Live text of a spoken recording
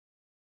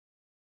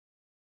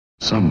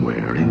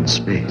somewhere in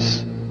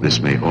space.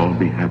 This may all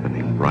be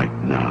happening right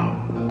now.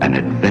 An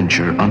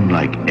adventure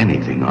unlike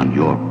anything on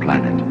your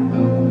planet.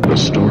 The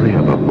story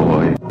of a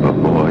boy,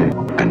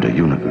 and a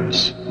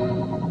universe.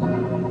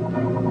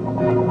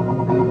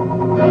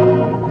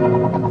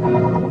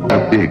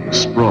 A big,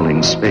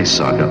 sprawling space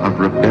saga of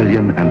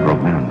rebellion and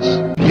romance.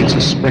 It's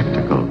a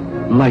spectacle,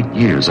 light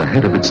years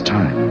ahead of its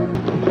time.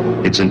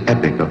 It's an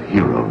epic of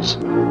heroes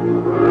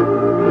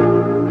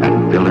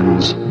and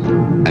villains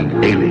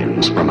and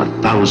aliens from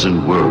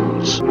 1,000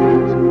 worlds.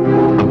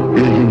 1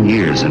 billion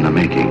years in the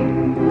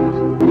making.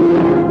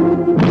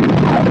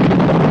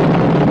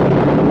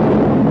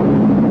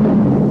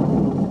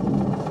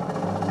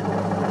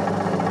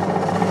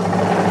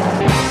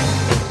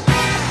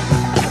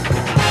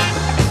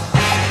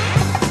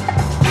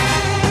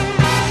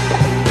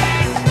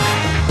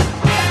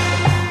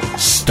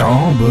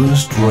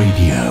 Starburst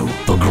Radio,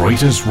 the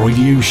greatest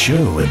radio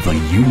show in the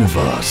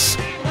universe.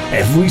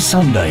 Every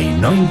Sunday,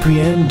 9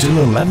 p.m. till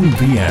 11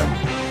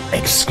 p.m.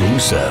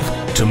 Exclusive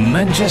to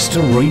Manchester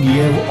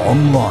Radio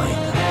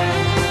Online.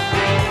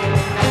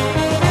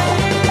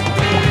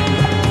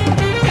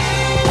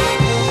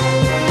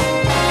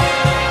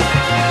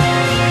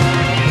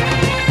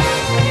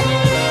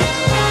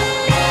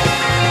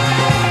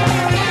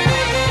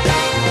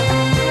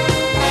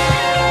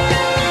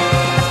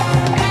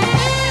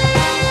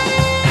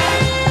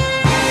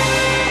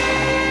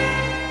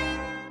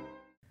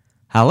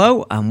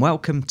 Hello and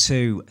welcome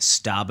to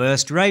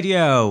Starburst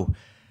Radio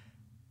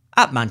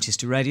at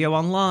Manchester Radio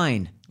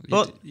Online.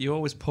 But you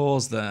always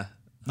pause there.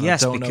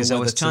 Yes, because I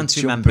was trying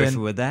to remember if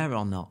we were there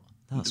or not.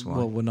 That's why.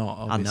 Well, we're not,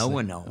 obviously. I know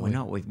we're not. We're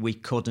not. We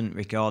couldn't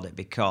record it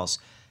because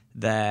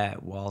there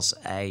was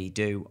a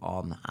do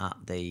on at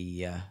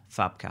the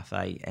Fab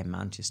Cafe in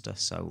Manchester,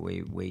 so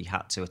we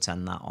had to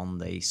attend that on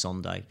the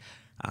Sunday.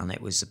 And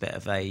it was a bit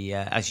of a,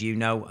 as you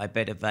know, a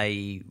bit of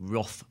a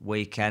rough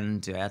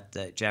weekend. We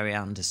had Jerry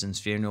Anderson's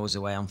funeral was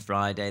away on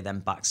Friday, then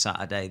back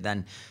Saturday,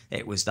 then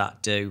it was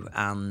that do.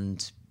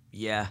 And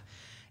yeah,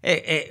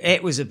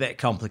 it was a bit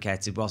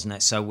complicated, wasn't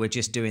it? So we're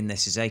just doing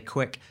this as a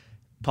quick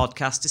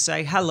podcast to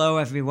say hello,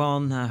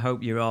 everyone. I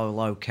hope you're all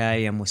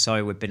okay. And we're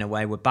sorry we've been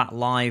away. We're back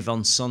live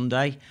on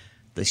Sunday.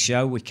 The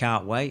show, we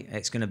can't wait.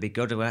 It's going to be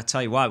good. I'll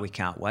tell you why we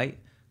can't wait.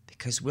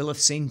 Because we'll have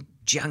seen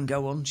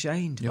Django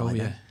Unchained. Oh, by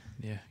yeah. then.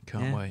 Yeah,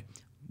 can't wait.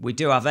 We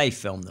do have a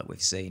film that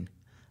we've seen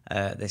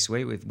this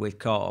week. We've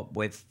caught up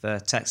with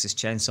Texas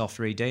Chainsaw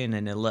 3D, and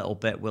in a little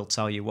bit we'll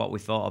tell you what we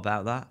thought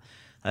about that.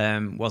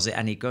 Was it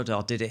any good,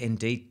 or did it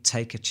indeed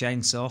take a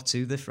chainsaw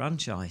to the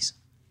franchise?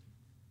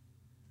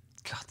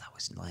 God, that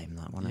was lame,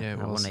 that wasn't it? Yeah,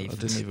 it was. I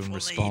didn't even It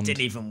respond.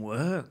 didn't even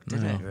work,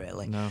 did it,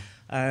 really? No.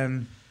 Yeah.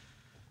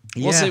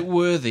 Was it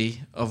worthy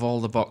of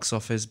all the box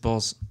office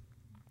buzz?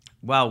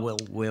 Well,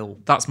 we'll.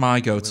 That's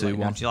my go-to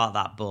one. Do you like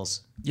that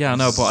buzz? Yeah, I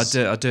know, but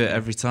I do it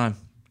every time.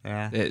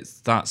 Yeah.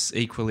 That's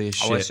equally as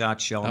shit. I wish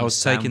I'd shown I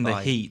was taking the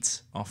soundbite.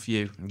 heat off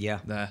you. Yeah.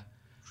 There.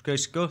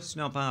 It's good. It's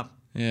not bad.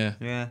 Yeah.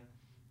 Yeah.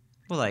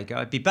 Well, there you go.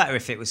 It'd be better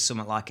if it was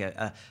something like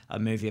a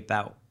movie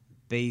about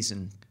bees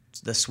and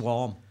the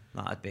swarm.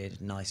 That'd be a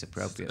nice,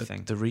 appropriate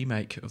thing. The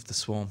remake of The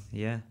Swarm.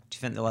 Yeah. Do you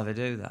think they'll ever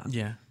do that?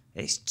 Yeah.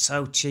 It's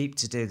so cheap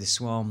to do The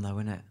Swarm, though,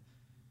 isn't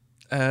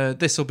it?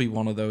 This will be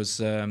one of those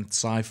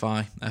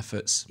sci-fi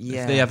efforts.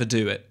 Yeah. If they ever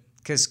do it.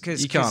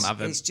 Because You can't have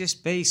it. It's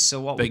just bees,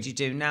 so what Big- would you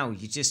do now?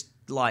 You just,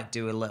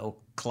 do a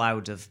little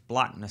cloud of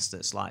blackness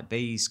that's like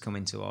bees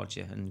coming towards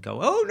you and go,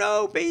 oh,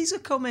 no, bees are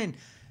coming.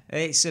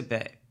 It's a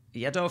bit...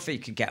 I don't think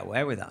you could get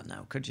away with that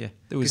now, could you?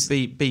 There was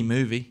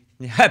B-Movie.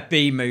 Yeah,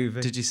 Bee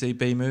Movie. Did you see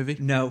B-Movie?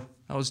 No.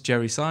 That was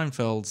Jerry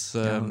Seinfeld's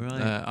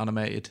right.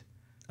 animated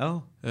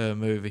Oh.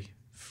 movie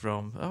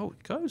from... Oh,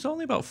 God, it was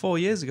only about 4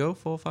 years ago,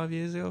 4 or 5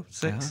 years ago,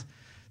 6. Uh-huh.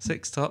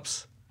 6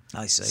 tops.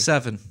 I see.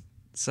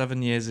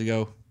 7 years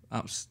ago.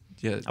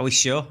 Yeah. Are we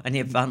sure? Any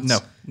advance? No.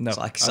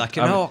 It's like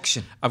an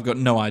auction. I've got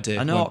no idea.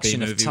 An when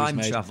auction of B-Movie was time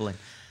made. travelling.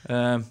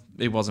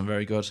 It wasn't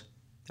very good.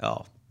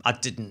 Oh, I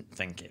didn't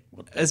think it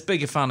would be. As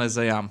big a fan as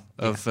I am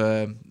of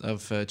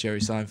Jerry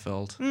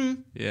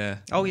Seinfeld, yeah.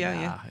 Oh,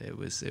 yeah. It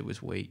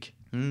was weak.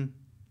 Mm.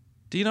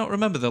 Do you not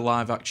remember the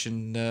live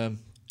action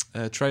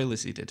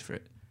trailers he did for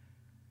it?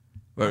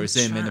 Where it was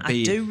him in a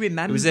bee. I do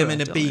remember. It was him in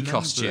I a don't bee remember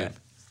costume, it.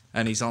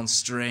 and he's on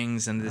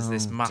strings, and there's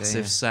this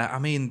massive dear. set. I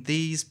mean,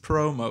 these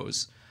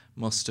promos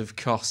must have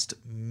cost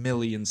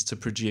millions to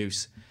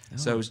produce.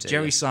 So dear.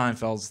 Jerry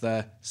Seinfeld's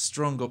there,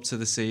 strung up to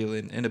the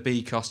ceiling in a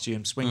bee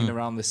costume, swinging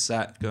around this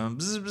set, going,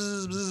 bzz,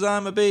 bzz, bzz,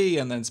 I'm a bee.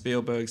 And then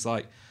Spielberg's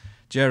like,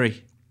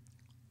 Jerry,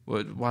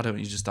 why don't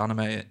you just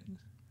animate it?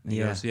 And he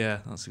goes, yeah,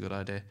 that's a good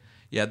idea.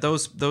 Yeah,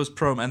 those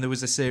promo, and there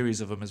was a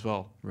series of them as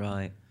well.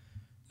 Right.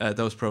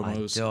 Those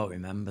promos. I don't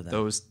remember that.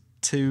 Those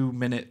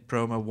 2-minute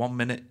promo, 1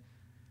 minute,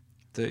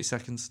 30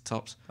 seconds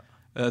tops.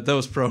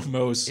 Those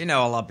promos. You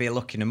know, I'll be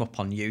looking them up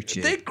on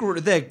YouTube.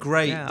 They're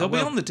great. Yeah, They'll be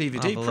will. on the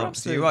DVD. I'll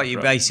Perhaps look. What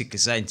you're basically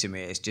saying to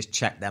me is just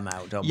check them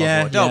out. Don't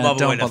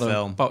bother with the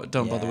film.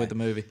 Don't bother with the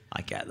movie.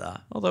 I get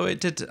that. Although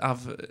it did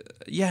have,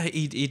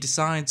 he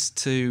decides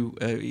to.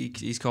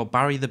 He's called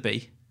Barry the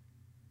Bee.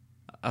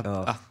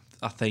 I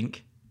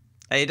think.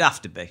 It'd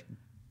have to be.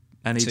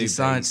 And he Two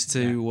decides bees,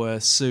 to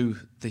sue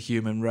the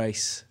human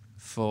race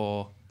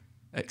for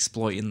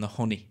exploiting the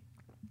honey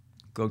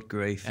Good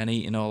grief. and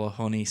eating all the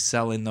honey,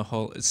 selling the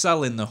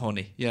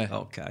honey. Yeah.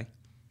 Okay.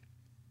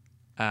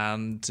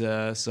 And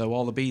so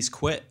all the bees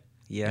quit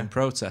Yeah. in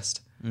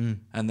protest, and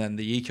then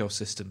the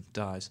ecosystem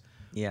dies.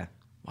 Yeah.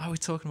 Why are we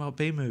talking about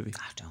bee movie?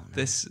 I don't know.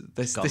 This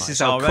God, is it's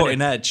how already-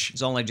 cutting edge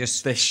It's only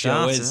just this show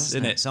started, is, hasn't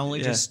isn't it? It's only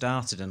Yeah. just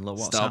started, and look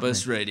what's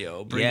Starburst happening.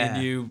 Radio bringing Yeah.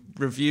 you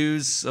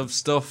reviews of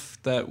stuff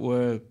that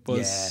were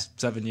Yeah.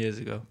 7 years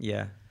ago.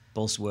 Yeah,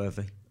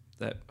 buzzworthy.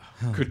 That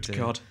Oh, good dear.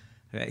 God,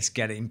 It's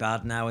getting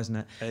bad now, isn't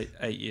it?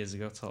 8 years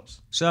ago tops.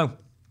 So,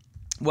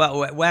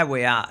 well, where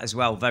we at as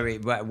well?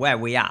 Where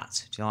we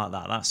at? Do you like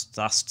that?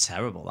 That's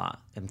terrible. That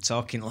I'm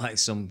talking like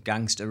some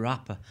gangster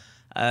rapper.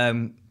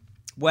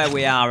 Where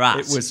we are at?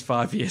 It was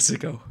 5 years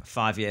ago.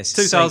 5 years.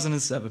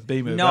 2007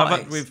 B movie.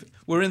 No,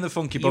 We're in the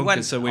funky You bunker,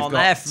 went so we've on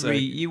got every.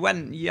 You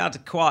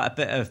had quite a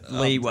bit of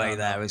leeway damn.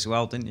 there as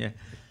well, didn't you?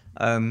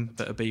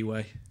 bit of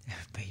B-way.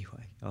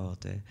 B-way. Oh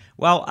dear.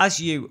 Well, as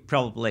you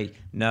probably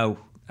know,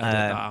 Edit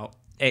that out.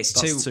 it's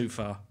That's too too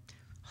far.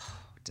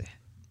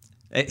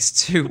 It's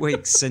 2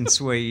 weeks since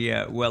we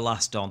were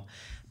last on,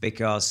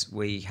 because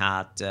we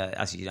had,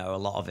 as you know, a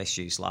lot of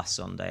issues last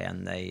Sunday,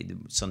 and the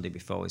Sunday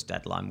before was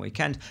deadline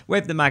weekend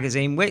with the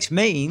magazine, which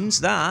means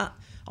that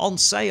on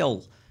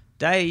sale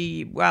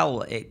day,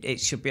 well, it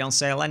should be on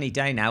sale any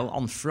day now,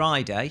 on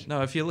Friday.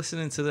 No, if you're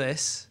listening to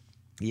this,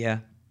 Yeah.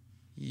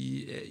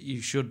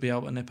 you should be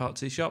able to nip out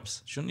to the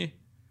shops, shouldn't you?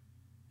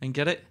 And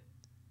get it?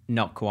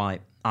 Not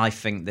quite. I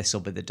think this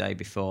will be the day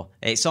before.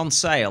 It's on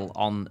sale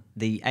on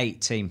the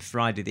 18th,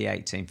 Friday the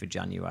 18th of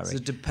January. So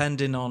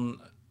depending on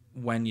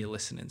when you're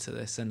listening to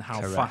this and how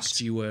Correct. fast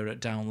you were at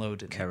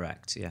downloading it.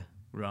 Correct, yeah.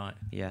 Right.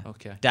 Yeah.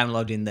 Okay.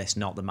 Downloading this,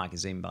 not the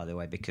magazine, by the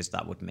way, because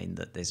that would mean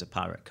that there's a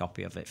pirate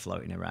copy of it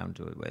floating around.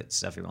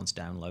 It's everyone's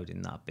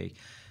downloading. That'd be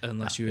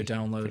Unless you were pretty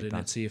downloading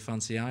bad. it to your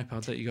fancy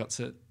iPad that you got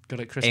at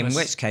Christmas. In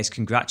which case,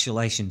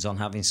 congratulations on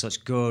having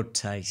such good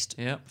taste.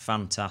 Yep.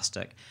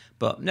 Fantastic.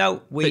 But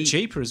no, bit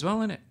cheaper as well,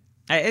 isn't it?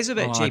 It is a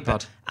bit on cheaper.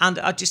 iPad. And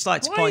I'd just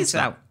like to Why point is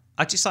that? out.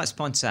 I'd just like to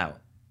point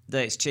out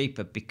that it's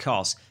cheaper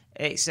because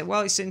it's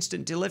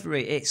instant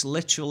delivery. It's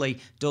literally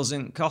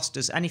doesn't cost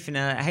us anything.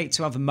 And I hate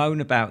to have a moan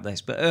about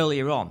this, but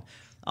earlier on,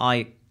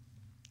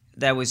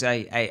 there was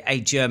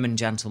a German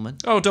gentleman.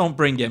 Oh, don't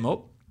bring him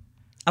up.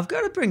 I've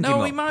got to bring No, him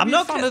up. he might I'm be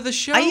not a fan gonna- of the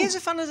show. He is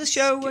a fan of the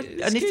show, and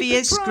if keep he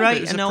it is private.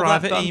 great It's and a all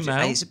private that.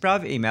 email. It's a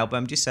private email, but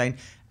I'm just saying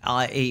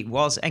he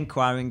was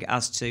inquiring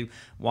as to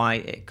why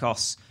it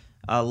costs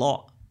a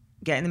lot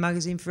getting the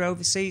magazine for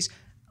overseas.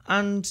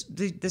 And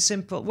the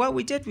simple,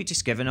 we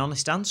just gave an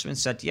honest answer and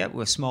said, yeah,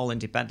 we're a small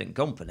independent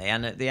company.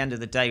 And at the end of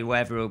the day,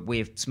 whether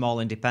we're small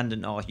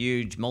independent or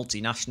huge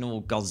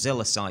multinational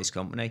Godzilla-sized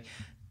company,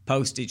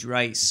 postage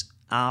rates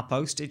are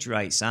postage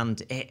rates.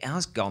 And it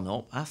has gone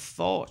up a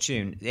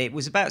fortune. It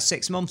was about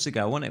 6 months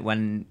ago, wasn't it,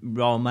 when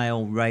Royal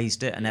Mail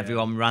raised it and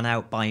everyone ran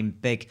out buying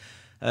big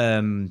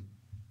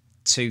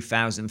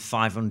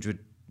 2,500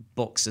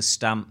 bucks of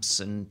stamps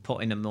and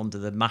putting them under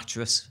the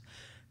mattress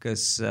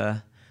because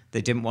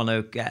they didn't want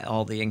to get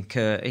all the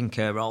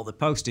incur all the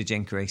postage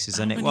increases,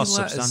 and How it many was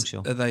letters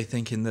substantial. Are they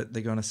thinking that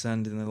they're going to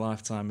send in their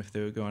lifetime if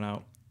they were going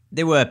out?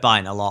 They were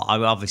buying a lot. I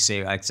obviously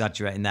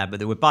exaggerating there, but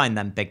they were buying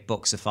them big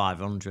books of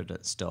 500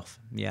 at stuff.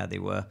 Yeah, they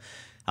were.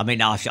 I mean,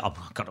 I've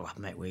got to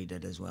admit we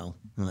did as well,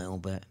 a little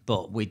bit.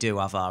 But we do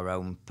have our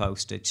own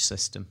postage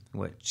system,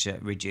 which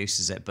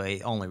reduces it, but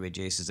it only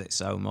reduces it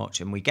so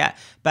much. And we get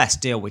best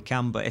deal we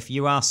can. But if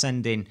you are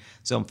sending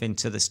something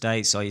to the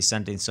States or you're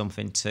sending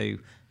something to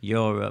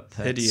Europe,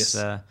 Hideous.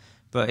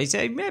 But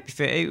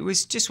it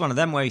was just one of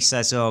them where he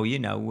says, "Oh,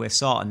 we're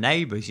sort of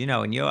neighbours,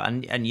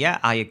 and yeah,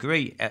 I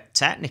agree.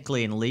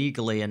 Technically and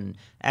legally and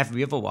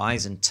every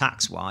otherwise and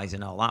tax-wise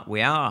and all that,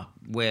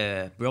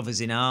 we're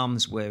brothers in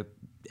arms. We're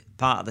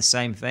part of the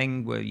same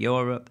thing. We're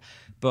Europe,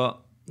 but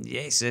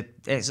it's a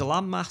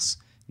landmass.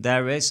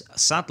 There is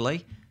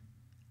sadly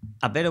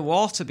a bit of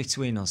water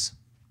between us.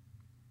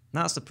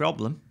 That's the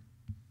problem.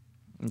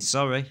 I'm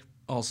sorry."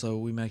 Also,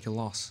 we make a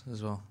loss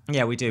as well.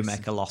 Yeah, we do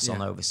make a loss on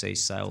yeah.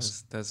 overseas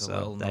sales. There's a So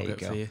little there you nugget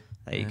go. for you.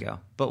 There you Yeah. go.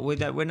 But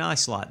we're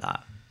nice like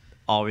that.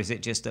 Or is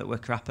it just that we're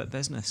crap at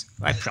business?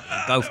 We're crap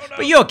at both.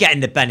 But you're getting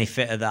the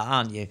benefit of that,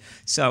 aren't you?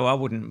 So I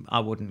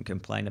wouldn't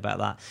complain about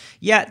that.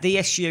 Yeah, the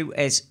issue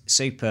is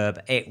superb.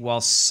 It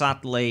was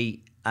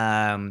sadly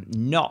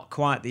not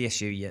quite the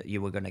issue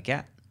you were going to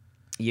get.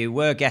 You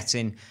were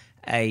getting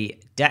a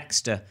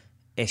Dexter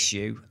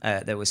issue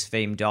that was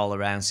themed all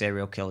around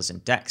serial killers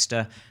and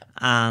Dexter.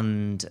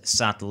 And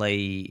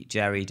sadly,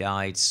 Jerry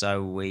died,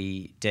 so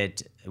we've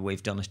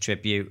done a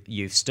tribute.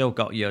 You've still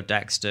got your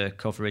Dexter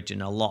coverage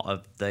and a lot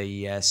of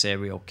the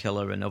serial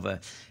killer and other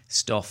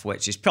stuff,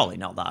 which is probably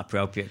not that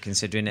appropriate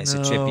considering it's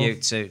a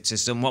tribute to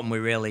someone we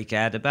really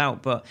cared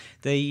about. But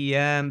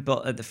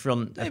but at the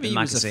front Maybe of the he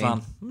was a magazine,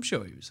 fan. I'm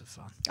sure he was a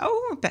fan.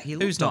 oh, I bet he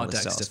Who's loved all not a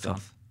this sort of Dexter fan?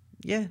 stuff.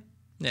 Yeah,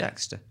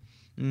 Dexter.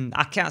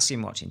 I can't see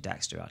him watching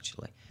Dexter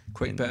actually.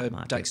 Quick I think bit that of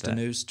might be Dexter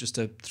better. news just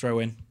to throw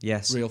in.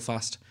 Yes. Real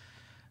fast.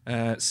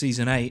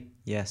 Season 8,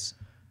 Yes.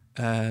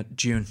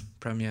 June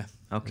premiere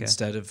Okay.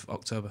 instead of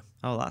October.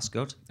 Oh, that's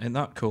good. Isn't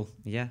that cool?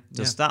 Yeah.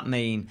 Does that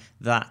mean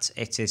that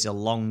it is a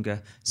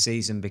longer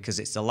season because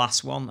it's the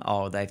last one,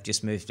 or they've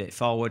just moved it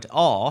forward?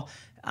 Or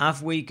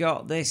have we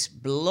got this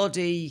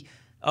bloody,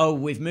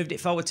 we've moved it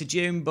forward to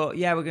June, but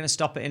yeah, we're going to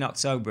stop it in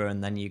October,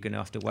 and then you're going to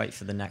have to wait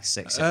for the next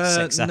six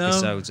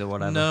episodes or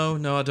whatever?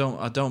 No, I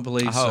don't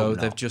believe I so. hope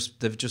not.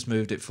 They've just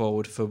moved it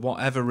forward for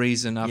whatever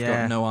reason. I've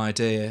got no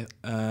idea.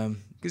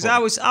 Because But I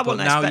wasn't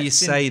now expecting, you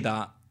say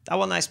that. I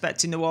wasn't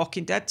expecting The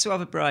Walking Dead to have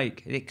a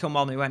break. It come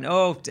on, he went,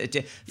 for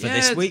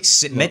this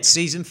week's look.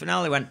 mid-season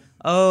finale, went,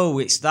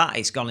 it's that,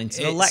 it's gone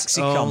into the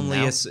lexicon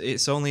now.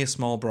 It's only a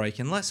small break,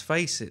 and let's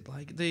face it,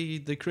 like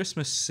the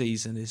Christmas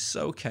season is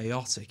so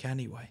chaotic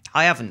anyway.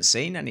 I haven't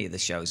seen any of the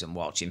shows I'm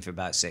watching for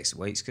about 6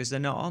 weeks because they're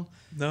not on.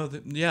 No,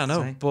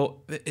 Sorry. but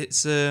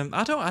it's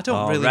I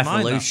don't really mind that.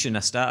 Revolution,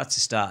 I started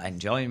to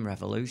enjoying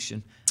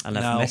Revolution, and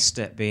I've missed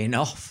it being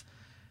off.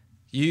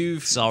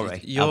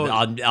 Sorry,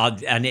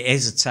 and it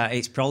is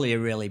it's probably a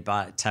really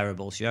bad,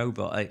 terrible show,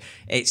 but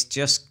it's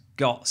just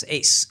got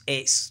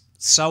it's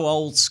so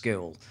old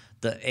school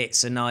that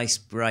it's a nice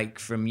break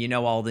from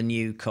all the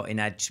new cutting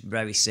edge,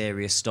 very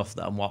serious stuff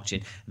that I'm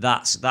watching.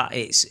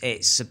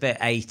 It's a bit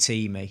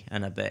A-teamy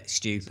and a bit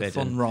stupid. It's a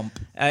fun romp.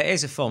 It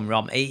is a fun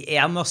romp.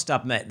 I must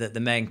admit that the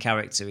main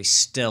character is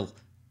still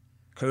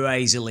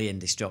crazily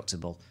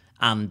indestructible,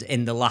 and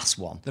in the last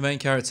one, the main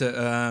character,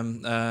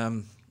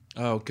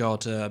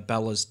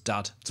 Bella's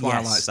dad,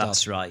 Twilight's dad.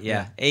 That's right.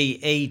 Yeah,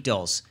 he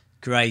does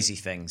crazy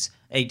things.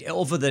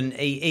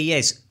 He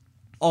is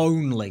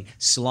only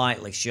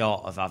slightly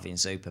short of having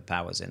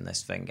superpowers in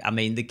this thing. I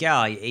mean, the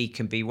guy, he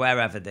can be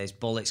wherever, there's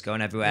bullets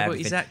going everywhere. But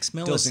he's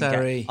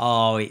ex-military.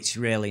 It's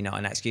really not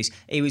an excuse.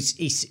 He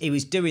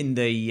was doing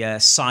the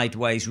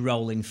sideways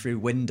rolling through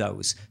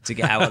windows to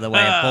get out of the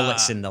way of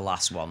bullets in the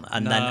last one,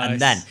 and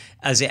then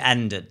as it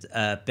ended,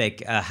 a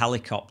big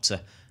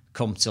helicopter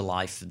come to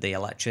life. The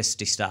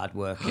electricity started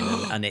working,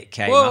 and it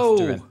came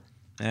after him.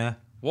 Yeah.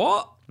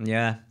 What?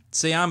 Yeah.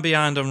 See, I'm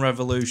behind on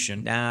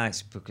Revolution. Nah,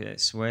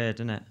 it's weird,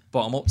 isn't it?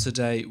 But I'm up to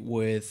date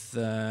with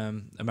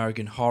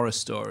American Horror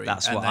Story.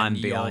 That's what I'm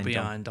behind. behind You're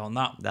behind on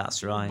that.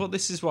 That's right. But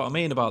this is what I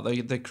mean about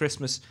the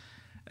Christmas,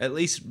 at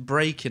least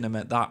breaking them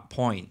at that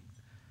point.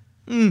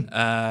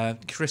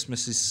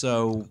 Christmas is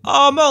so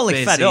I'm only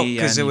busy, fed up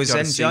because and I was you've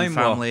got to see enjoying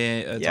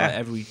family like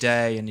every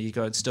day,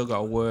 and still got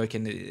to work,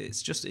 and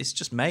it's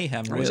just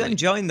mayhem. I Really, was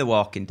enjoying The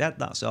Walking Dead.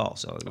 That's all.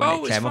 So when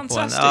it it's came up, I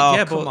went,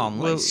 fantastic. come on,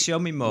 let's show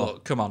me more.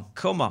 Look, come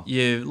on.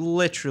 You You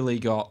literally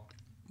got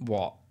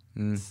what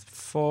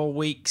 4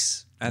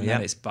 weeks, and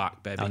then it's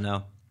back, baby. I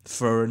know.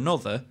 For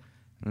another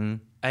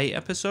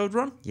 8-episode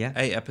run. Yeah,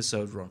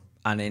 8-episode run.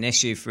 And in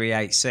issue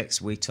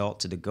 386, we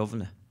talked to the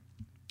governor.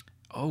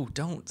 Oh,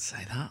 don't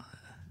say that.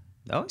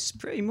 Oh, it's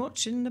pretty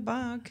much in the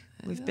bag.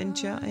 We've been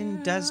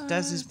chatting. Des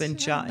has been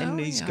chatting.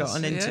 He's got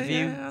an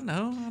interview. I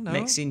know.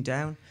 Mixing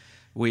down.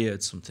 We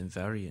heard something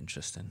very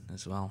interesting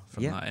as well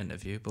from that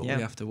interview, but we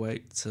have to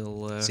wait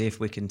till... see if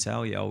we can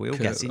tell you, or we'll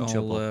get in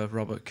trouble.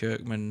 Robert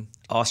Kirkman...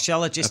 Or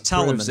shall I just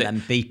tell them and it.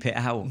 then beep it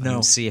out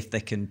and see if they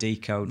can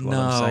decode what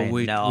I'm saying?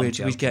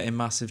 We'd get in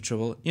massive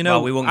trouble. We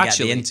wouldn't get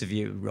the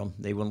interview run.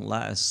 They wouldn't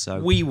let us. So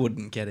we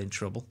wouldn't get in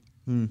trouble.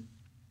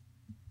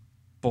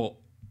 But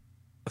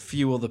a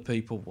few other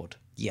people would.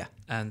 Yeah.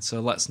 And so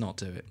let's not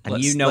do it.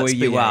 And you know who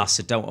you are,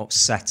 so don't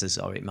upset us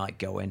or it might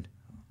go in.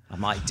 It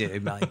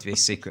might be a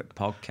secret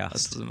podcast.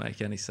 That doesn't make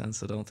any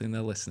sense. I don't think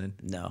they're listening.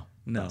 No.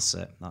 That's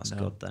it. That's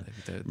good then.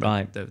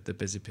 They're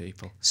busy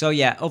people. So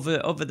yeah,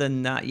 other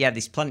than that,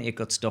 there's plenty of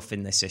good stuff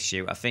in this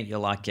issue. I think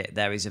you'll like it.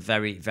 There is a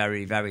very,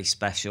 very, very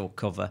special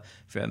cover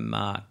from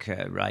Mark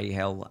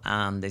Rahill,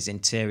 and there's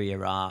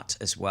interior art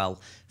as well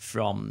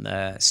from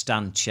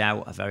Stan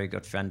Chow, a very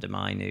good friend of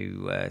mine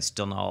who has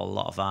done a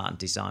lot of art and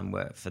design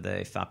work for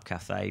the Fab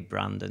Cafe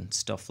brand and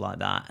stuff like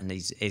that, and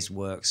his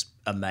work's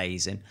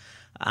amazing.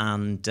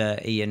 And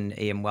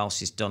Ian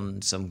Welsh has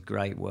done some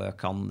great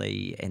work in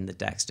the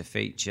Dexter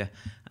feature,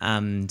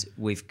 and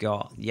we've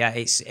got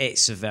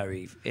it's a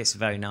very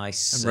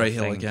nice and Rahill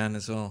thing. Again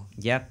as well.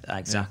 Yeah,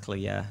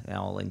 exactly. Yeah,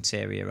 all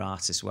interior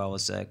art as well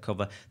as a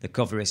cover. The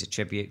cover is a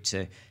tribute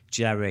to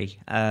Jerry.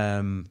 As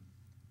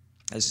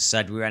I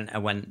said, I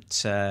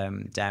went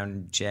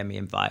down. Jamie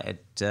invited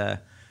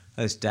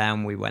us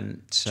down. We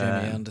went.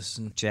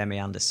 Jamie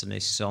Anderson,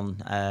 his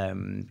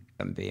son.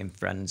 And being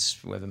friends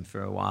with him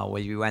for a while,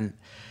 we went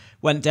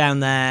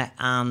down there,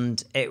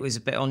 and it was a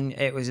bit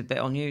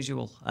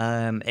unusual.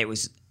 It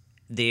was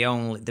the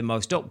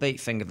most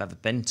upbeat thing I've ever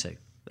been to.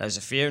 There's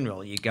a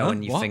funeral, you go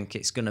and you think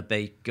it's going to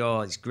be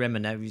it's grim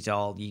and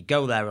everything. You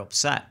go there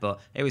upset, but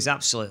it was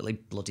absolutely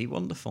bloody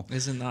wonderful.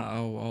 Isn't that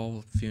how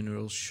all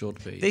funerals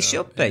should be? They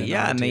should be,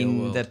 yeah. I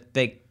mean, world. the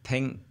big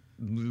pink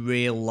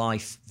real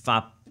life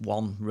Fab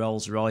one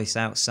Rolls Royce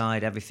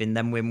outside, everything.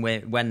 Then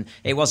when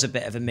it was a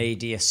bit of a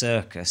media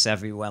circus,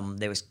 everyone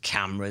there was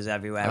cameras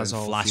everywhere As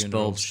and all flash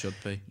funerals bulbs. should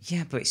be.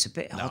 Yeah, but it's a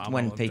bit odd I'm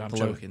when not- people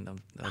I'm joking.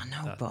 I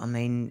know, but I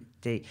mean,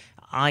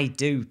 I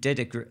did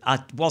agree.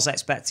 I was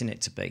expecting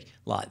it to be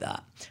like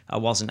that. I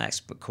wasn't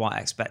quite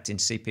expecting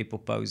to see people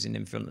posing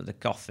in front of the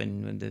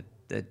coffin and the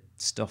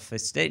stuff.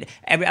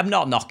 I'm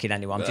not knocking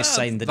anyone. I'm just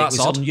saying that it that's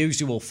was odd.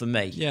 unusual for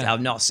me. Yeah. I've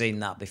not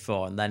seen that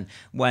before. And then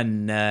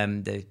when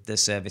the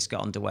service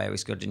got underway, it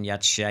was good. And you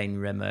had Shane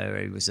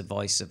Rimmer, who was the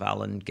voice of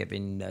Alan,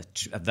 giving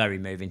a very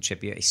moving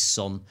tribute. His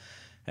son,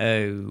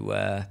 who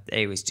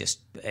it was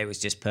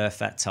just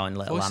perfect. Tiny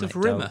little Voice of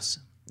anecdotes.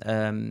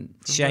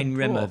 Shane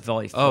Red Rimmer,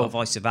 Dwarf?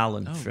 voice of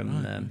Alan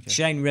from right, okay.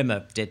 Shane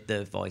Rimmer did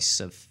the voice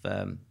of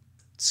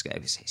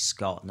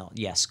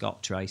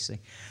Scott Tracy,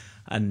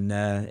 and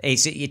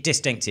it's a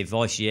distinctive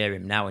voice. You hear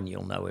him now, and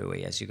you'll know who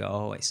he is. You go,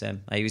 oh, it's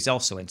him. He was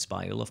also in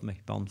Spy Who Loved Me,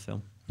 Bond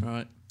film.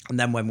 Right. And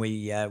then when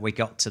we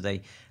got to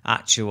the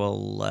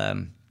actual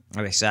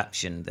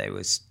reception, there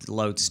was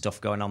loads of stuff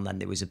going on. Then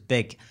there was a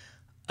big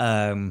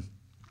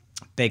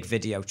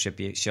video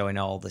tribute showing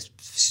all the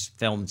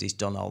films he's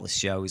done, all the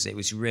shows. It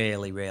was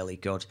really, really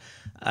good.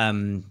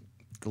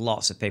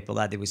 Lots of people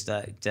there. There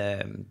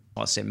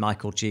was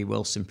Michael G.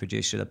 Wilson,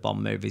 producer of the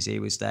Bond movies. He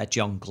was there.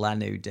 John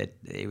Glenn,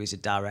 he was a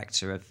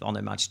director of On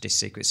Her Majesty's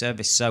Secret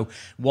Service. So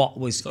what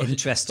was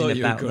interesting you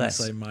were about going this?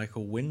 to say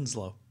Michael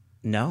Winslow.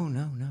 No.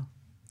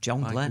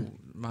 John Glenn.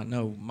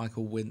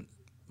 Michael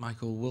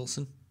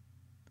Wilson.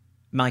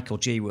 Michael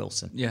G.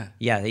 Wilson. Yeah.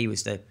 Yeah, he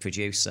was the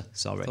producer.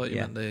 Sorry. I thought you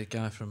yeah. meant the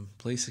guy from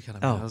Police Academy.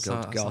 Oh,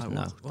 good God,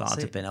 no. That'd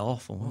have been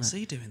awful. What's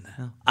wouldn't it? he doing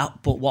there?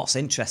 But what's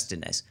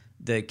interesting is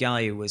the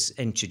guy who was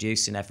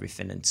introducing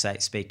everything and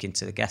speaking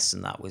to the guests,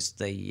 and that was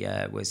the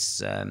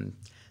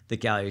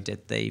guy who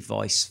did the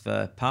voice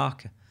for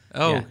Parker.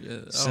 Oh,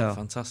 So-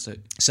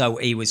 fantastic. So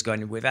he was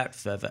going, without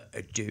further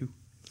ado,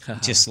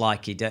 just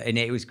like he did. And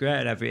it was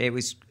great. It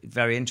was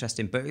very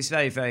interesting, but it was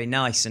very, very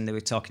nice. And they were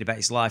talking about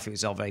his life. It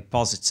was all very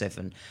positive,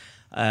 and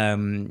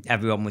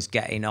everyone was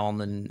getting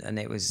on, and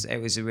it was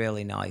a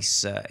really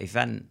nice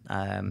event.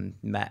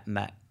 Met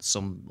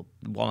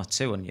one or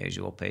two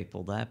unusual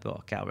people there, but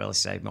I can't really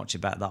say much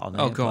about that on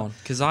Oh, here, go but- on,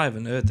 because I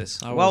haven't heard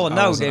this. I Well,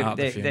 no, wasn't at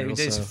the funeral,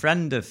 there's so- a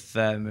friend of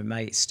my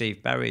mate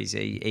Steve Berry's.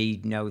 He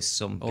knows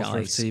some author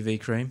of guys. TV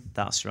Cream.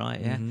 That's right,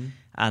 yeah. Mm-hmm.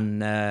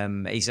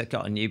 And he's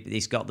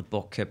got the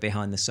book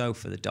Behind the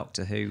Sofa, the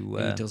Doctor Who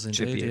He does indeed,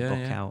 tribute yeah, book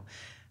yeah. out,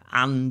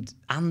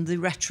 and the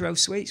retro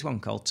sweets one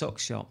called Tuck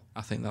Shop.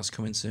 I think that's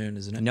coming soon,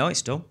 isn't it? No,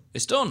 it's done.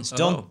 It's done. It's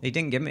done. Oh. He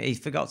didn't give me. He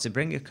forgot to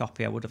bring a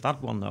copy. I would have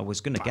had one. I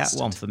was going to get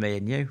one for me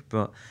and you,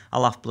 but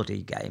I'll have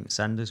bloody get him to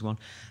send us one.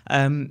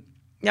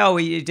 No,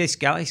 this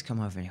guy's come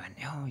over and he went,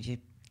 "Oh,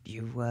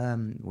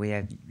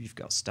 you've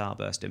got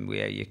Starburst, and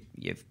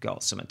you've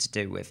got something to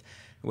do with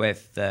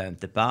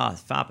the bar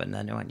Fab." And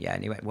then I went, "Yeah."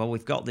 And he went, "Well,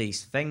 we've got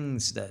these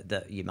things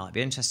that you might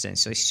be interested in."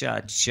 So he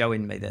started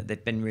showing me that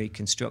they've been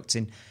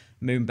reconstructing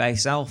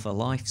Moonbase Alpha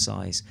life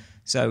size.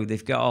 So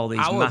they've got all these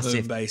Our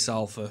massive. Moonbase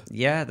Alpha.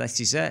 Yeah, this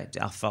is it.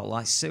 I felt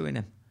like suing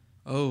him.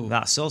 Oh,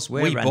 That's us.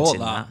 We're we renting bought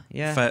that.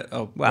 Yeah. Fair,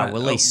 Well, we're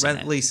leasing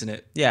it. leasing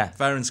it. Yeah.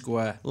 Fair and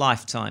square.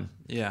 Lifetime.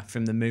 Yeah.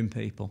 From the Moon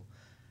people.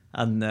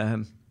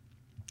 And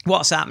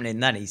what's happening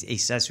then? He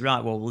says,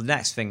 right, well, the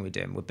next thing we're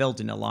doing, we're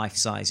building a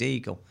life-size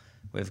Eagle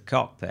with a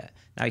cockpit.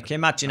 Now, you can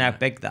imagine how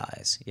big that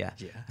is. Yeah.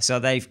 So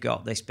they've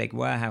got this big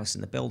warehouse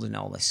and they're building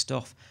all this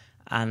stuff.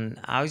 And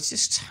I was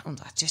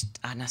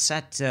I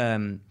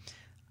said,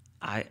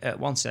 at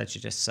one stage I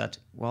just said,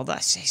 well,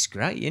 it's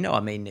great. I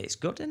mean, it's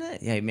good, isn't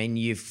it? I mean,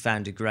 you've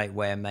found a great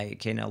way of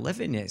making a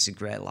living. It's a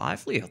great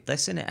livelihood,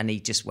 this, isn't it? And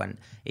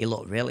he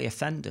looked really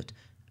offended.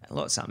 He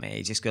looks at me,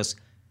 he just goes,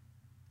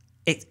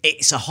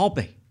 it's a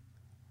hobby.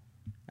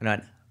 And I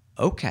went,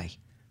 okay,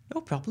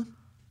 no problem.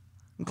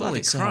 I'm glad Holy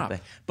it's crap. a hobby.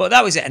 But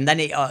that was it. And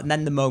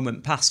then the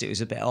moment passed, it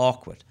was a bit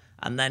awkward.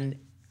 And then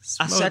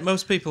I said,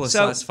 most people are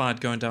so- satisfied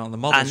going down the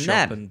model and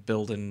shop then- and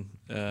building.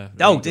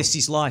 this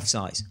is life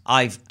size.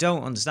 I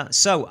don't understand.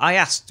 So I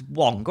asked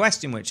one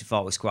question, which I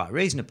thought was quite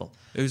reasonable.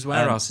 Whose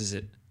warehouse is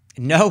it?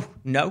 No,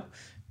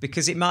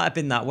 because it might have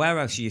been that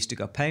warehouse you used to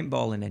go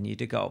paintballing in. You'd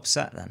have got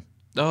upset then.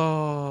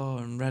 Oh,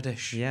 and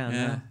Reddish. Yeah, I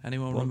know.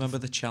 Anyone Wonderful. remember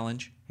the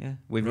challenge? Yeah,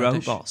 with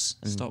Reddish. robots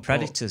and Stockport.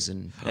 predators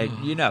and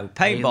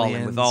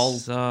paintballing with all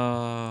Aliens.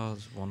 Oh,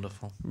 it's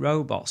wonderful.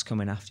 robots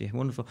coming after you.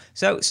 Wonderful.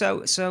 So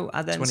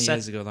I then 20 said,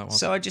 years ago that was.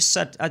 So I just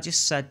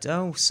said,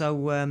 oh, so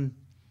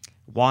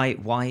why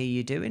are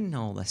you doing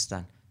all this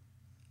then?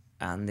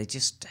 And it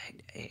just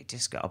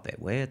got a bit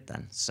weird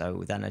then.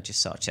 So then I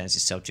just sort of changed the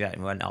subject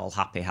and went all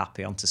happy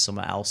onto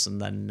something else,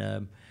 and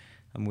then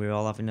and we were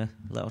all having a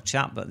little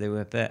chat, but they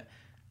were a bit,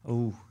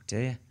 oh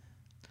dear.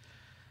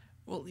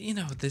 Well,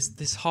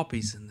 there's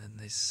hobbies and then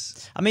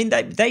there's. I mean,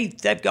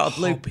 they've got a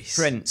Hobbies.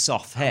 blueprints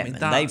off him, mean,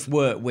 and that- they've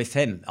worked with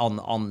him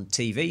on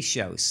TV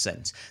shows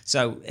since.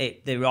 So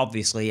they're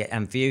obviously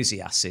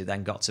enthusiasts who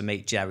then got to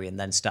meet Jerry and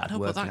then started No,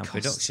 but working that on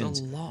costs productions.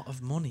 a lot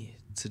of money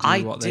to do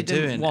I what they're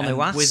didn't doing. want to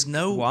and ask with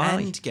no why.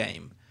 end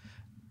game.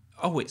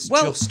 oh, it's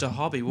Well, just a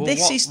hobby. Well,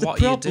 this is the what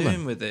are you problem.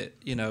 doing with it?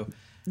 You know,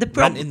 The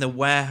problem- renting the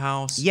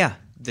warehouse. Yeah.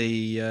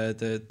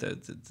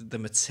 The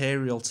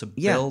material to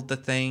Yeah. build the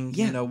thing.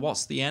 Yeah. You know,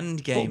 what's the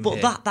end game But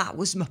here? that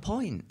was my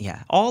point.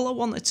 Yeah, all I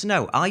wanted to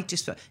know.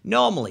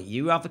 Normally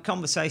you have a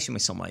conversation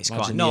with someone. It's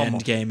quite Imagine the normal.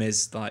 end game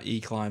is like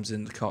he climbs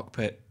in the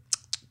cockpit,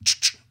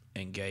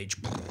 engage,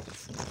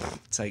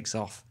 takes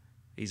off.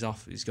 He's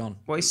off. He's gone.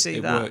 Well, you see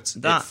it that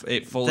worked. that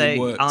it fully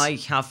worked. I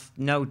have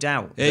no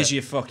doubt. Here's that-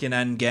 your fucking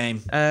end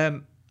game.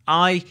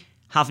 I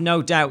have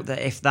no doubt that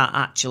if that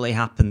actually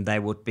happened,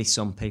 there would be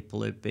some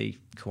people who'd be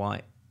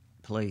quite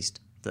pleased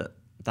that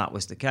that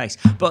was the case.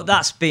 But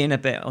that's being a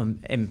bit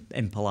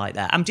impolite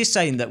there. I'm just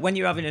saying that when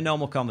you're having a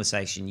normal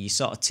conversation, you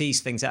sort of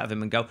tease things out of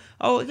them and go,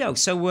 "Oh,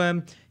 so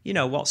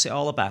what's it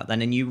all about?"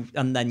 Then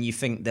and then you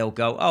think they'll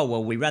go, "Oh,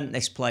 well, we rent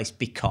this place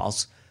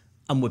because,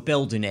 and we're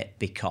building it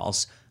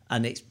because." I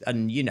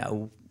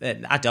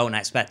don't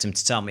expect them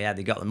to tell me how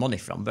they got the money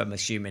from, but I'm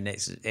assuming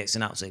it's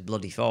an absolute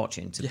bloody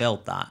fortune to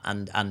build that,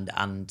 and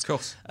Of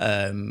course.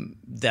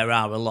 there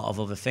are a lot of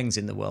other things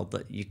in the world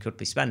that you could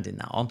be spending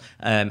that on,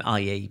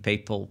 i.e.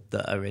 people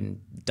that are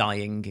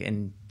dying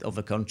in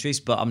other countries,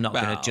 but I'm not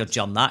going to judge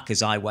on that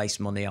because I waste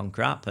money on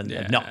crap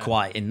and not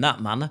quite in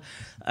that manner.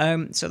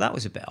 So that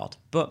was a bit odd,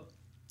 but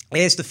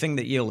here's the thing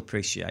that you'll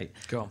appreciate.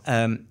 Go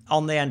on.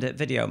 On the end of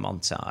video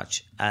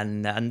montage,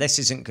 and this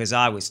isn't because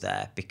I was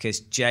there, because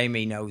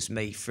Jamie knows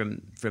me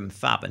from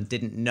Fab and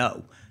didn't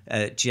know.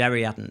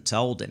 Jerry hadn't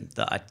told him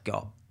that I'd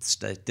got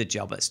the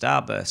job at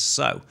Starburst,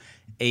 so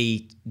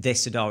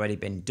this had already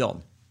been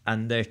done.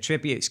 And the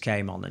tributes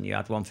came on, and you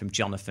had one from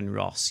Jonathan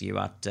Ross, you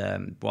had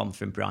one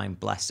from Brian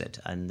Blessed,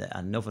 and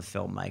another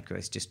filmmaker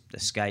has just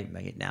escaped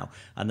me now.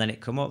 And then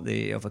it come up,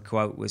 the other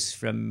quote was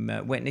from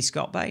Whitney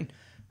Scott Bain.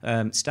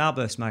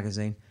 Starburst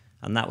magazine,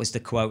 and that was the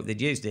quote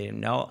they'd used. They didn't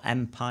know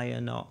Empire,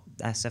 not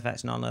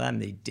SFX, none of them.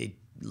 They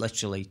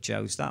literally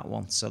chose that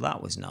one, so that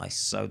was nice.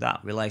 So that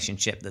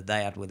relationship that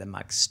they had with the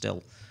mag's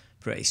still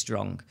pretty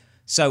strong.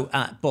 So,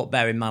 but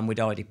bear in mind, we'd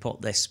already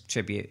put this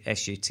tribute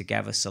issue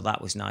together, so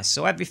that was nice.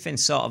 So everything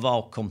sort of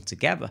all come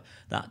together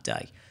that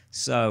day.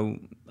 So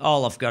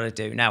all I've got to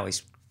do now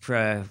is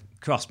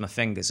cross my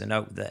fingers and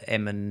hope that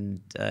him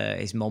and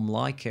his mum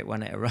like it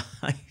when it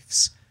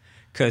arrives.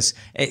 Because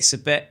it's a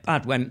bit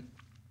bad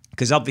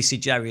because obviously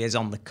Jerry is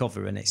on the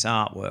cover and it's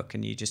artwork,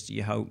 and you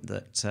hope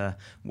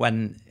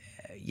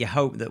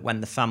that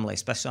when the family,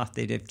 especially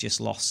after they've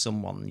just lost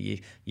someone, you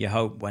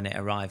hope when it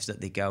arrives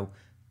that they go,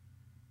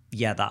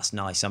 yeah, that's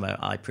nice.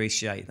 I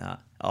appreciate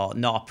that, or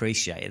not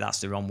appreciate it.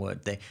 That's the wrong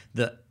word. They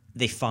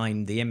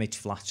find the image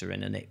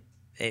flattering and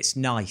it's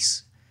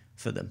nice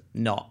for them.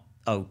 Not,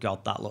 oh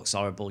God, that looks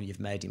horrible. You've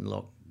made him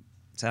look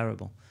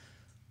terrible.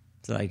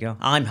 So there you go.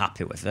 I'm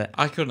happy with it.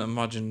 I couldn't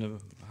imagine them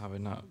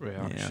having that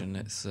reaction.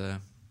 Yeah.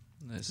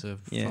 It's a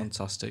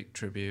fantastic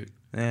tribute.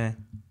 Yeah,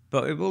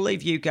 but we'll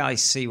leave you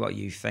guys see what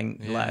you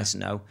think. Yeah. Let us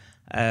know.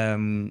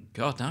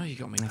 God, now you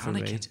got me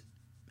panicking.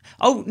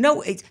 Oh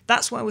no,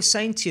 that's what I was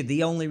saying to you.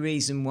 The only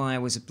reason why I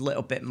was a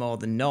little bit more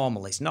than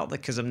normal, it's not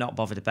because I'm not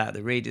bothered about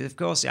the readers. Of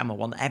course, I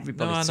want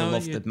everybody to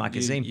love the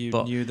magazine. You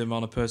but knew them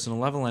on a personal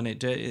level, and it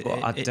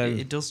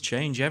does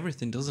change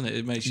everything, doesn't it?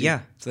 It makes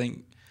you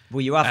think. Well,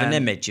 you have an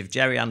image of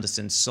Jerry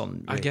Anderson's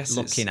son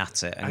looking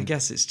at it. I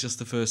guess it's just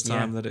the first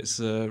time that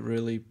it's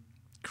really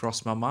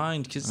crossed my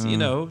mind, because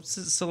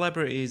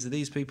celebrities,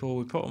 these people,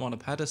 we put them on a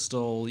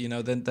pedestal.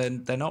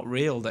 Then they're not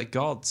real; they're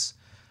gods.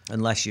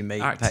 Unless you meet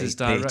Actors,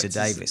 Peter directors,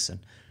 Davison.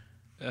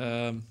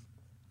 Right,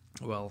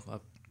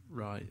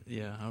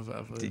 yeah.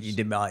 You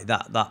did right.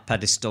 That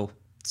pedestal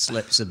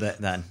slips a bit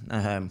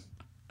then.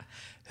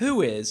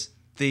 Who is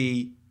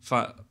the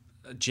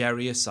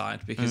Jerry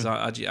aside, because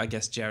I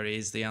guess Jerry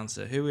is the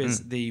answer. Who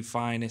is the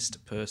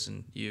finest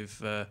person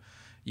you've ever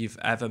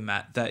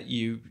met that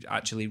you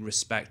actually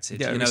respected?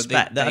 Yeah,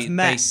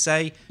 they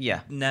say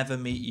never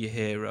meet your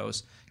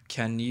heroes.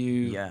 Can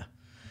you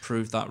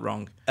prove that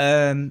wrong?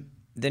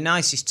 The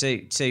nicest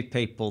two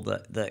people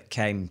that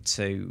came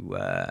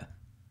to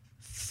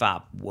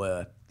Fab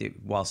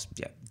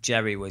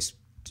Jerry was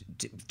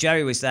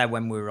there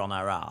when we were on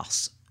our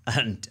arse.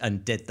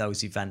 And did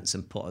those events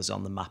and put us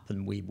on the map,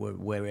 and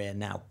we're here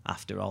now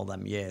after all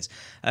them years.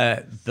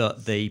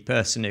 But the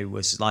person who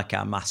was like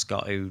our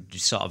mascot, who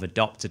sort of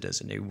adopted us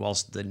and who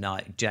was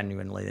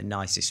genuinely the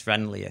nicest,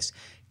 friendliest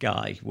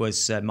guy,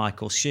 was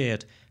Michael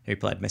Sheard, who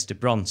played Mr.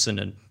 Bronson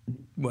and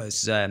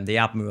was the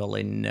Admiral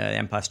in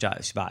Empire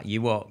Strikes Back.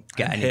 You won't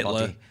get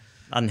anybody.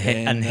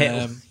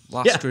 Hitler.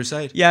 Last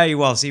Crusade. Yeah, he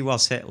was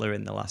Hitler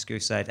in The Last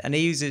Crusade. And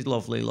he was a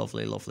lovely,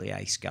 lovely, lovely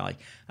ace guy.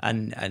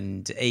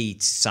 And he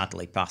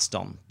sadly passed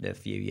on a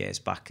few years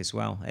back as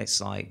well.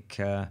 It's like,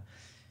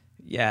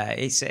 Yeah,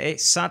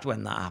 it's sad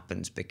when that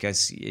happens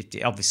because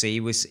obviously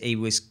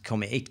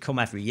he'd come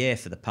every year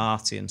for the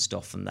party and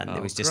stuff, and then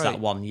there was just great. that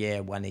one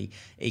year when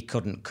he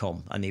couldn't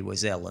come and he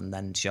was ill, and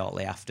then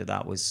shortly after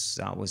that was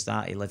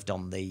that he lived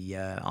on the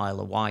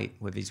Isle of Wight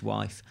with his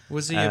wife.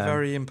 Was he a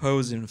very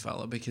imposing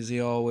fella? Because he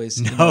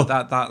always No.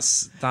 that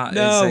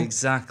No. is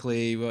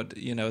exactly what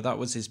that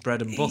was his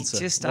bread and butter. He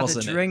just had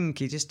wasn't a drink.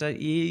 He just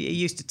he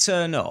used to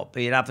turn up.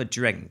 He'd have a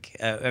drink.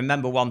 I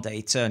remember one day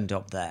he turned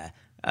up there,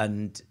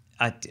 and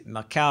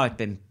my car had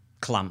been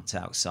clamped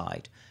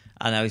outside,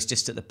 and I was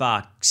just at the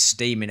bar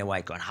steaming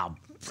away, going, "How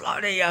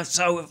bloody! I'm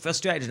so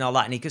frustrated and all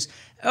that." And he goes,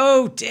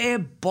 "Oh dear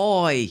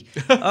boy,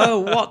 oh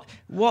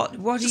what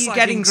are Just you like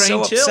getting in so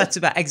Grange Hill. upset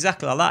about?"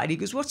 Exactly like that. And he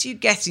goes, "What are you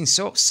getting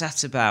so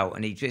upset about?"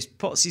 And he just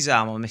puts his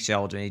arm on my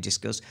shoulder and he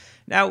just goes,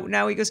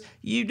 Now he goes,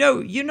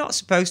 you're not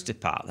supposed to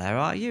park there,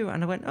 are you?"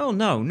 And I went, "Oh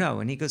no."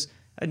 And he goes,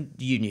 "And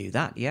you knew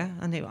that, yeah?"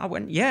 And I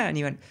went, "Yeah." And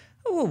he went,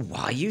 "Oh, well,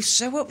 why are you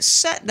so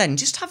upset then?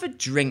 Just have a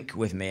drink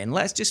with me and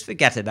let's just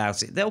forget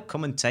about it. They'll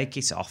come and take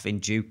it off in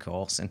due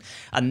course."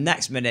 And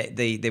next minute,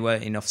 there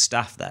weren't enough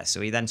staff there,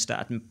 so he then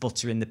started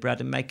buttering the bread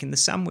and making the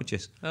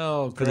sandwiches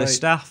Oh, for the great.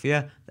 staff.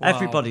 Yeah, Wow.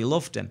 everybody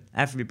loved him.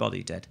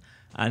 Everybody did,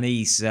 and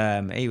he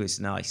was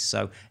nice.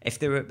 So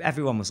if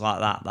everyone was like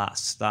that,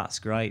 that's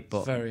great.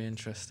 But Very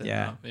interesting.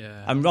 yeah, that,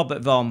 yeah. And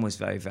Robert Vaughan was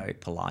very, very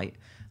polite,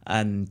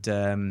 and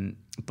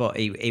but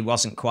he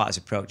wasn't quite as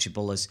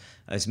approachable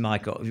as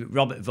Michael.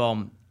 Robert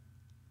Vaughan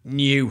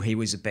knew he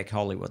was a big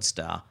Hollywood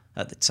star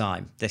at the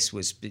time. This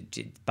was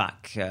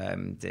back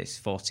this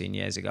 14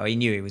 years ago. He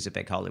knew he was a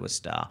big Hollywood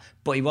star,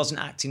 but he wasn't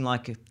acting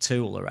like a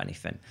tool or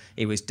anything.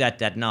 He was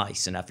dead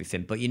nice and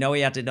everything. But he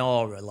had an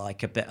aura,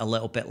 like a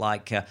little bit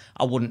like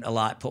I wouldn't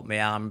have put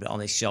my arm on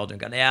his shoulder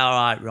and gone, "Yeah, all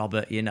right,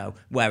 Robert,"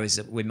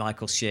 Whereas with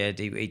Michael Sheard,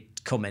 he'd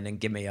come in and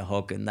give me a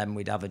hug, and then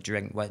we'd have a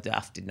drink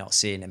after not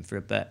seeing him for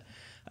a bit.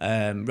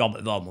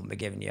 Robert Vaughan wouldn't be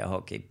giving you a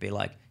hug. He'd be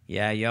like,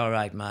 "Yeah, you're all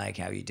right, Mike.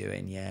 How you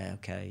doing? Yeah,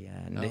 okay,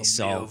 yeah." And it's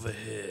I'll be all over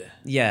here.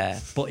 yeah,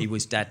 but he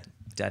was dead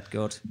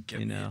good. Give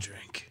me a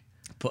drink.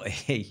 But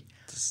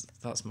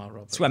That's my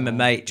Robert. it's when my Vaughan.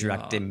 mate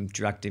Yeah.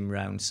 dragged him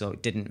round, so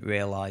didn't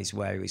realise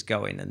where he was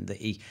going, and that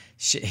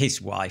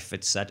his wife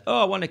had said,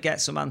 "Oh, I want to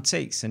get some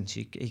antiques," and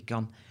he'd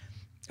gone,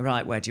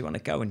 "Right, where do you want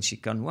to go?" And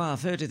she'd gone, "Well,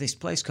 I've heard of this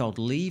place called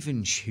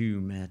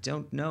Levenshulme. I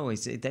don't know.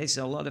 There's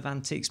a lot of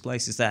antiques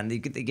places there." And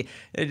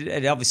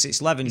obviously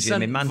it's You Levenshulme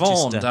sent in Vaughan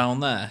Manchester. down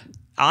there.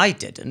 I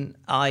didn't.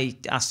 I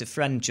asked a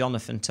friend,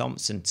 Jonathan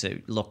Thompson,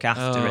 to look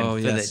after him Oh for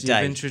yes, the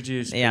day. you've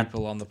introduced He had-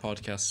 people on the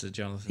podcast to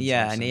Jonathan.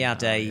 Yeah, Thompson. and he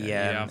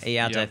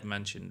had you a have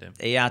mentioned him.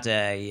 he had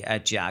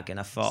a Jag, and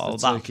I thought,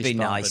 It's the that'd be Turkish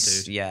barber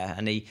nice. dude. Yeah,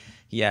 and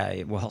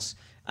it was.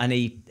 And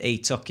he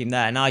took him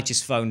there, and I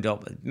just phoned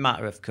up,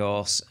 matter of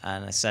course,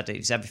 and I said,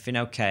 "Is everything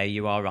okay?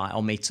 You all right?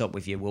 I'll meet up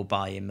with you. We'll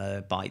buy him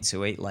a bite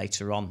to eat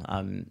later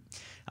on."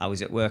 I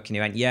was at work, and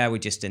he went, "Yeah, we're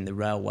just in the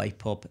Railway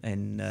pub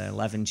in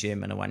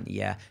Levenshulme." And I went,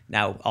 "Yeah."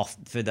 Now,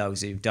 for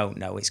those who don't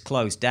know, it's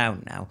closed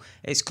down now.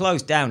 It's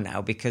closed down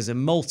now because of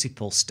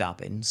multiple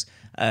stabbings,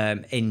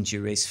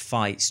 injuries,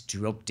 fights,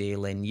 drug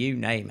dealing, you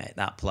name it.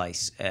 That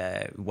place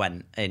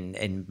went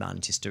in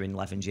Manchester, in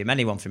Levenshulme.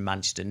 Anyone from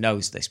Manchester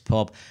knows this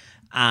pub.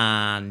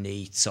 And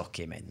he took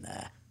him in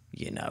there,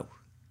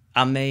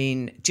 I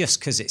mean, just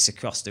because it's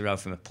across the road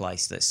from a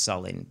place that's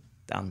selling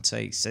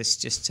antiques, it's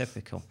just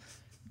typical.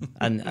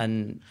 and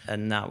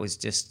that's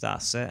it,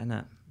 isn't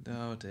it?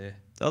 Oh dear.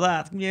 So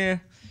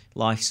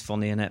life's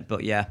funny, innit?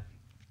 But yeah,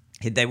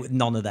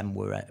 none of them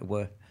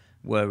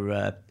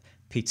were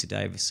Peter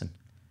Davison.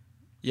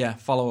 Yeah.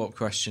 Follow up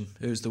question: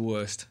 who's the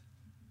worst?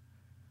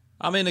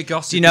 I mean, a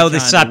gossip. Do you know the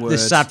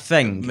sad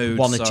thing?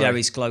 One of sorry.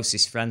 Jerry's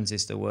closest friends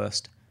is the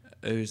worst.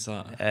 Who's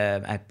that?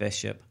 Ed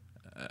Bishop.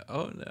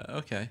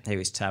 Okay. He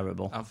was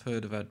terrible. I've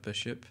heard of Ed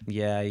Bishop.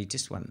 Yeah, he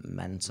just went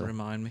mental.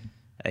 Remind me.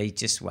 He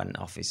just went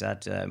off his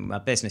head. My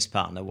business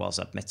partner was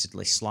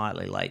admittedly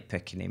slightly late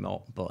picking him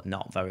up, but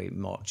not very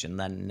much. And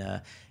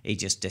then he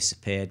just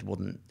disappeared.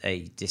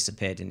 He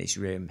disappeared in his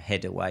room,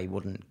 hid away,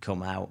 wouldn't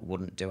come out,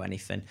 wouldn't do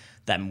anything.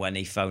 Then when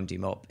he phoned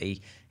him up,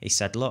 he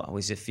said, "Look, I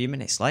was a few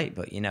minutes late,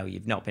 but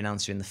you've not been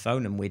answering the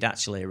phone, and we'd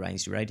actually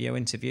arranged radio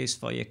interviews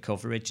for you,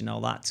 coverage and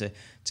all that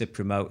to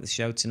promote the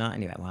show tonight."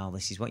 And he went, "Well,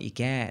 this is what you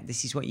get.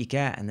 This is what you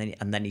get."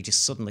 And then he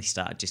just suddenly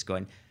started just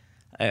going.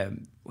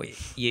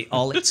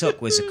 All it took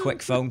was a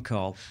quick phone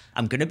call.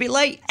 "I'm going to be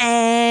late,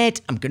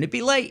 Ed. I'm going to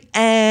be late,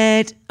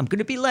 Ed. I'm going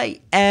to be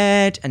late,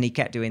 Ed." And he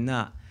kept doing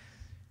that.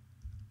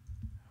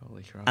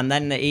 Holy crap. And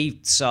then he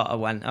sort of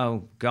went,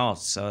 "Oh, God."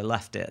 So I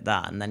left it at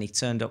that. And then he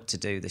turned up to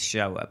do the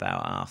show at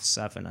about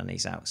 7:30, and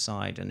he's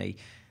outside. And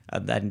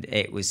then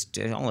it was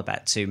only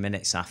about 2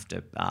 minutes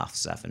after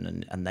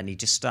 7:30, and then he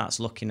just starts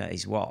looking at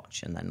his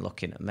watch, and then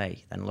looking at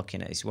me, then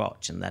looking at his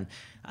watch, and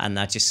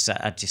I just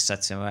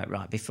said to him,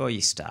 "Right, before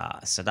you start,"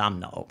 I said, "I'm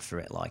not up for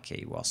it like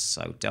he was,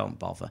 so don't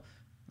bother."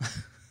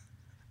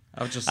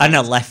 And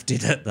I left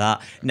it at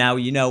that. Now,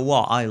 you know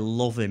what? I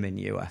love him in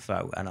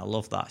UFO, and I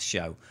love that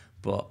show,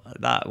 but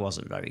that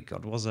wasn't very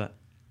good, was it?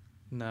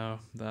 No,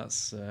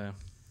 that's yeah.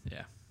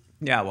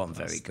 Yeah, it wasn't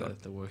That's very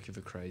good. The work of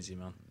a crazy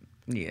man.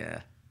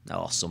 Yeah,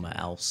 or something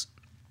else.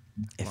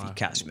 If you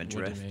catch my What do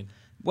you drift. mean?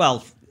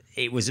 Well,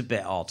 it was a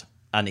bit odd,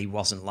 and he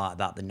wasn't like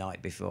that the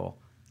night before.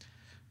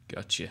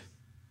 Gotcha.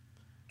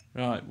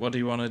 Right, what do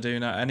you want to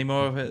do now? Any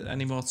more of it?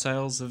 Any more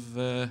tales of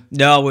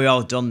No, we're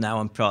all done now.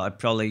 I'm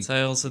probably.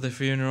 tales of the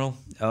funeral?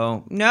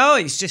 Oh no,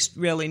 it's just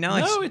really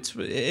nice. No, it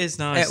is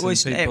nice. It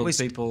was. And people, It was.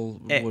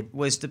 people It would.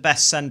 was the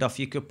best send off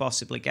you could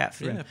possibly get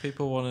for him. Yeah,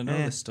 people want to know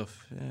Yeah. this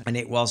stuff. Yeah. And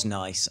it was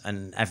nice,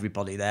 and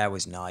everybody there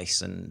was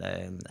nice, and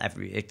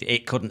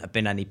it couldn't have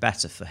been any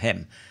better for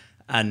him.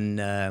 And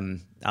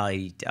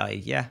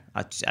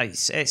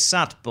it's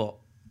sad, but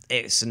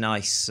it's a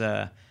nice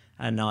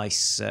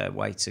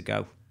way to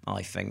go.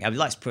 I think.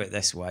 Let's put it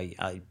this way.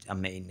 I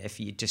mean,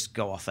 if you just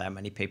go off how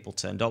many people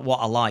turned up,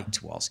 what I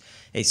liked was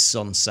his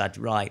son said,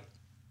 right,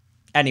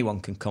 anyone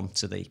can come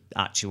to the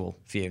actual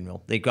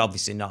funeral.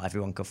 Obviously not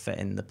everyone could fit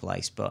in the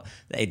place, but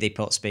they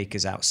put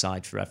speakers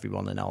outside for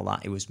everyone and all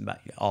that. It was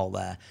all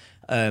there.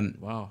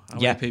 Wow. How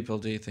Yeah. many people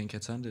do you think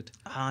attended?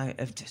 I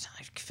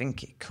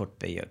think it could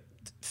be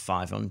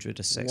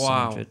 500 or 600.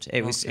 Wow.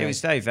 It was Okay.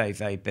 very, very,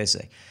 very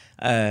busy.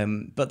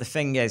 But the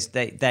thing is,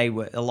 they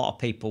were, a lot of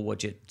people were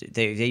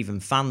even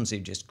fans who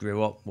just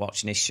grew up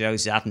watching his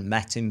shows. They hadn't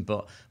met him,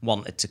 but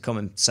wanted to come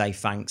and say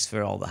thanks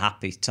for all the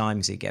happy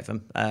times he gave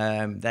them.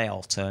 They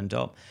all turned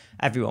up.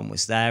 Everyone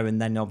was there,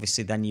 and then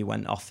obviously then you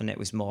went off, and it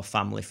was more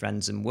family,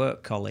 friends, and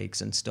work colleagues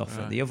and stuff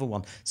at the other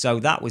one. So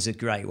that was a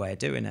great way of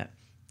doing it,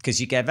 because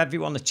you gave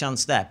everyone a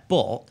chance there,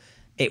 but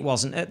it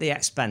wasn't at the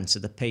expense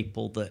of the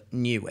people that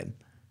knew him,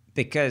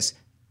 because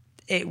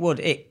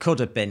it could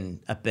have been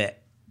a bit.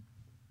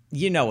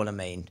 You know what I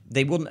mean?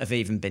 They wouldn't have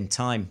even been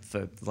time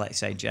for, let's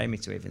say, Jamie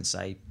to even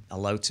say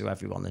hello to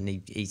everyone. And he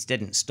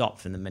didn't stop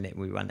from the minute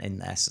we went in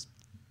there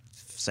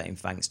saying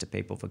thanks to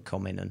people for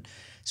coming. And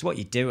it's what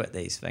you do at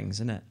these things,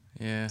 isn't it?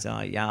 Yeah. So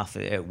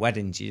at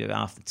weddings,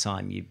 half the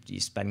time you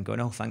spend going,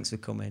 oh, thanks for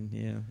coming.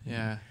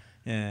 Yeah.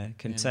 Yeah, it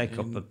can take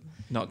up a...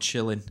 Not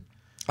chilling.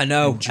 I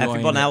know, enjoying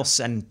everyone it. else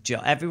enjoys.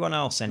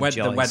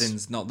 The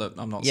weddings, not that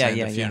I'm not Yeah, saying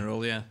yeah, the yeah.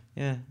 funeral. Yeah.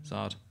 Yeah. It's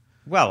hard.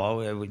 Well,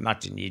 I would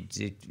imagine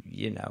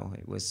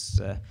it was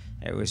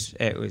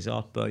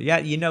odd, but yeah,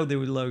 there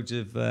were loads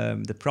of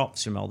the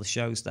props from all the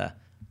shows there.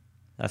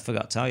 I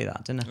forgot to tell you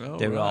that, didn't I? Oh,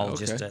 They were right, all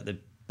okay. just at the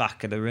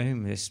back of the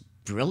room. It's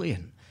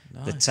brilliant.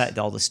 Nice.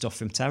 All the stuff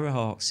from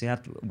Terrorhawks. He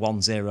had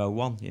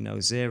 101,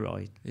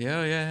 Zeroid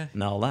Yeah.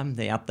 and all them.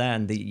 They had there,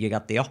 and you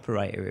had the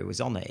operator who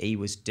was on it. He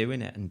was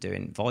doing it and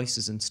doing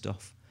voices and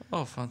stuff.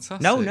 Oh,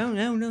 fantastic. No. You had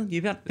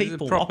It was a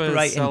people proper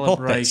operating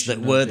puppets that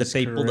celebration were of the his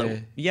people that.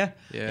 career.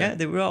 Yeah,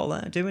 they were all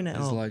there doing it.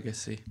 His all.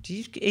 legacy.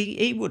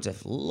 He would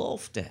have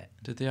loved it.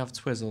 Did they have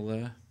Twizzle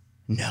there?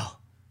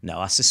 No.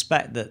 I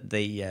suspect that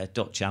the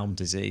Dutch elm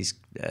disease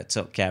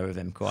took care of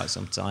him quite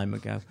some time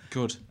ago.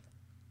 Good.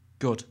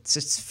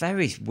 It's a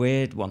very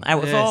weird one.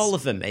 Out of Yes. all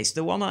of them, it's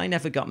the one I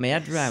never got my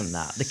head around.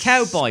 That the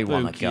cowboy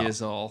one I Spooky got.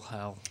 as all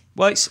hell.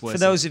 Well, for Twizzle.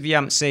 those of you who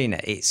haven't seen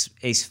it, it's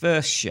his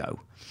first show.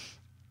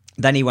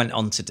 Then he went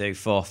on to do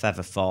Four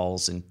Feather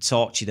Falls and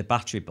Torchy the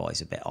Battery Boy's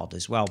a bit odd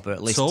as well, but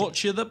at least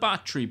Torture the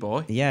battery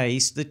boy. yeah,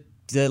 he's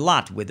the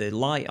lad with the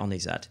light on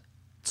his head.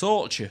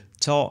 Torture.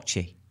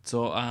 Torchy,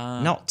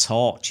 Not not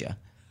torture.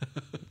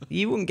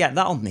 You wouldn't get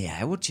that on the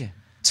air, would you?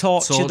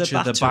 Torture the Torture the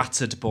Battery.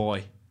 battered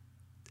boy.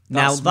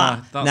 Now That's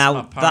that my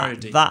now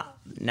parody.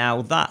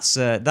 that's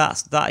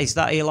is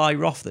that Eli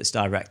Roth that's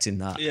directing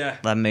that. Yeah.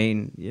 I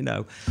mean,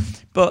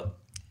 but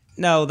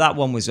no, that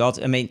one was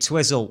odd. I mean,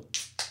 Twizzle.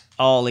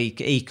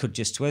 He could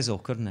just twizzle,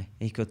 couldn't he?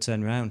 He could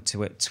turn around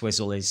to it,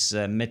 twizzle his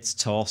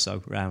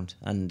mid-torso round,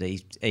 and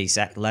his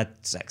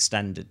legs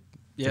extended.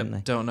 Yeah, didn't they?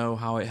 don't know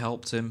how it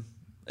helped him.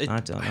 I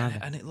don't know.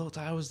 And it looked,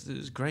 it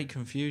was great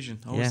confusion.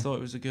 I always Yeah. thought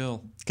it was a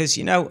girl. Because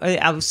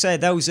I would say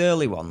those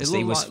early ones. It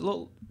he looked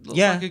was like,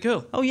 like a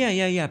girl. Oh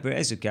yeah, but it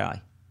is a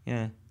guy.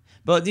 Yeah.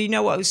 But you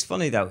know what was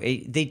funny though?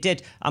 They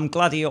did. I'm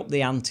glad he upped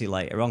the ante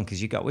later on,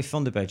 because you got with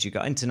Thunderbirds, you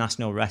got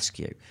International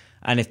Rescue,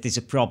 and if there's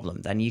a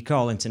problem, then you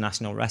call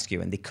International Rescue,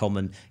 and they come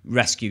and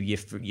rescue you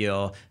from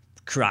your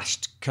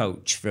crashed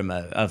coach from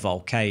a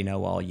volcano,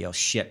 or your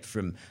ship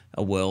from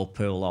a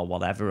whirlpool, or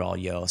whatever, or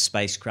your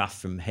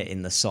spacecraft from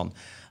hitting the sun.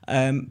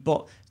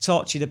 But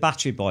Torchy the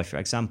Battery Boy, for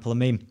example, I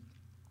mean,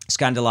 it's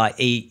kind of like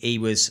he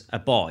was a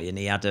boy and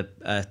he had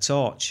a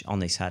torch on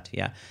his head,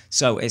 yeah.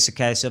 So it's a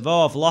case of,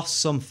 I've lost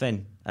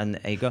something. And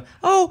he'd go,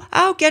 oh,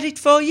 I'll get it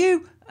for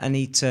you. And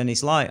he'd turn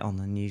his light on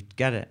and you'd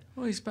get it.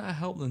 Well, he's better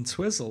help than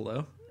Twizzle,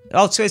 though.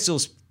 Oh,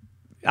 Twizzle's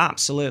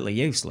absolutely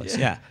useless,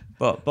 yeah.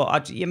 But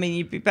I mean,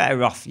 you'd be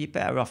better off. You're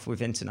better off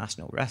with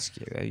International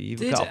Rescue. You've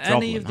Did got a problem,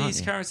 any of haven't these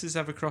you? characters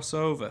ever cross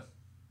over?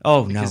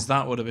 Oh no, Because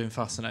that would have been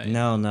fascinating.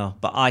 no.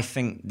 But I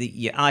think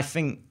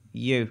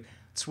you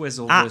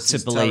Twizzle had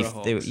versus to believe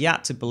Terrorhawks. you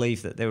had to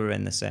believe that they were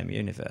in the same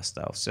universe,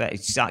 though. So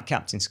it's like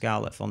Captain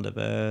Scarlet,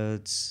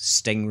 Thunderbirds,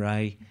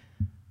 Stingray.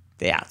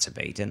 They had to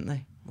be, didn't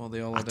they? Well,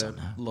 they all had a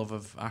love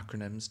of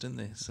acronyms, didn't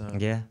they? So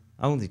Yeah.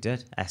 Oh, they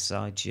did.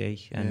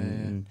 SIG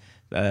and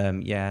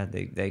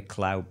they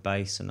cloud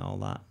base and all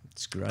that.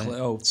 It's great.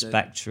 the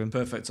Spectrum.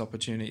 Perfect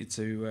opportunity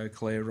to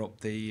clear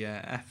up the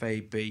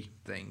FAB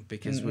thing,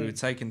 because we were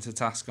taken to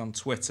task on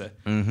Twitter.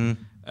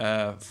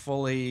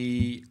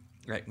 Fully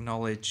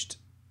acknowledged.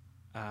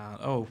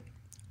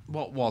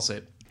 What was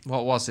it?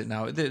 What was it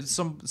now? There's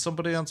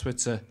somebody on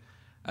Twitter,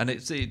 and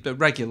it's a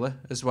regular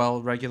as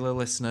well, regular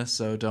listener.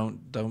 So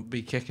don't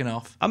be kicking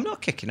off. I'm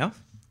not kicking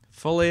off.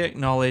 Fully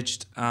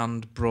acknowledged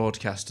and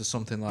broadcast or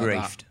something like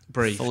Briefed. that.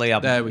 Briefed. Fully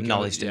There we go,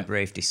 acknowledged yeah. and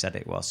briefed. He said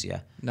it was. Yeah.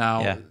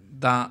 Now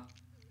that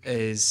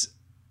is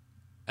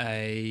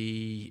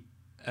a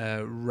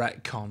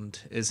retconned,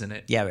 isn't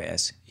it? Yeah, it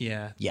is.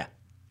 Yeah. Yeah.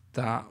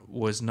 That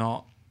was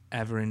not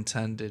ever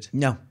intended.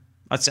 No,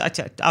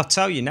 I'll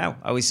tell you now.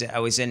 I was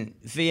in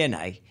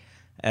V&A,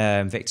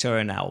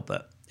 Victoria and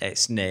Albert.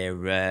 It's near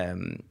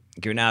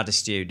Granada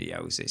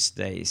Studios. It's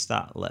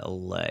that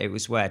little. It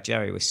was where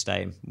Jerry was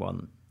staying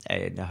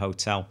in a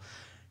hotel.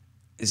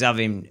 I was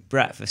having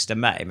breakfast. I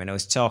met him and I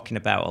was talking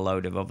about a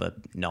load of other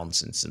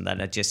nonsense. And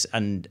then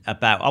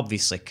about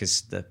obviously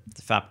because the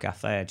Fab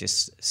Cafe. I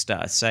just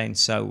started saying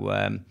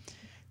so.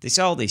 There's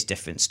all these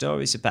different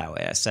stories about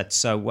it. I said,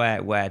 so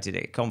where did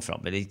it come from?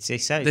 But he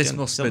said This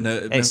must have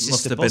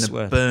been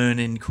a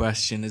burning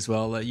question as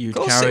well that you'd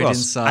carried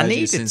inside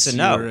you since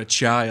you were a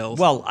child.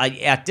 Well,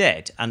 I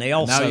did, and I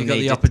also now you got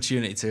the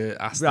opportunity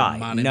to ask the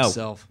man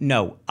himself.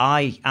 No,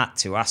 I had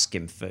to ask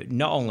him for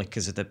not only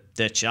because of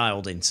the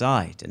child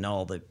inside and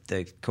all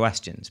the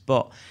questions,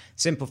 but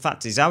simple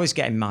fact is I was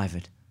getting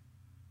mithered.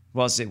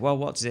 Was it? Well,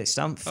 what does it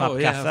stand for? Fab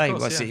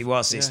Cafe.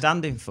 What's it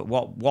standing for?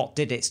 What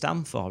did it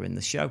stand for in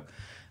the show?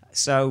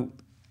 So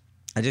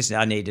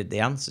I needed the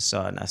answer.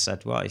 So and I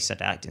said, well, he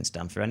said it didn't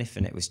stand for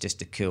anything. It was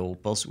just a cool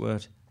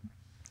buzzword.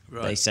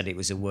 Right. They said it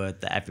was a word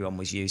that everyone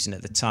was using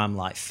at the time,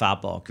 like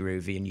fab or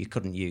groovy, and you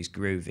couldn't use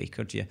groovy,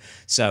 could you?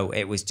 So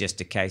it was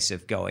just a case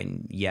of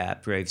going,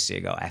 approved. So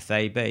you got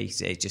FAB.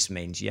 So it just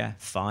means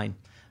fine.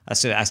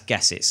 So I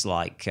guess it's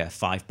like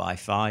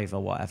 5x5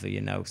 or whatever,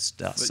 that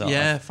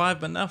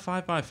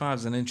 5x5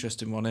 is an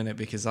interesting one, isn't it?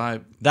 Because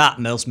that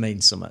must mean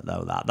something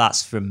though.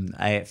 That's from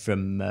Faith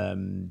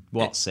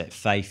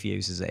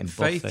uses it in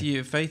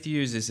Buffy. Faith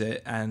uses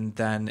it, and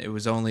then it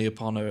was only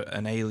upon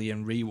an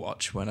Alien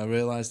rewatch when I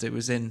realised it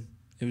was in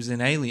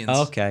Aliens.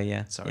 Okay,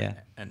 yeah,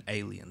 an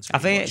Aliens. I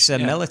think it's a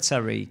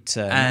military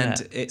term,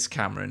 and it's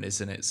Cameron,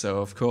 isn't it? So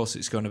of course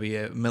it's going to be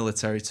a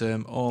military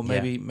term, or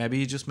maybe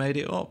he just made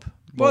it up.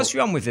 What's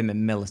wrong with him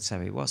in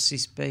military? What's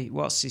his big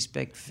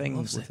thing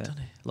with it? Doesn't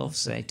he?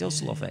 Loves it. He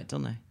does love it,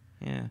 doesn't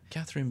he? Yeah.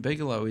 Catherine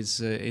Bigelow, his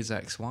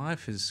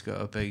ex-wife, has got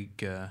a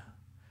big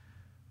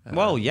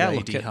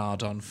lady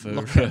hard on for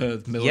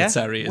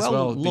military as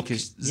well,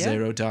 because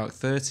Zero Dark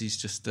 30's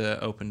just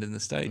opened in the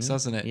States,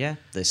 hasn't it? Yeah.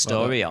 The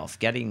story of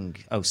getting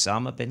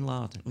Osama bin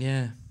Laden.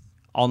 Yeah.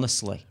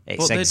 Honestly,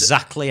 it's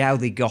exactly how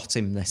they got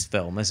him, this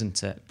film,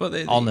 isn't it?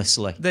 But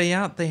honestly, they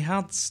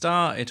had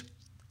started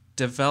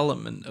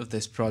development of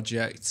this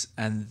project,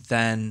 and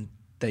then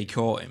they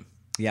caught him.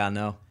 Yeah, I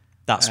know.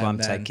 That's why I'm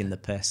taking the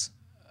piss.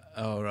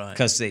 Oh, right.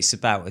 Because it's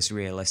about as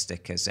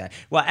realistic as...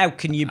 how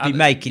can you be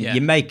making... Yeah.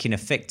 You're making a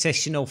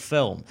fictional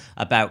film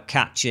about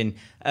catching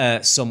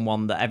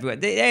someone that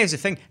everyone... Here's the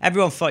thing.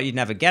 Everyone thought you'd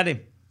never get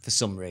him for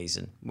some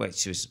reason,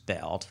 which was a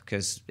bit odd,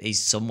 because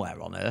he's somewhere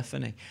on Earth,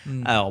 isn't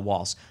he? Or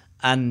was.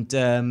 And...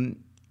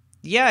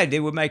 they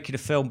were making a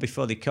film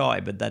before they caught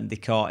him, but then they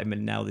caught him,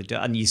 and now they do.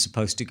 And you're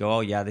supposed to go, oh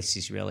yeah, this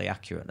is really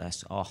accurate.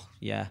 This, oh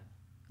yeah,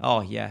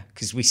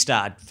 because we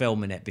started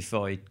filming it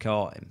before he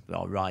caught him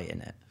or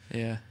writing it.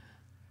 Yeah.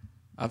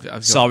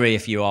 I've Sorry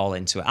if you're all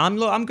into it. I'm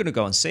going to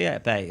go and see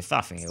it, but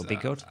I think it'll be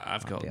good.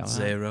 I've got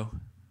zero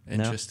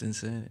interest in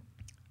seeing it.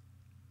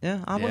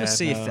 Yeah, I want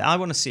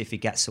to see if he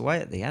gets away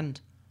at the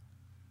end.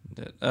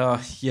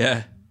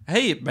 Yeah.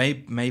 Hey,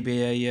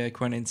 maybe a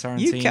Quentin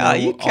Tarantino.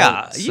 You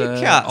can't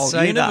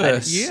say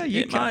universe. That. Yeah,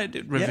 you can't.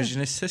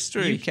 Revisionist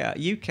history.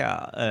 You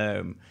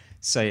can't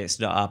say it's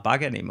not our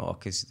bag anymore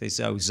because there's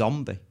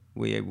Zombie.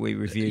 We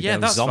reviewed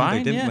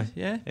Zombie, didn't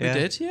we? Yeah, we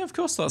did. Yeah, of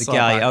course that's the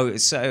guy.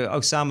 So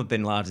Osama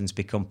bin Laden's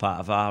become part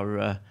of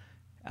our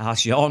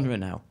genre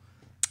now.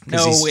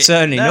 He's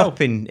turning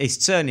up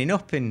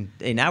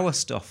in our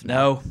stuff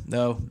now.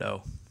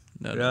 No.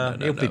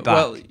 He'll be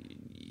back.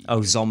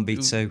 Well, Zombie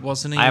 2.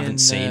 Wasn't he? I haven't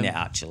seen it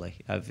actually.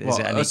 Is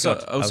it any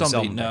good?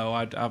 Zombie? No,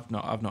 I've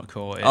not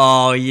caught it.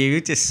 Oh, you were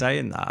just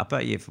saying that. I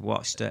bet you've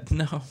watched it.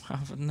 No, I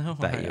haven't.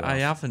 Bet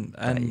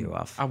you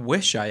have. I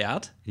wish I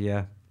had.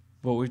 Yeah.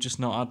 But we've just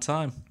not had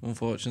time,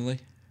 unfortunately.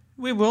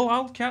 We will.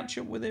 I'll catch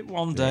up with it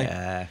one day.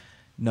 Yeah.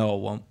 No, I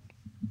won't.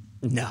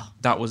 No.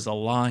 That was a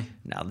lie.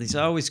 No, there's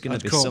always going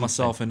to be something. I'd caught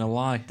myself in a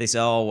lie. There's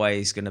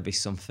always going to be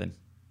something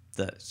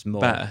that's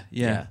more... better,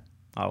 yeah.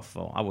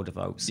 I would have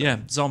hoped so. Yeah,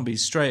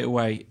 Zombies, straight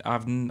away.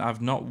 I've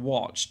not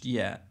watched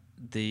yet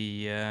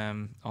the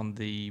on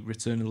the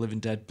Return of the Living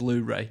Dead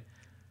Blu-ray.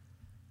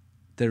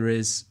 There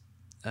is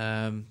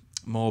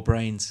More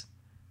Brains,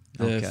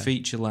 the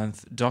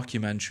feature-length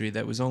documentary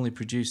that was only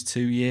produced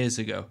 2 years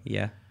ago.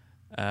 Yeah.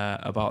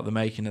 About the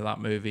making of that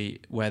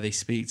movie, where they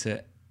speak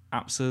to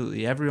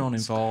absolutely everyone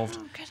involved,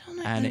 Get on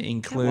it and then. it Get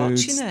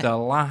includes watching it. the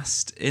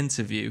last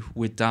interview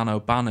with Dan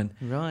O'Bannon.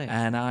 Right.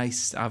 And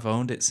I've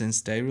owned it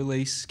since day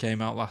release.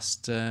 Came out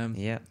last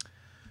Yeah.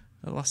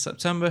 last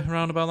September,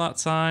 around about that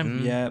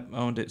time. Yeah,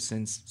 owned it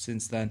since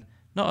then.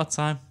 Not a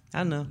time.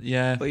 I know.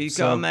 Yeah, But you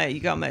so-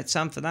 got to make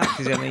time for that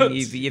because I mean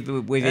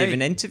we've Hey.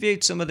 even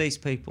interviewed some of these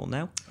people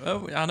now.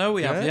 Oh, I know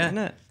we have. Yeah.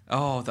 innit?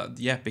 Oh,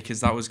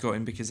 because I was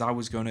going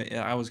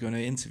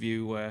to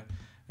interview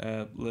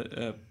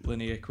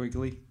Linnea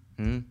Quigley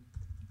and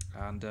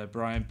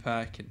Brian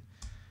Peck, and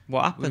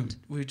What happened?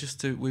 we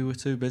were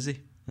too busy.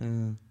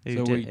 Who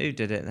So did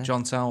it then?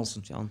 John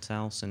Townsend. John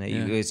Towson. He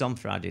Yeah. was on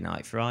Friday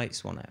Night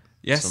Frights, wasn't it?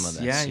 Yes. Some of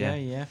this,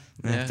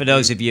 Yeah. For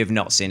those of you who've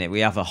not seen it, we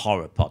have a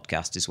horror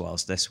podcast as well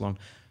as this one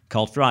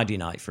called Friday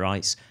Night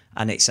Frights,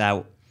 and it's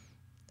out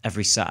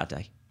every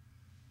Saturday.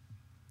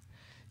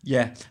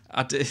 Yeah,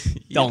 I did.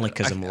 Only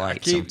 'cause I'm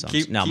late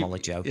sometimes. No, I'm only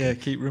joking. Yeah,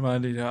 keep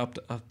reminding you.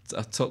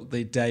 I took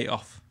the day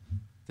off.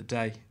 The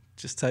day.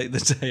 Just take the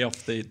day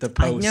off the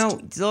post.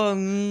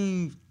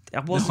 I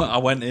wasn't. I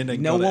went in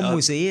and no got it. one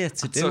was here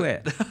to do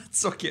it. I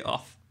took it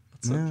off.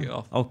 It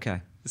off.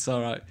 Okay. It's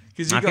all right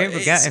because I keep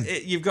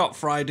forgetting. you've got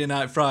Friday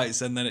Night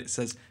Frights, and then it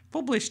says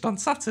published on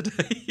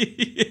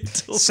Saturday.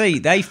 See,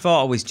 they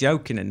thought I was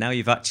joking, and now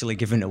you've actually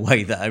given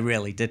away that I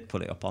really did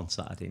put it up on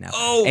Saturday now.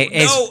 Oh It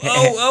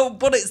no! is-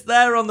 But it's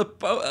there on the.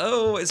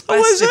 It's best. I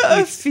was if at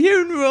we- a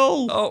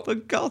funeral. Oh. For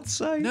God's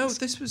sake! No,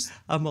 this was.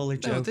 I'm only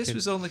joking. No, this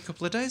was only a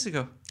couple of days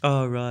ago.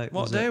 Oh right.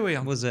 What was day it? are we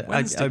on? Was it? I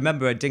Wednesday.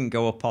 remember I didn't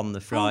go up on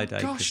the Friday.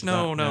 Oh, gosh, 'cause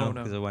of no. that.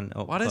 Because I went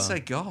up. Why did I say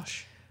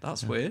gosh?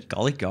 That's weird.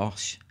 Golly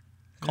gosh.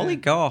 Golly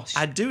gosh.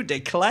 I do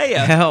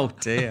declare. Oh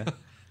dear.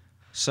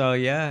 So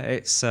yeah,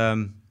 it's.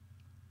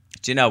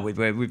 Do you know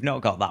we've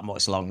not got that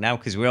much long now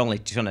because we're only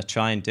trying to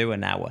try and do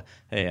an hour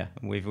here.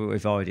 And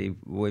we've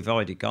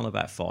already gone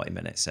about 40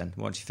 minutes in.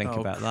 What do you think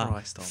Oh, about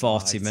Christ that?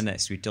 40 almighty.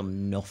 minutes. We've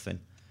done nothing.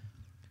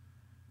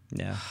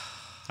 Yeah.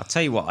 I'll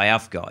tell you what I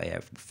have got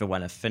here for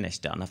when I've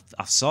finished it. And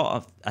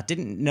I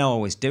didn't know I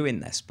was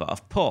doing this, but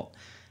I've put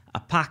a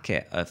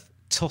packet of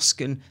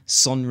Tuscan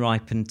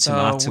sun-ripened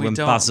tomato we and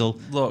don't- basil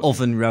look.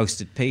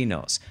 oven-roasted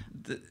peanuts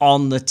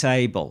on the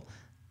table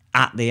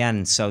at the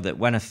end, so that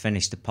when I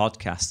finish the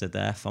podcast, they're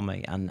there for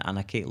me, and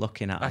I keep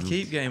looking at I them.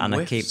 keep getting and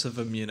whiffs of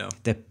them, you know.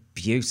 They're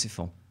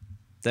beautiful.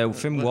 They're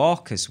from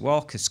Walker's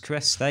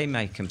Chris. They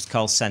make them. It's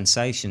called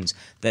Sensations.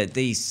 They're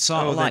these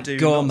sort of they like do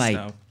nuts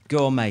now.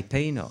 gourmet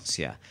peanuts.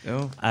 Yeah.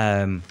 Oh.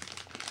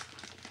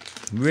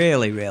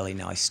 Really, really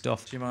nice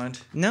stuff. Do you mind?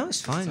 No,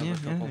 it's fine.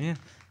 Let's have a couple.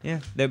 Yeah.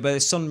 They're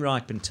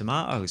sun-ripened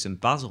tomatoes and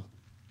basil.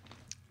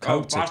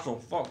 Coated.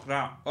 fuck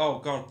that. Oh,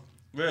 God.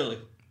 Really?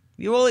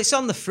 Well, it's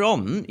on the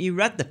front. You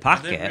read the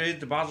packet. read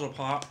the basil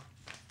part.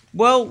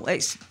 Well,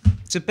 it's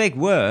a big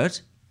word.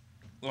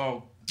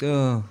 Oh.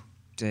 Oh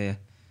dear,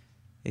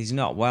 he's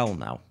not well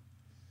now.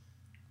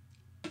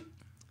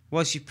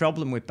 What's your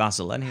problem with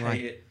basil anyway?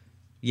 Hate it.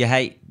 You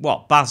hate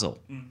what, basil?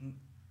 Mm-hmm.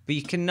 But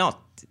you cannot.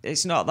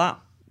 It's not that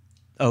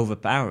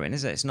overpowering,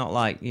 is it? It's not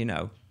like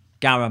garam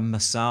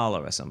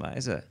masala or something,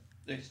 is it?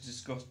 It's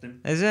disgusting.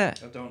 Is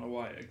it? I don't know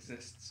why it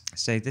exists.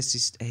 See, this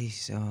is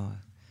he's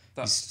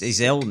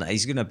ill now.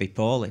 He's gonna be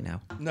poorly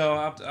now. No,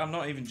 I'm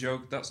not even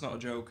joking. That's not a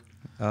joke.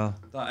 Oh,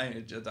 That ain't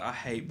a joke. I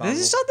hate this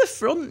is basil. on the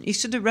front. You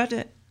should have read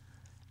it.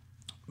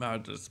 My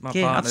Yeah, have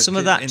partner some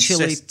of that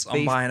chili insists on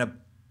beef. buying a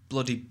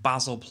bloody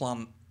basil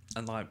plant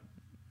and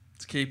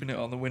keeping it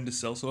on the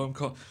windowsill, so I'm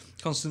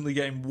constantly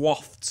getting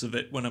wafts of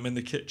it when I'm in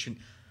the kitchen.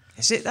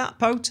 Is it that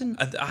potent?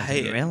 And I hate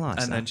didn't it. realise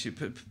And that. then she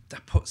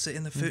puts it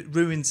in the food,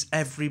 ruins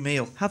every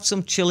meal. Have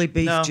some chili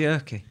beef No.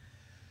 jerky.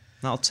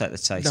 That'll take the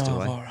taste No,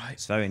 away. I'm all right.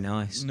 It's very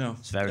nice. No,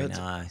 it's very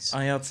nice.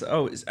 I had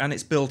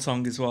it's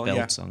biltong as well.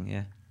 Biltong,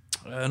 yeah.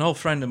 An old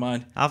friend of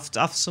mine Have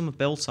some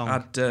biltong.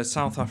 had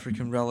South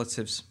African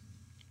relatives.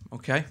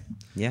 Okay,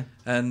 Yeah.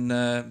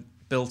 and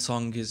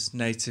biltong is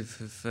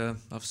native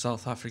of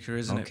South Africa,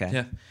 isn't Okay. it?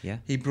 Yeah. Yeah.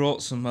 He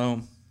brought some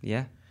home,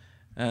 Yeah.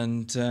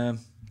 and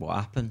What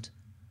happened?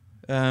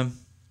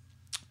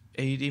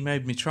 he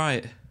made me try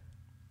it.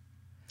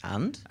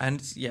 And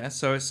And yeah,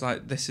 so it's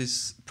like this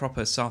is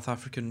proper South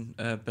African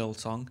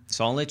biltong.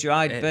 it's only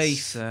dried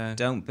It's, beef.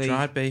 Don't beef.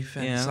 Dried beef,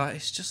 and Yeah.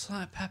 it's just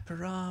like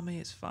pepperami.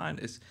 It's fine.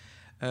 It's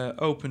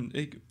open.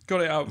 He got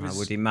it out. Of I his,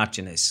 would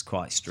imagine it's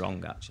quite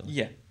strong, actually.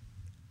 Yeah,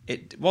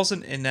 it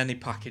wasn't in any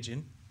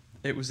packaging.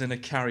 It was in a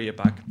carrier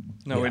bag.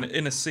 No, Yeah.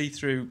 in a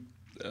see-through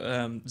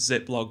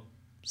Ziploc.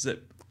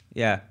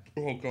 Yeah.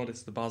 Oh God,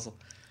 it's the basil.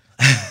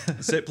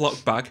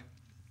 Ziploc bag.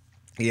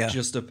 Yeah.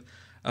 Just a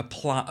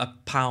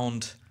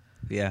pound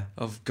Yeah.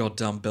 of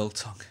goddamn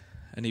biltong,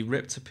 and he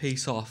ripped a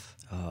piece off.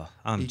 Oh,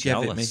 I'm He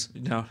jealous. gave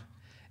it me. No,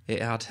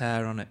 it had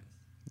hair on it.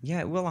 Yeah,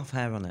 it will have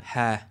hair on it.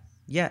 Hair.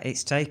 Yeah,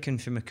 it's taken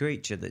from a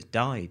creature that's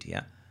died.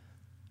 Yeah.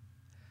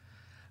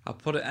 I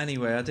put it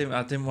anyway. I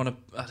didn't want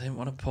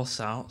to puss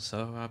out,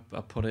 so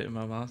I put it in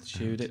my mouth,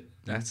 chewed it.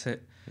 That's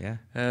it. Yeah.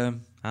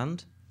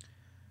 And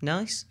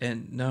Nice.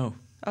 no.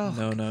 Oh,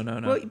 No.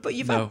 Well, but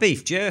you've No. had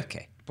beef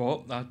jerky.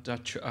 But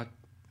I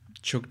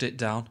chugged it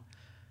down.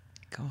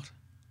 God.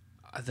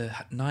 The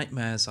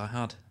nightmares I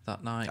had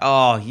that night.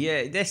 Oh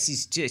yeah, this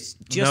is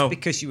just No.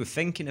 because you were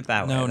thinking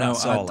about No, it.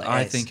 That's all it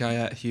I is. think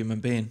I ate a human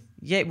being.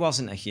 Yeah, it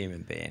wasn't a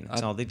human being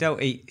at all. They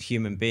don't eat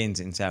human beings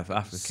in South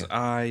Africa.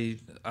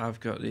 I've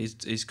got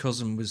his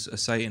cousin was a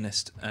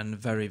Satanist and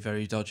very,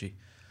 very dodgy.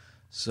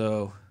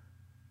 So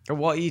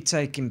What are you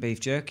taking beef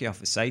jerky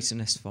off a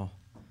Satanist for?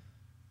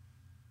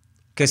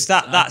 Because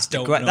that's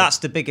don't know. that's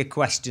the bigger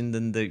question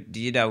than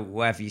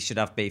whether you should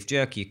have beef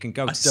jerky. You can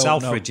go to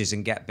don't know. Selfridges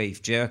and get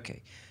beef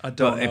jerky. I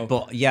don't know.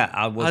 But yeah,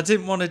 I would. I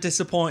didn't want to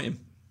disappoint him.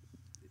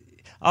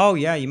 Oh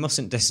yeah, you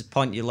mustn't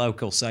disappoint your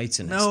local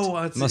Satanist.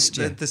 No, must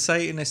you? the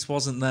Satanist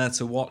wasn't there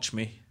to watch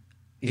me.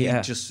 He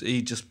Yeah.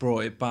 just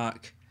brought it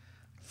back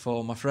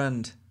for my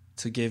friend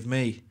to give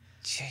me.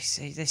 Gee,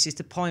 see, this is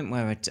the point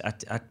where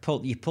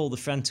you pull the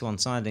friend to one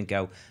side and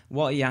go,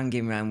 "What are you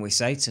hanging around with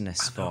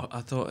Satanists for?" I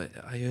thought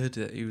I heard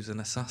that he was an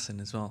assassin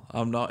as well.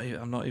 I'm not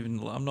even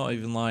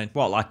lying.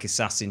 What, like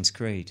Assassin's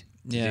Creed?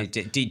 Yeah.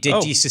 Did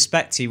Oh. you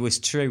suspect he was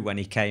true when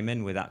he came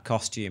in with that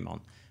costume on,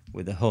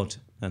 with the hood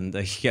and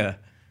the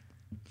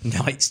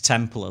Knights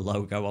Templar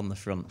logo on the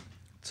front?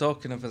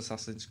 Talking of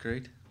Assassin's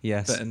Creed,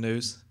 Yes. bit of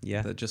news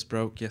Yeah. that just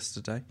broke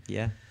yesterday.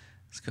 Yeah.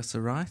 It's got a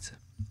writer.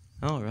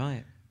 All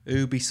right.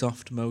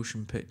 Ubisoft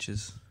Motion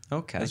Pictures,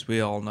 Okay. as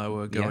we all know,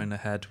 are going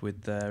ahead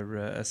with their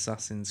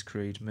Assassin's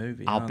Creed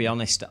movie. I'll aren't be they?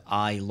 honest,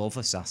 I love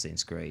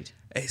Assassin's Creed.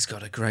 It's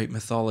got a great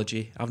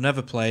mythology. I've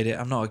never played it.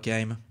 I'm not a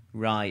gamer,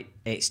 Right.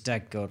 It's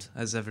dead good.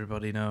 as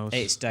everybody knows.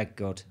 It's dead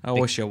good. I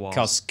wish I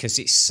was. Because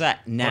it's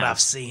set now. But I've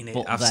seen it.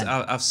 but I've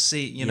then-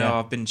 seen. Yeah.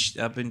 I've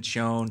been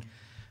shown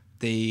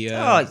the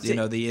Oh,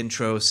 the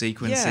intro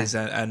sequences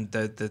and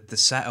the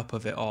setup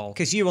of it all.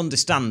 Because you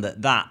understand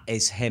that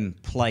is him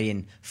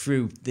playing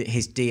through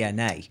his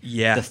DNA,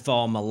 Yeah. the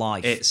former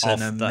life. It's of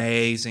an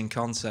amazing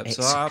concept.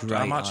 So It's a I'm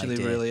great actually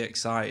idea. really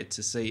excited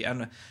to see.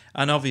 And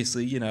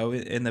obviously,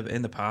 in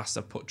the past,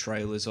 I've put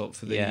trailers up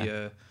for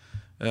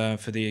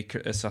for the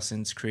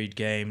Assassin's Creed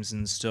games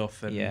and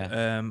stuff.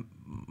 And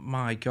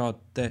my God,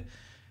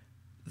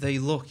 they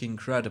look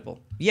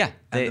incredible. Yeah,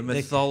 And the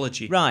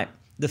mythology. Right,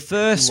 the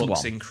first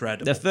looks one,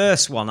 incredible. The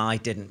first one I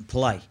didn't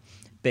play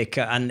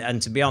because,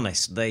 and to be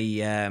honest,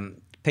 the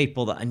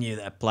people that I knew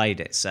that had played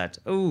it said,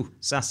 "Oh,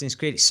 Assassin's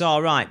Creed, it's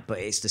all right, but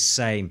it's the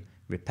same,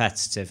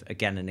 repetitive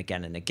again and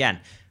again and again."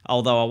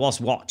 Although I was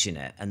watching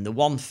it, and the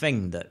one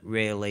thing that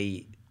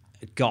really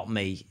got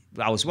me,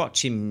 I was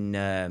watching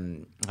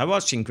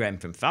Graham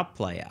from Fab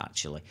play it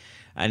actually,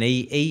 and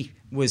he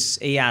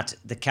had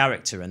the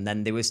character, and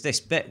then there was this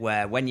bit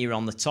where when you're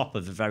on the top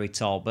of a very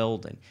tall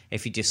building,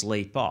 if you just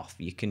leap off,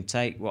 you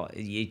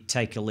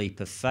take a leap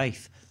of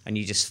faith, and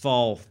you just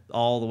fall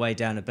all the way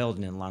down a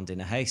building and land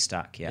in a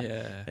haystack.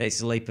 Yeah.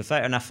 It's a leap of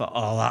faith, and I thought,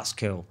 oh, that's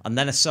cool. And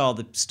then I saw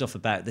the stuff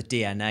about the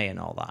DNA and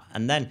all that,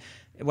 and then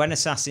when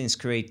Assassin's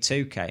Creed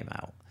 2 came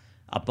out,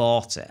 I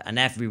bought it, and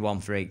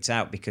everyone freaked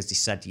out because they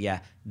said, yeah,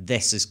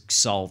 this has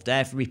solved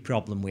every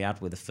problem we had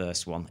with the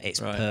first one. It's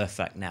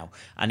perfect now.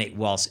 And it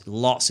was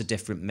lots of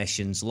different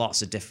missions,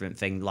 lots of different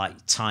things, like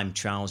time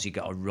trials you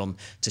got to run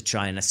to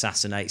try and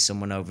assassinate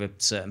someone over a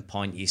certain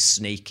point. You're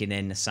sneaking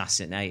in,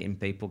 assassinating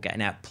people,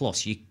 getting out.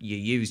 Plus, you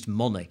used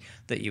money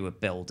that you were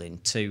building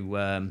to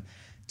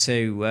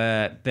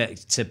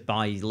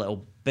buy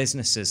little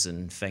businesses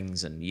and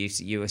things. And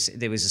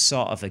there was a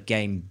sort of a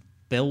game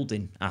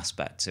building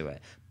aspect to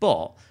it,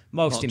 but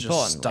most Not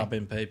importantly, just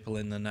stabbing people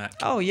in the neck.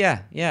 oh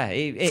yeah,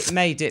 it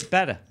made it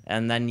better,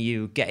 and then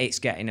it's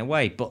getting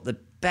away. But the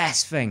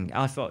best thing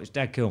I thought was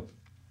dead cool.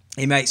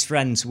 He makes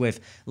friends with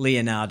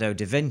Leonardo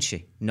da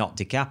Vinci, not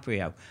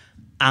DiCaprio,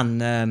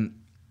 and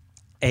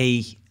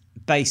he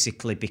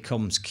basically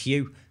becomes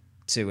Q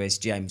to his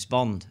James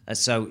Bond.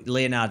 So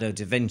Leonardo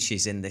da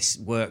Vinci's in this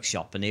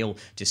workshop, and he'll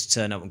just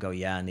turn up and go,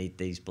 yeah, I need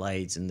these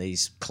blades and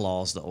these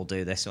claws that'll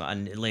do this.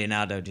 And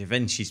Leonardo da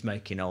Vinci's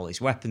making all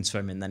his weapons for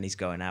him, and then he's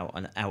going out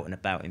and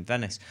about in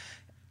Venice.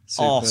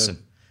 Superb.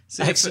 Awesome.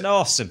 See, It's an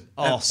awesome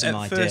at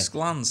idea. first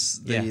glance,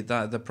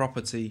 the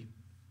property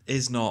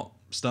is not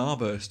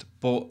Starburst,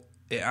 but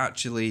it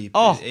actually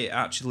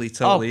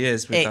totally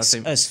is. It's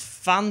think as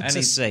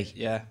fantasy.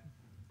 Yeah.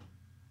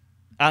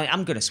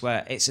 I'm going to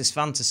swear, it's as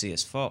fantasy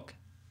as fuck.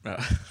 Right.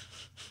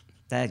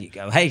 There you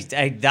go. Hey,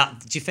 that.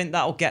 Do you think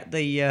that'll get the?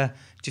 Do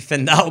you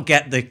think that'll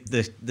get the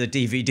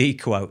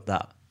DVD quote?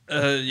 That.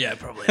 Yeah,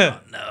 probably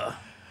not. No.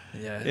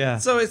 Yeah. Yeah.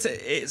 So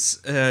it's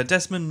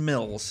Desmond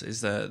Mills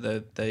is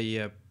the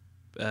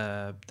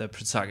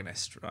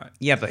protagonist, right?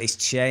 Yeah, but it's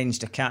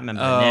changed. I can't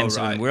remember Oh, the names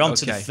of right. them. We're on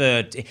to the Okay.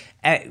 third.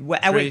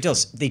 How Three. it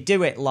does, they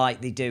do it like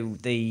they do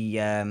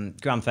the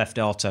Grand Theft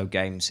Auto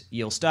games.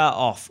 You'll start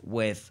off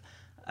with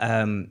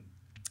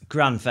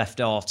Grand Theft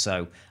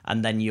Auto,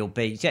 and then you'll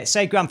be,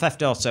 say, Grand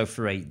Theft Auto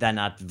 3, then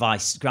add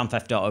Grand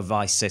Theft Auto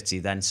Vice City,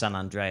 then San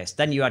Andreas.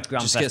 Then you add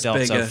Grand Just Theft gets Auto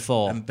bigger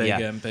 4. and bigger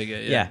and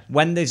bigger. Yeah.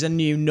 When there's a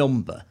new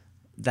number,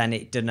 then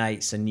it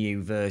donates a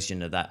new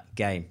version of that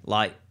game.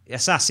 Like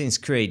Assassin's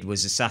Creed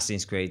was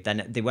Assassin's Creed,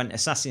 then they went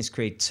Assassin's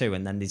Creed 2,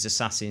 and then there's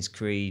Assassin's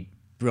Creed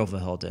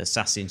Brotherhood,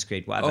 Assassin's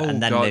Creed, whatever. Oh,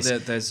 and then God,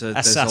 there's there's a lot of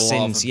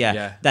Assassin's, them, yeah.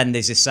 yeah. Then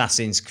there's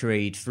Assassin's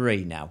Creed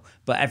 3 now.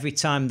 But every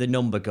time the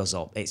number goes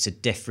up, it's a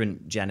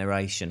different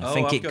generation. I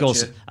think I've it got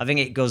goes. you. I think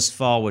it goes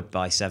forward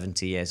by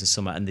 70 years or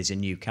something, and there's a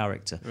new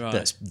character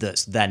Right.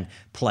 that's then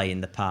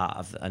playing the part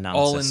of an ancestor.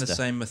 All in the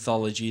same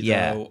mythology,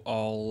 Yeah. though.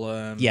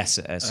 All Yes,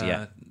 it is.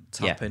 Yeah.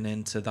 tapping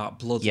into that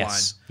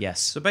bloodline. Yes.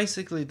 So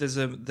basically, there's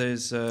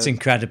It's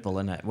incredible,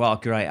 isn't it? What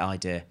a great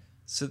idea.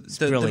 so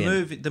the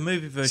brilliant.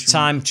 movie version. It's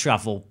time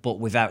travel, but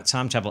without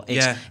time travel.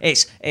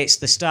 It's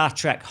the Star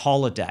Trek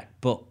holodeck,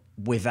 but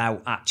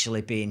without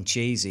actually being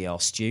cheesy or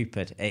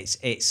stupid.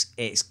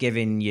 It's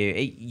giving you.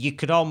 You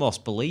could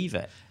almost believe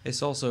it.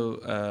 It's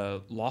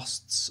also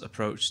Lost's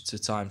approach to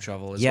time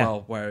travel as Yeah.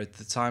 well, where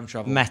the time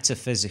travel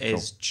Metaphysical.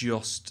 is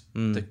just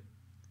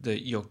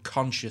your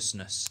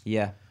consciousness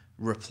Yeah,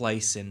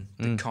 replacing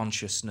the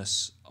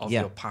consciousness of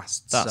Yeah. your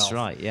past that's self.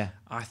 right. Yeah.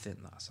 I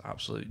think that's It's-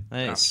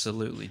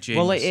 absolutely genius.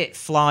 Well, it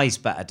flies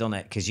better, doesn't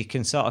it? Because you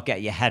can sort of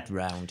get your head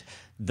round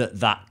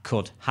that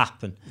could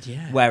happen.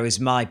 Yeah. Whereas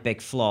my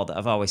big flaw that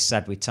I've always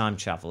said with time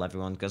travel,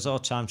 everyone goes, "Oh,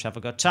 time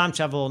travel." Time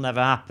travel will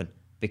never happen,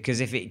 because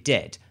if it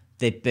did,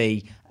 there'd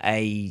be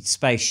a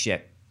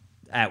spaceship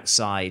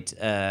outside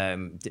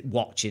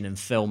watching and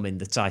filming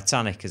the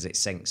Titanic as it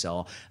sinks,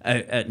 or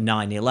at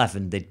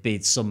 9/11 there'd be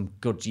some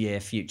Goodyear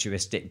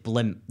futuristic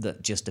blimp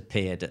that just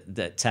appeared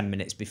at 10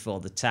 minutes before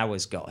the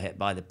towers got hit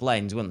by the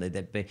planes, wouldn't they?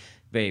 They'd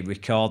be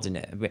recording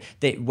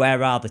it.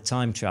 Where are the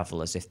time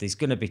travellers? If there's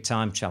going to be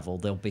time travel,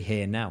 they'll be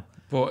here now.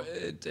 But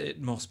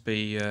it must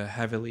be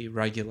heavily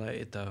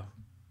regulated, though.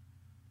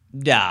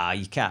 Nah,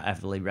 you can't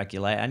heavily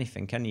regulate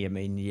anything, can you? I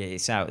mean,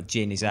 it's out.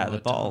 Genie's out of the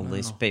I don't bottle. know.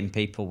 There's been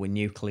people with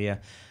nuclear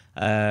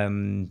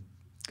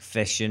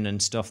fission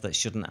and stuff that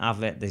shouldn't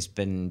have it. There's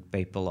been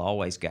people that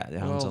always get their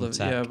hands on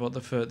tech. Yeah, but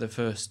the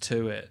first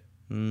to it,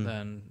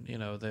 then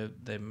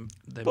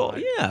they But might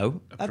you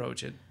know,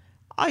 approach it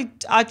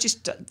I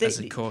just as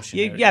a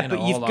cautionary. yeah, you but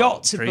know, you've all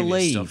got that to previous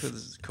believe stuff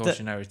is a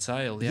cautionary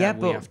tale. Yeah, yeah, we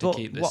but- have to but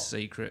keep this what-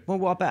 secret. Well,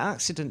 what about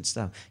accidents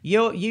though?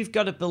 You've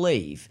got to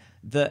believe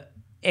that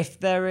if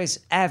there is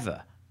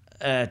ever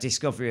a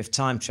discovery of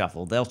time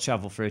travel, they'll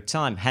travel through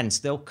time. Hence,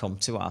 they'll come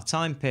to our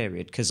time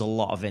period, because a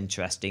lot of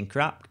interesting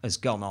crap has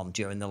gone on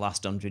during the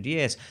last 100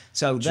 years.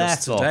 So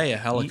Just therefore, today, a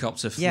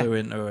helicopter flew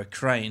into a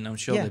crane. I'm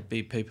sure Yeah. there'd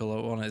be people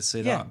that wanted to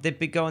see yeah, that. they'd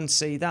be going to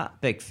see that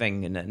big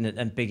thing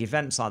and big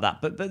events like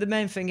that. But the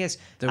main thing is,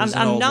 There was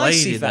and an old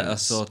nice lady that I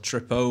events. saw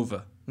trip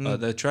over at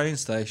the train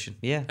station.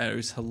 Yeah. And it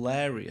was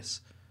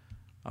hilarious.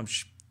 I'm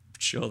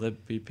sure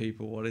there'd be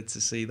people wanting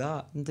to see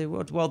that. They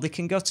would. Well, they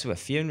can go to a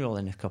funeral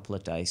in a couple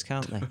of days,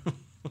 can't they?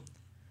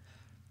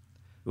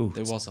 Ooh,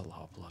 There was a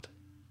lot of blood.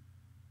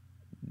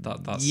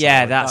 That's yeah,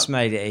 soured- that's that-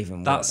 made it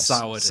even that worse.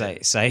 soured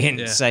it. Saying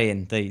Yeah.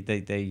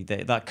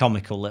 the that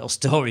comical little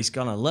story's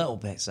gone a little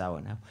bit sour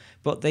now.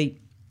 But the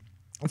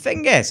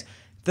thing is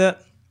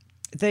that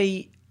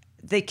they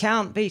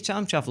can't be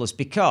time travelers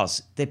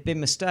because they've been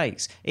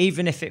mistakes.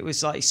 Even if it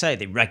was like you say,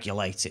 they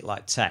regulate it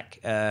like tech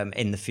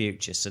in the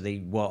future, so they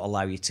won't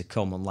allow you to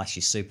come unless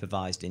you're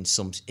supervised in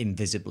some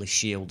invisibly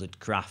shielded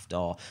craft,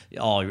 or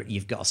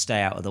you've got to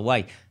stay out of the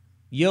way.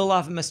 You'll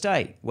have a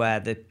mistake where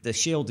the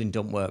shielding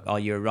don't work, or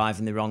you arrive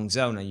in the wrong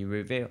zone, or you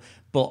reveal.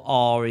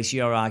 Or is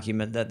your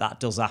argument that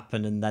does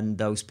happen, and then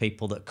those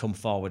people that come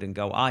forward and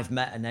go, "I've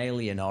met an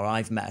alien," or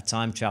 "I've met a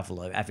time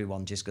traveler,"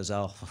 everyone just goes,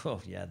 "Oh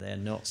yeah, they're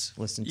nuts."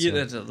 Listen to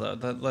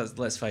it.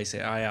 Let's face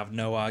it. I have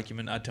no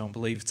argument. I don't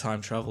believe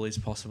time travel is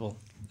possible.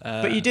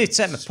 But you do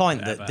take my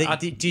point that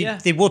Yeah,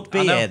 they would I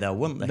be know. here, though,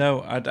 wouldn't they?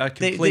 No, I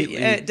completely.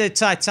 The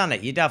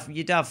Titanic, you'd have.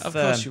 Of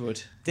course you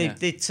would, yeah.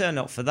 They'd turn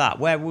up for that.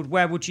 Where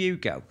would you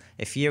go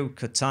if you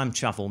could time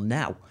travel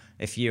now?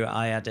 If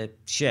I had a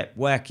ship,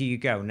 where could you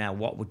go now?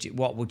 What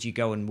would you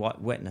go and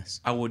witness?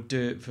 I would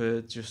do it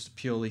for just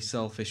purely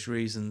selfish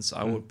reasons.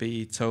 I would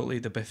be totally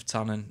the Biff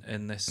Tannen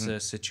in this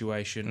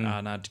situation,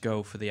 and I'd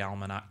go for the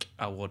almanac.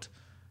 I would.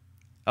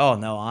 Oh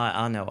no,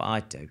 I know what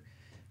I'd do.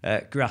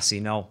 Grassy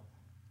Knoll,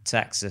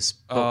 Texas,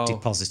 book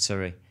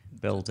depository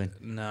building.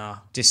 Nah.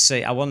 Just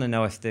see. I want to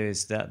know if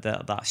there's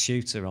that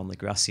shooter on the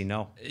Grassy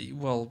Knoll.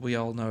 Well, we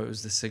all know it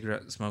was the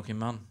cigarette smoking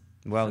man.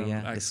 Well, from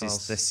yeah,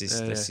 Exiles. this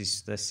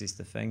is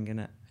the thing, isn't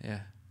it?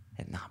 Yeah.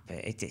 Isn't that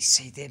bit?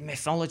 See, the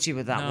mythology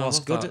with that No, I was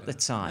love good that. at the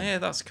time. Yeah,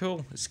 that's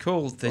cool. It's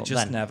cool. They But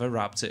just then- never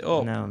wrapped it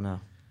up. No.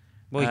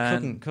 Well, he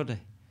couldn't, could he?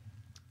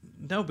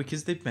 No,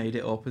 because they'd made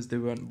it up as they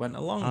went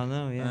along. I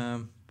know, yeah.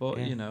 But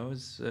Yeah. you know,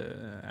 as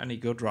any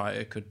good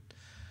writer could,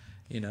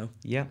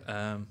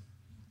 Yeah.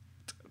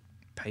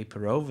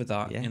 paper over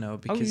that. Yeah. You know, Oh,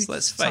 because you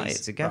let's tie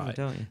face it together, right,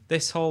 don't you?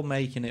 this whole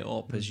making it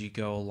up as you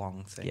go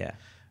along thing. Yeah.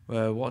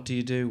 What do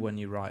you do when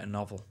you write a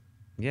novel?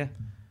 Yeah.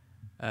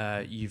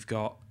 You've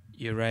got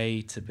your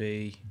A to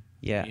B.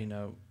 Yeah. You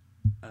know,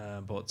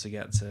 but to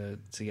get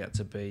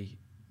to B,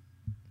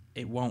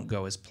 it won't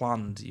go as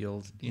planned.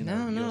 You'll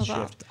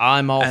shift.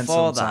 I'm all And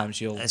for sometimes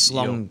that. you'll- as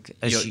long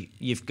as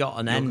you've got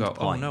an You'll end go, oh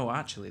point. no,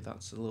 actually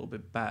that's a little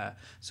bit better.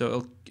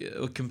 So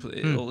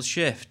it'll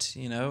shift.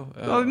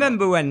 Well,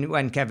 remember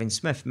when Kevin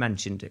Smith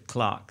mentioned it,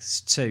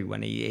 Clark's too,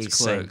 when he's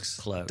saying Clerks.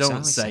 Clerks. Don't I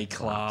always say say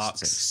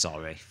Clark's.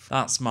 Sorry.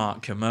 That's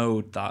Mark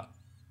Commode.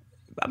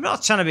 I'm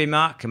not trying to be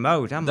Mark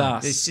Commode, am I?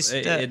 It's just,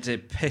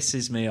 it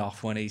pisses me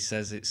off when he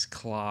says it's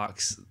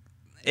Clark's.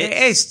 it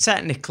is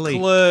technically...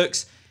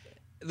 Clerks.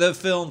 The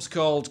film's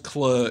called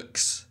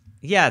Clerks.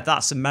 Yeah,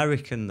 that's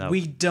American, though.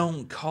 We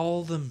don't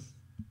call them.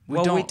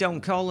 we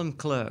don't call them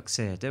Clerks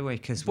here, do we?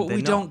 But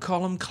we don't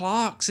call them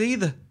Clarks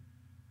either.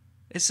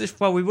 It's a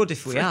Well, we would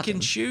if we had them.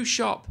 freaking shoe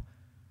shop.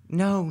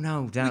 No,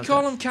 We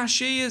call them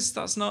cashiers.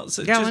 That's not.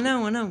 Yeah, I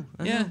know.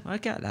 Yeah. I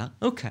get that.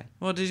 Okay.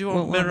 What did you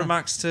want Well,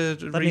 Miramax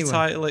to anyway.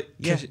 retitle it?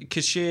 Yeah.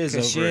 Cashiers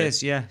over it.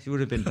 Cashiers, yeah. It would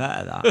have been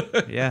better,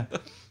 that. Yeah.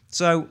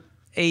 So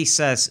he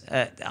says,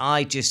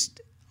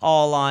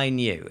 all I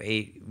knew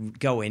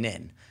going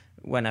in,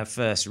 when I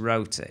first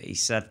wrote it, he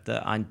said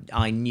that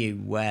I knew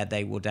where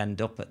they would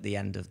end up at the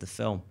end of the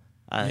film.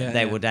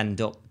 They would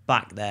end up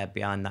back there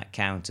behind that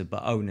counter,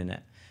 but owning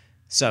it.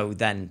 So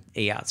then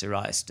he had to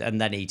write,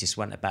 and then he just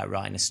went about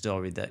writing a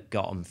story that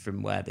got them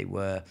from where they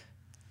were,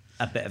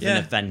 a bit of an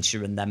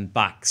adventure, and then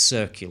back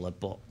circular,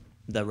 but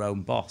their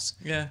own boss.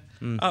 Yeah,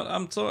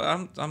 I'm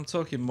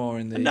talking more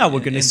in the. And now we're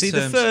going to see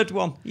the terms- third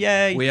one.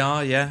 Yay! We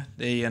are, yeah.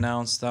 He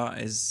announced that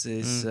is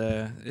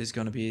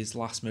going to be his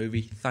last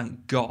movie.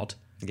 Thank God,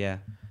 Yeah,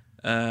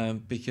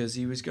 because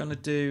he was going to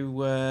do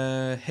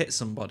Hit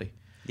Somebody,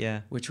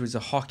 yeah, which was a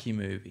hockey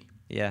movie.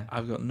 yeah.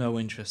 I've got no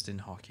interest in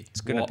hockey.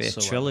 It's going to be a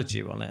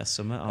trilogy on it or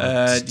something. Or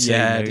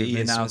Yeah, two he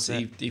movies, announced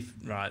was it?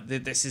 right.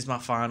 This is my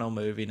final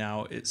movie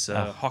now. It's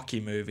a hockey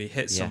movie.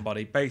 Hit Yeah.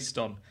 Somebody, based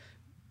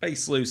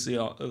loosely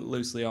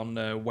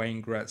on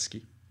Wayne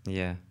Gretzky.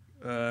 Yeah.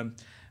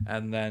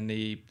 And then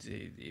he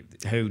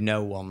Who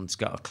no one's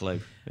got a clue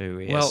who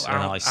he is. well and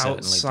I certainly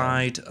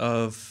outside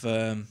of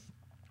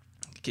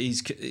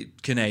he's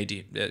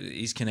Canadian.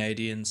 He's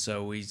Canadian,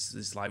 so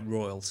he's like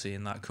royalty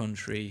in that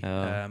country.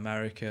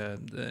 America,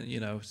 I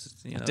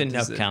didn't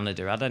know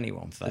Canada had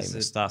anyone famous.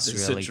 there's That's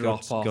a really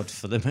drop-off. good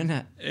for them, isn't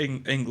it?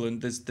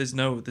 England, there's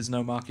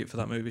no market for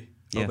that movie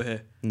Yeah. over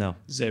here. No,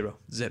 Zero.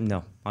 Zip.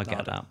 no, I get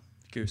Nada. that.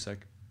 Goose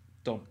egg.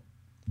 Done.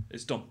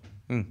 It's done.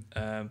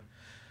 Mm.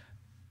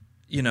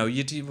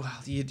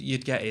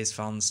 You'd get his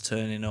fans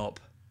turning up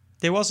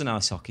There was an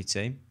ice hockey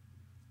team.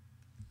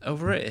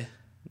 over it.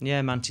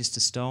 Yeah, Manchester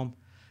Storm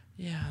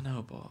Yeah, I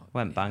know, but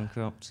went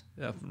bankrupt.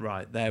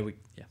 right there we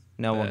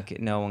No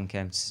one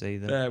came to see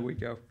them. there we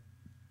go.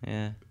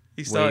 Yeah,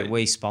 He started-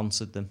 we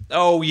sponsored them.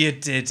 Oh, you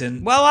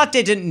didn't. Well, I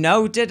didn't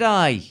know, did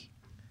I?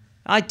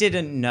 I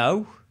didn't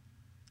know.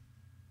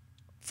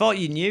 Thought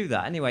you knew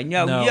that anyway.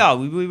 No. Yeah,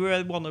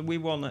 we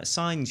won at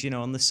signs,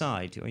 on the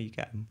side where you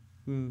get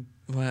them.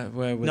 Where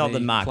were Not they the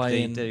mag,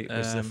 playing? it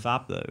was the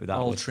Fab though. That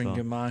was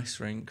Altrincham Ice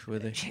Rink, were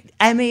they?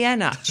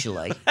 MEN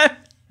actually.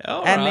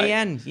 Oh, right.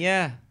 MEN,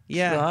 yeah.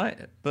 Right.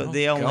 But Oh,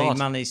 they only God.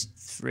 managed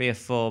 3 or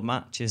 4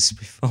 matches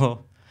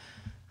before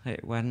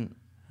it went.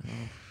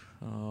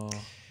 Oh,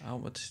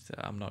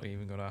 I'm not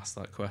even going to ask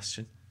that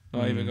question.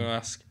 Not even going to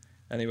ask.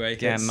 Anyway,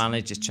 Yeah, it's-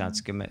 manager tried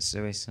to commit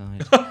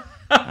suicide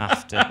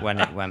after when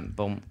it went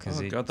bump because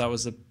Oh God, that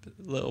was a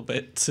little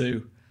bit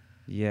too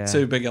yeah.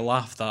 big a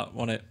laugh. That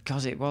wasn't it?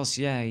 God, it was.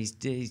 Yeah,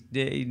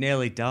 he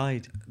nearly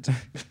died.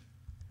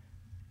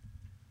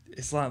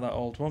 It's like that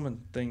old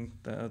woman thing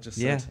that I just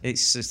Yeah, said.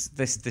 it's just,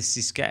 this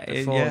is getting.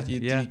 Before Yeah, you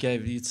yeah.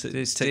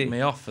 ticked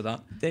me off for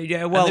that.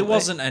 Yeah, Well, there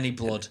wasn't any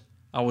blood.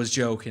 I was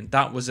joking.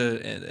 That was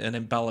an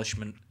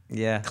embellishment.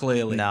 Yeah,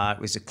 Clearly. No, it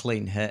was a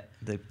clean hit.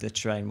 The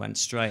train went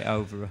straight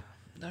over her.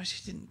 No,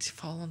 she didn't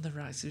fall on the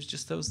right. It was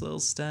just those little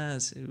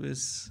stairs. It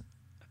was.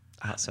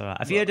 That's all right.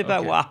 Have you heard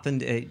about okay. what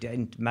happened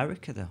in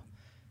America though?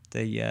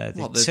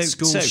 The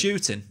School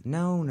shooting?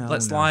 No.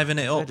 Let's no. liven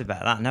it I've up. heard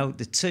about that. No,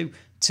 the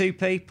two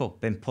people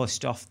been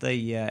pushed off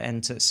the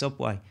enter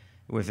subway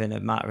within a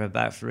matter of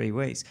about 3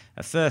 weeks.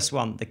 At first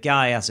one, the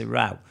guy has a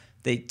row.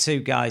 The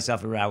 2 guys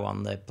have a row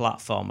on the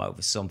platform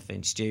over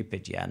something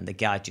stupid, yeah, and the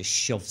guy just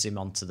shoves him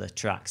onto the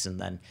tracks and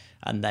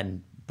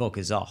then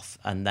buggers off.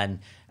 And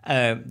then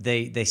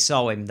they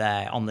saw him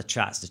there on the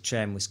tracks. The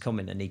train was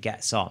coming, and he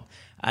gets on.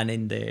 And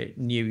in the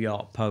New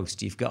York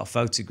Post, you've got a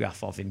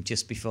photograph of him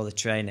just before the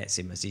train hits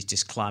him as he's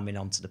just climbing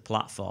onto the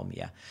platform,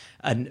 yeah.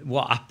 And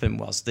what happened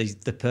was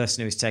the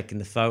person who was taking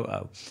the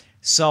photo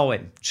saw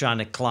him trying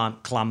to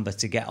clamber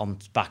to get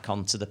back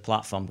onto the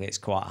platform, but it's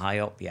quite high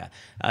up, yeah.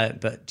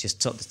 But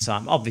just took the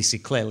time. Obviously,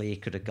 clearly, he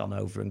could have gone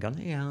over and gone,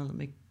 yeah, let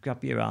me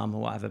grab your arm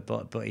or whatever.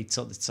 But he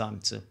took the time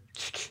to,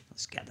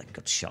 let's get a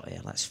good shot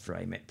here. Let's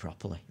frame it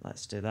properly.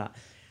 Let's do that.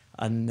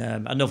 And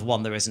another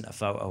one, there isn't a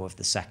photo of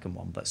the second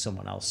one, but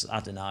someone else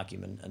had an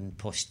argument and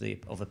pushed the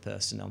other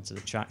person onto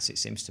the tracks. It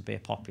seems to be a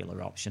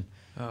popular option.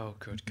 Oh,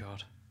 good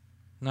God.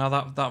 Now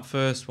that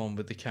first one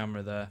with the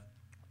camera there.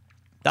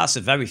 That's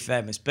a very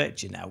famous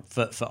picture now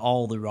for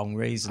all the wrong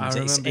reasons.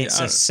 It's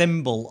a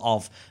symbol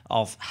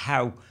of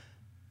how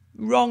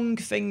wrong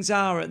things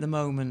are at the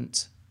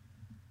moment.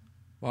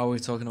 Why are we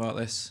talking about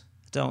this?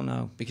 Don't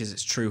know. Because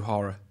it's true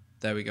horror.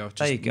 There we go. Just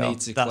There you go. need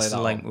to That's clear the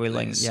that link. up. We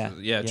link. It's-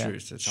 Yeah. True.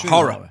 It's True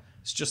horror. horror.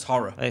 It's just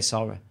horror. It's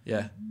horror.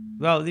 Yeah.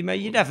 Well,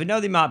 you never know.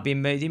 There might be a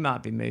movie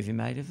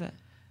made of it.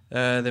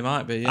 They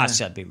might be. Yeah. I'd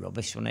say it'd be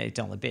rubbish, wouldn't it? It'd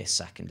only be a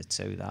second or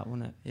two, that,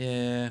 wouldn't it?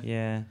 Yeah.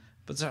 Yeah.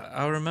 But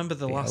I remember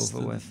the Be last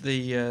over with.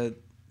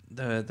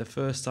 the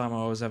first time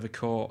I was ever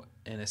caught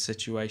in a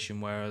situation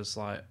where I was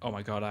like, oh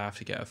my god, I have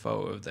to get a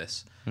photo of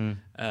this, and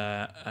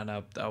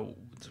I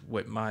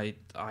whipped my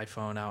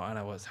iPhone out, and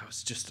I was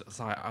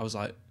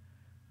like,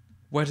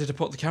 where did I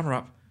put the camera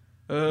up?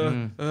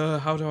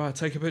 How do I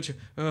take a picture?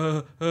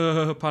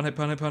 Panic.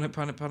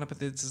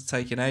 It's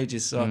taking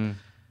ages. So,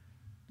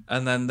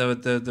 and then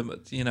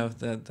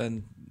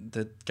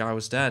the guy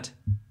was dead.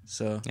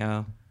 So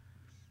Yeah.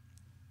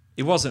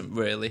 it wasn't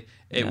really.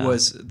 It No.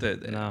 was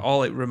No.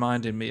 all it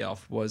reminded me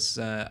of was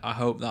I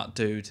hope that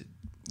dude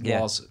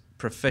Yeah. was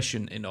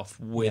proficient enough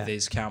with Yeah.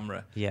 his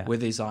camera, Yeah.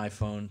 with his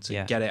iPhone to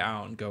Yeah. get it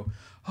out and go,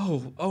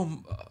 oh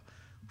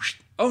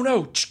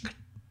no,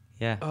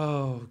 Yeah.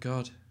 oh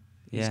god,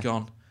 he's Yeah.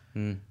 gone.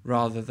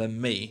 Rather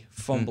than me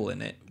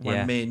fumbling it when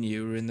Yeah. me and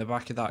you were in the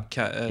back of that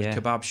Yeah.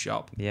 kebab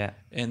shop Yeah.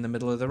 in the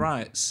middle of the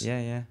riots.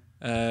 Yeah.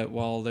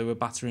 While they were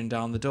battering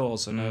down the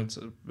doors and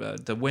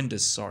the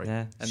windows,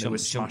 Yeah. and they were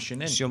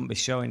smashing in. Shouldn't be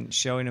showing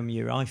them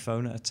your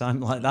iPhone at a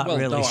time like that, Well,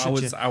 really. no,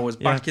 should I was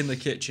you? back in the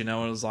kitchen.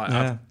 I was like,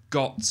 Yeah.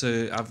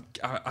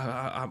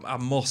 I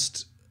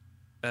must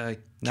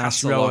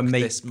Nice row of catalog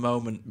meat. this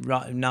moment.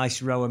 Right,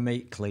 nice row of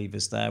meat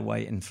cleavers there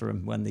waiting for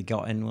them when they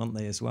got in, weren't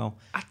they, as well?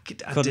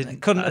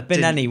 Couldn't have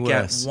been any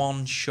worse. Get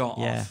one shot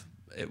Yeah. off.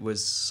 It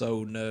was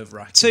so nerve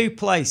wracking. Two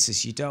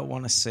places you don't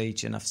want to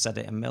siege, and I've said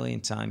it a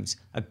million times: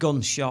 a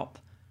gun shop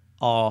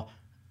or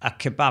a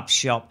kebab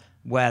shop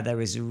where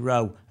there is a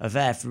row of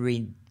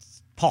every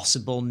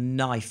possible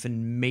knife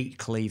and meat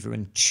cleaver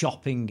and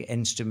chopping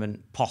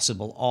instrument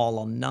possible, all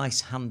on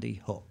nice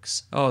handy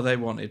hooks. Oh, they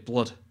wanted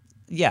blood.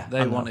 Yeah,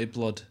 They I know. wanted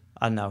blood.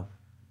 I know.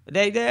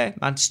 They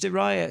Manchester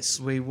riots.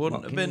 We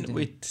wouldn't What have can you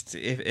been do?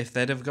 if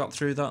they'd have got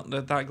through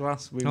that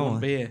glass. We wouldn't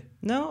be here.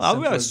 No,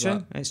 Simple it's as true.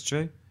 that. It's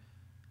true.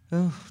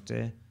 Oh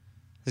dear.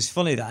 It's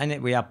funny that,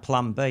 innit? We had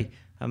Plan B,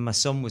 and my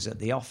son was at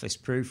the office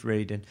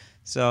proofreading,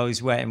 so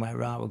he's waiting. Went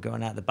right. We're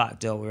going out the back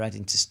door. We're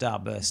heading to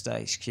Starburst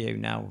HQ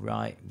now.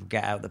 Right, we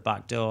get out the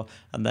back door,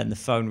 and then the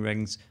phone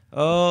rings.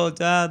 Oh,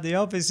 Dad, the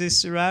office is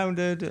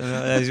surrounded.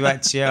 And he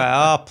went to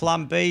oh,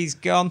 Plan B's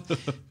gone.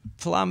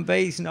 Plan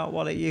B's not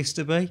what it used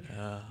to be.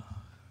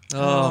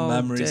 Oh,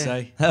 memories, dear.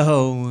 eh?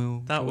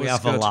 Oh, That we was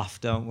have good. a laugh,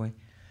 don't we?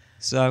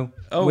 So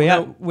Oh, we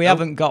no. we Oh.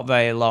 haven't got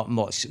very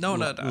much No,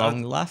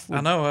 long left.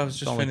 I know. I was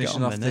just only got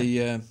finishing a off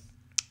minute.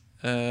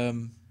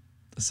 the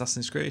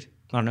Assassin's Creed.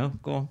 I know.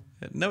 Go on.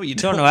 No, you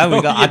Don't know how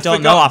we got. I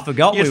don't know. I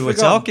forgot we were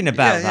talking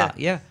about that.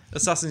 Yeah.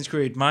 Assassin's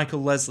Creed.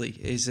 Michael Leslie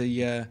is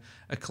a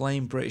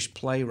acclaimed British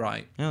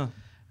playwright. Yeah.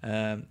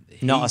 Um,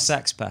 Not a he's-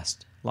 sex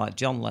pest like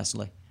John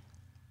Leslie.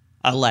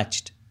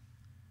 Alleged.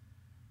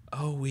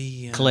 Oh,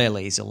 we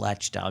Clearly, he's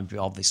alleged. I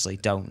obviously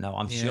don't know.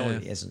 I'm sure Yeah.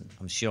 he isn't.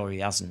 I'm sure he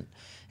hasn't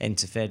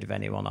interfered with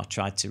anyone or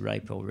tried to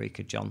rape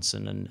Ulrika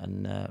Johnson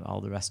and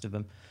all the rest of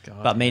them.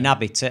 God, But I mean,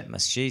 Abby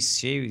Titmus,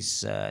 she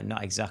was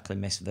not exactly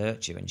Miss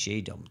Virtue, and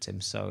she dumped him.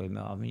 So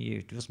I mean,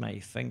 it does make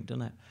you think,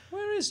 doesn't it?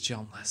 Where is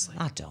John Leslie?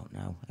 I don't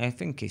know. I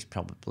think he's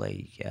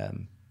probably.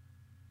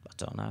 I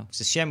don't know. It's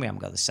a shame we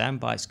haven't got the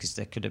sound bites because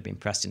they could have been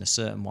pressing a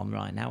certain one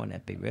right now, and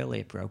it'd be really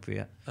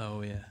appropriate.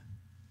 Oh yeah.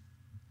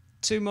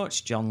 Too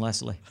much, John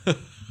Leslie.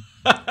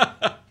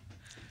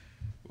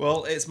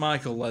 Well, it's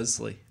Michael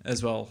Leslie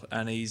as well,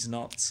 and he's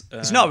not.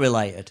 It's not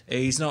related.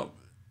 He's not.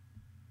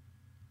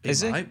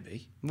 Is he? Might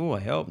be. Oh, I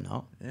hope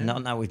not. Yeah.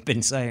 Not now we've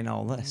been saying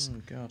all this.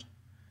 Oh God.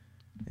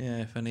 Yeah,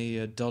 if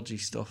any dodgy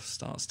stuff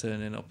starts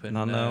turning up in,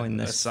 I know in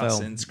this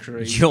Assassin's film,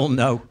 Creed, you'll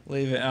know.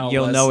 leave it out.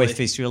 You'll know Leslie. if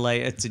it's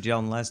related to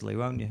John Leslie,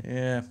 won't you?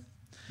 Yeah,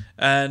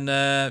 and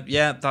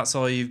that's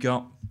all you've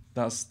got.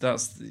 That's Don't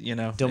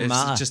it's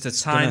matter. just a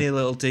It's tiny gonna-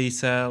 little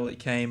detail. It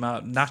came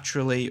out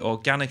naturally,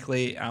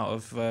 organically out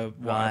of whatever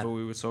Right.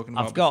 we were talking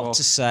about. I've got before.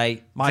 to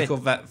say, Michael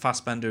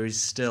Fassbender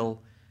is still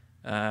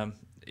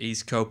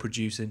he's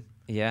co-producing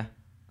yeah.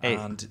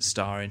 and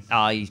starring.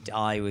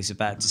 I was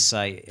about to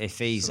say if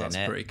he's So that's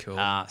in it, pretty cool.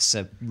 That's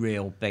a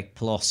real big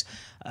plus.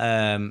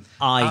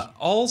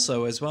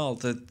 Also, as well,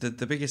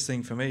 the biggest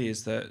thing for me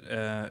is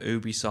that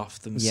Ubisoft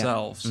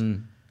themselves,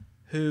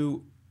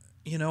 who,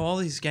 all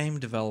these game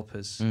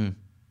developers,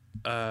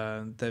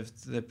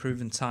 they've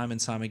proven time and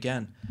time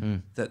again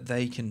that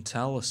they can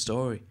tell a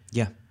story.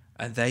 Yeah.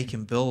 And they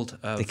can build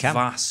a They can.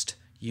 vast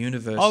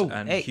universe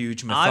and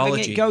huge I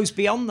mythology. think it goes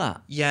beyond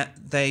that. Yet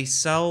they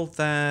sell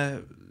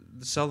the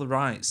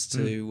rights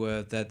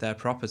to their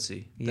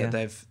property Yeah.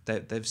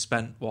 that they've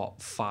spent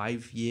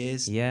 5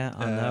 years Yeah,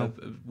 I know.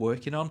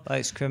 working on.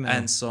 It's criminal.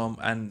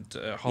 And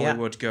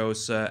Hollywood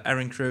goes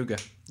Aaron Kruger,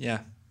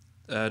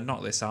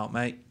 knock this out,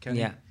 mate. Can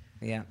Yeah. you?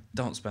 Yeah.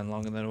 Don't spend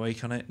longer than a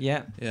week on it.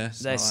 Yeah. Yeah. It's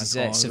This not is that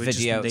it. important. It's a We just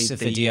video. need It's a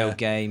the, video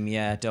game.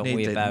 Yeah. Don't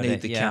worry about need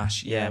it. the Yeah.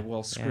 cash. Yeah.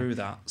 Well, screw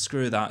that.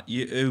 Screw that.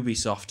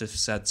 Ubisoft have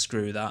said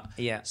screw that.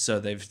 Yeah. So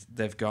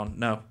they've gone.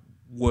 No,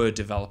 we're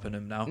developing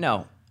them now.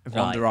 No. Right.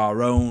 Under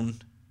our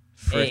own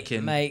freaking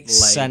It makes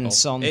label.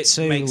 sense on It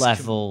two makes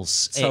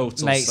levels. total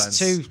It makes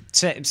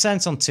sense.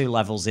 sense on two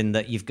levels in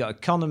that you've got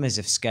economies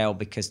of scale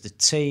because the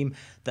team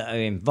that are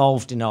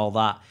involved in all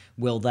that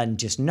will then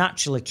just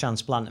naturally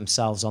transplant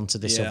themselves onto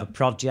this Yeah. other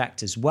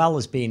project as well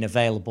as being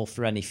available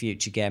for any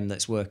future game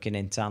that's working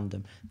in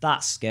tandem.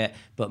 That's it.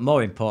 But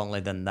more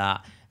importantly than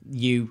that,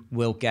 you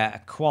will get a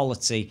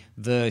quality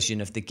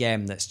version of the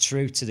game that's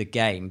true to the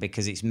game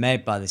because it's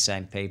made by the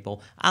same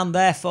people and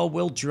therefore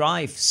will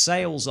drive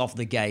sales of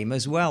the game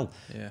as well.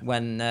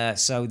 Yeah.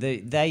 So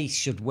they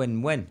should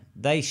win-win.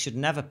 They should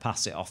never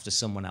pass it off to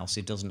someone else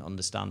who doesn't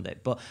understand it.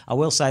 But I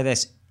will say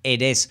this,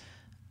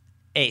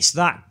 it's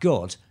that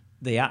good,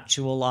 the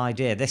actual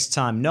idea. This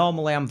time,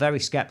 normally I'm very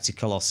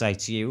sceptical. I'll say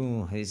to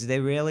you, is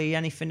there really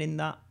anything in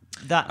that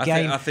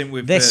game? I think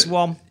we've this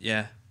one.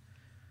 Yeah.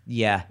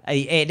 Yeah,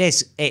 it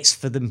is. It's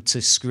for them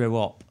to screw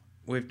up.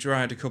 We've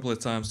tried a couple of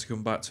times to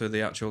come back to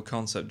the actual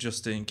concept,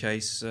 just in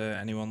case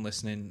anyone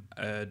listening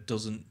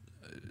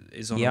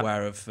is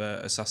unaware of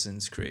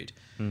Assassin's Creed.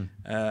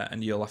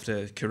 And you'll have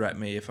to correct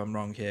me if I'm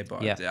wrong here,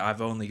 but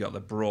I've only got the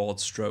broad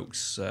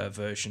strokes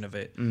version of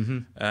it.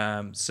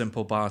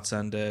 Simple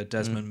bartender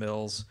Desmond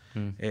Mills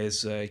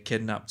is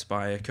kidnapped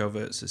by a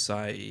covert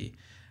society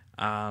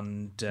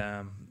and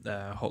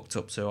hooked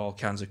up to all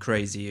kinds of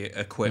crazy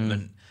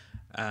equipment.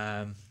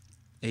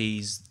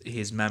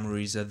 His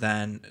memories are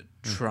then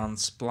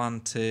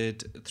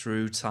transplanted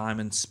through time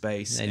and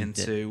space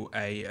into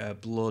a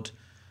blood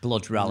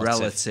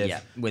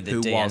relative with a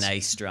who DNA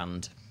was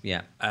strand.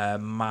 Yeah. a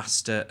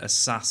master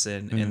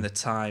assassin in the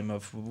time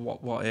of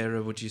what era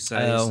would you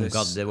say? Oh is this?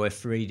 God, there were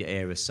 3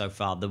 eras so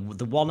far. The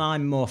one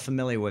I'm more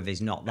familiar with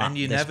is not that. And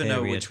you this never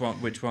know period.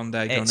 which one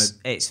they're gonna.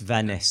 It's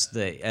Venice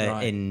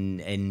Right. in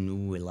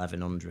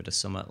 1100 or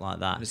something like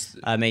that. It's-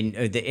 I mean,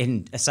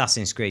 in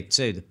Assassin's Creed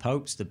 2, the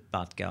Pope's the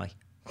bad guy.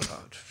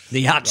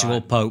 The actual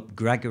Right. Pope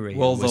Gregory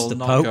Well, was they'll the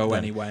not Pope. go then.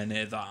 anywhere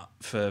near that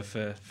for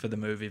the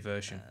movie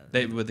version.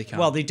 They can't.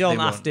 Well, they don't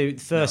have won't. to. The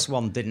first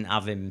one didn't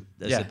have him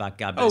as Yeah. a bad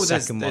guy, but Oh, the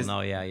there's- second there's-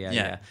 one,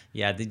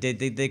 yeah.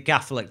 The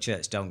Catholic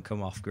Church don't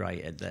come off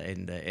great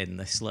in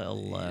this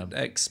little.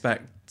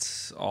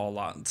 Expect all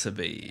that to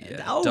be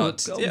Oh,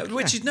 dot. oh, Yeah, yeah.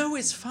 which is no,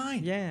 it's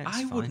fine. Yeah, it's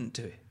I fine. wouldn't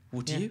do it.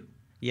 Would Yeah. you?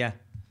 Yeah,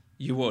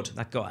 You would.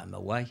 that got him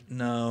away.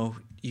 No,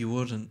 you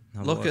wouldn't.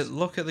 I Look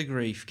would. at the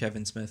grief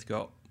Kevin Smith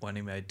got when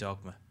he made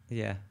Dogma.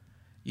 Yeah,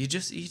 You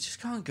just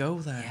can't go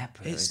there. yeah,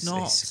 but it's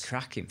not It's a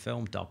cracking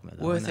film, Dogma.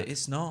 Though, worth isn't it.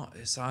 It's not.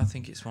 I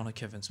think it's one of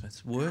Kevin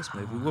Smith's worst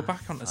movies. We're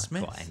back on to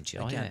Smith. Quite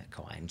enjoy again. it.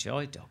 Quite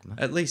enjoy Dogma.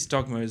 At least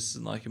Dogma is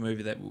like a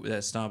movie that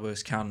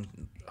Starburst can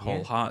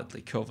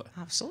wholeheartedly cover.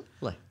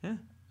 Absolutely. Yeah.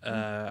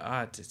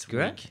 It's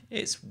Great. weak.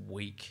 It's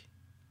weak.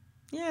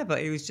 Yeah,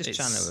 but he was just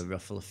trying It's- to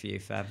ruffle a few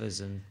feathers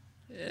and.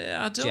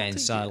 I don't Jane think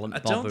Silent I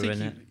don't Bobber think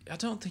in he, it. I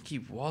don't think he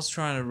was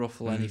trying to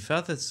ruffle any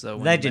feathers though.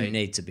 when They he didn't made-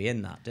 need to be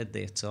in that, did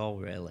they, at all,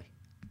 really?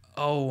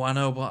 Oh, I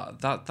know, but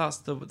that's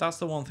the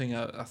one thing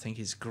I think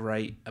is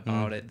great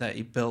about it, that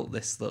he built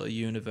this little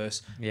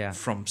universe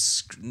from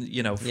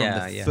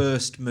the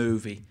first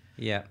movie.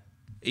 Yeah.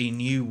 He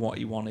knew what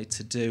he wanted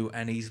to do,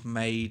 and he's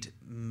made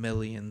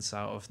millions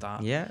out of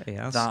that. Yeah, he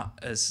has. That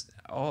as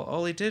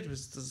all he did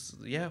was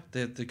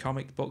the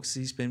comic books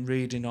he's been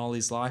reading all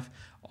his life.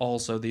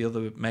 Also, the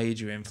other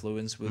major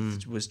influence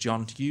was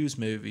John Hughes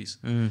movies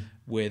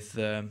with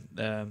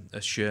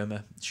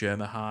Shermer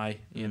High,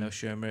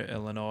 Shermer,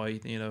 Illinois,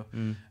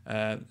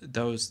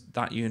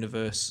 that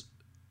universe.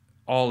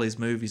 All his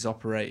movies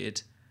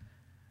operated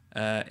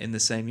in the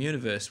same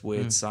universe.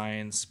 Weird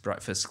Science,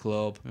 Breakfast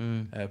Club,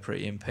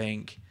 Pretty in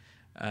Pink.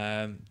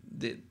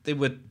 It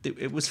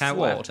was flawed.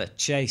 However,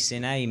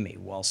 Chasing Amy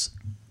was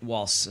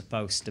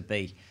supposed to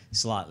be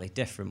slightly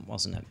different,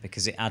 wasn't it?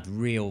 Because it had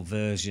real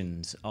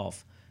versions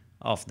of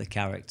the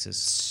characters.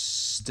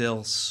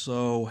 Still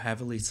so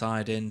heavily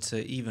tied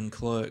into even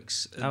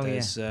Clerks. Oh,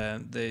 There's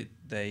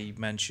they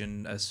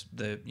mention as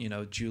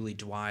Julie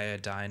Dwyer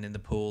dying in the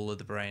pool of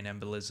the brain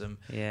embolism.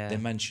 Yeah. They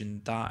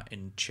mentioned that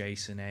in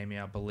Chasing Amy,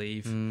 I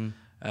believe.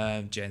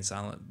 Jane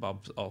Silent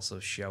Bob also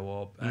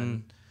show up,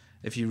 and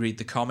if you read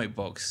the comic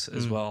books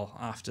as well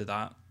after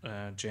that,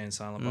 Jane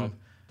Silent Bob,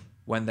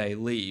 when they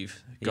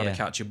leave, got to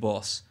catch a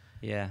bus.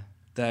 Yeah.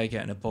 They're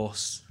getting a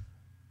bus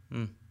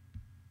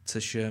to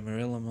Shermer,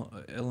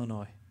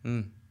 Illinois.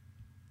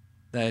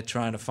 They're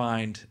trying to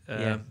find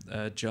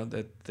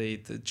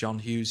the John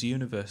Hughes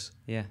universe.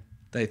 Yeah.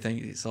 They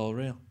think it's all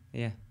real.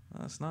 Yeah.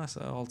 That's nice.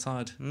 They're all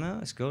tied. No,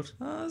 it's good.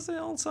 Is it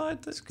all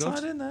tied? It's good.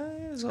 tied in there.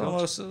 It's good.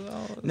 almost,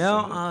 No,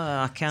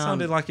 I can't.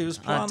 Sounded like it was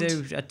planned.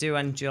 I do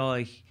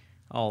enjoy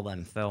all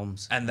them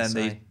films. And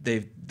then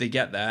they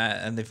get there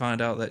and they find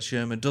out that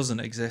Shermer doesn't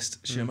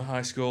exist, Shermer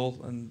High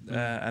School,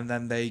 and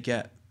then they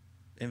get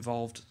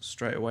involved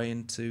straight away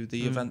into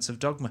the events of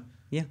Dogma.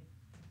 Yeah.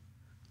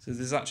 So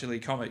there's actually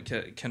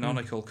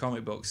canonical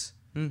comic books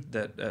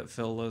that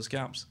fill those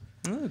gaps.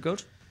 Oh,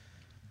 good.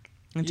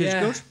 It is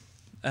good.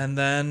 And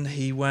then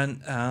he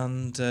went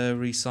and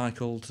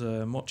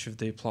recycled much of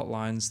the plot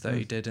lines that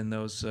he did in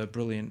those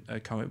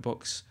brilliant comic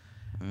books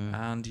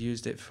and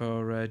used it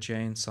for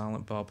Jay and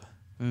Silent Bob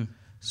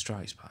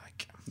Strikes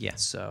Back. Yeah.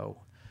 So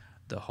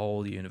the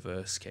whole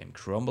universe came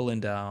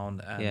crumbling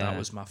down, and that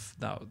was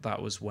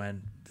that was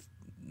when,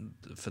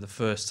 for the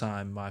first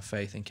time, my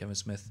faith in Kevin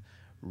Smith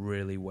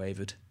really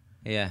wavered.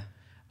 Yeah.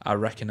 I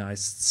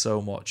recognised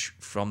so much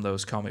from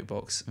those comic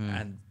books,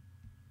 and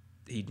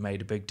he'd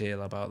made a big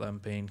deal about them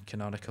being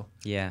canonical.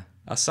 Yeah.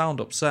 I sound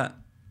upset.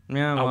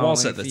 Yeah, I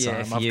was at the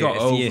time. I've got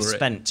over it. If you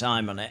spent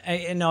time on it,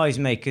 it annoys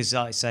me because,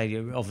 like I say,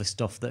 other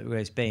stuff that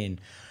was being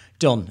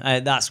done.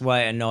 That's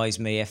why it annoys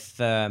me if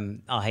I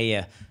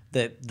hear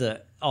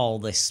that all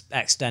this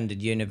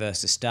extended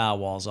universe of Star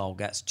Wars all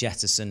gets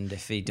jettisoned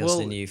if he does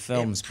the new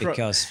films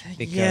because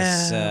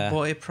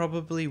but it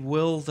probably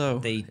will though.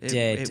 They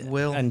did. It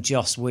will. And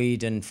Joss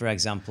Whedon, for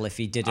example, if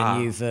he did a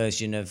new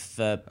version of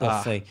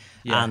Buffy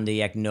and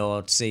he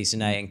ignored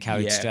season 8 and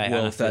carried straight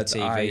on for the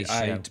TV show,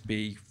 I'd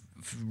be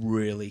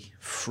really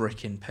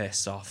freaking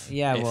pissed off.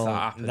 Yeah, if well, that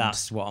happened.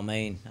 that's what I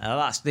mean.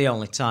 That's the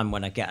only time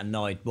when I get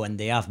annoyed, when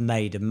they have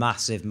made a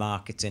massive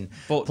marketing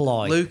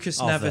ploy. Lucas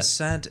of never it.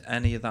 said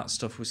any of that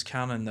stuff was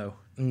canon, though.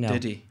 No.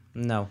 Did he?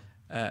 No.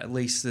 At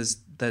least there's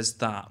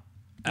that.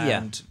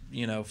 And,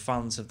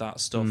 fans of that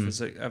stuff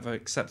have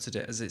accepted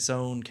it as its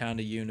own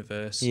kind of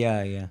universe.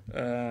 Yeah.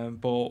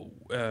 But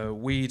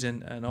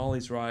Whedon and all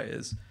his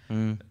writers...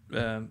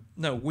 Whedon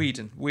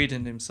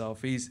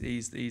himself, he's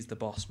the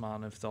boss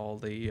man of all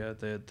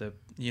the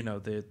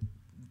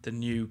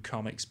new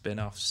comic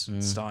spin-offs,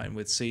 starting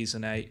with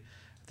season 8.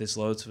 There's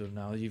loads of them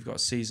now. You've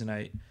got season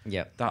 8.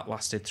 Yeah. That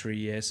lasted 3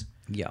 years.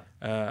 Yeah.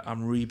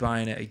 I'm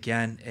rebuying it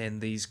again in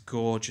these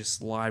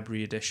gorgeous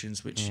library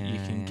editions, which you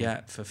can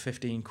get for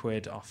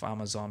 £15 off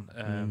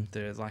Amazon.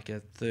 They're like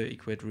a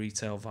 £30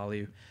 retail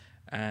value,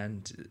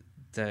 and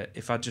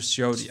if I just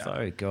showed you,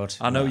 very good.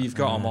 I know you've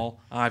got them all.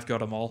 I've got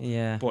them all.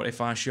 Yeah. But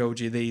if I showed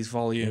you these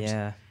volumes,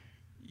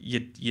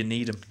 you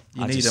need them.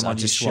 You need them I on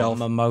your just shelf.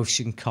 want a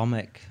motion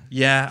comic.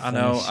 Yeah, I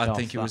know. finished I off,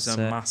 think it was a that's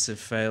it. massive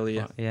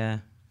failure. Yeah.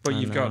 But I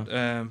you've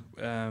know.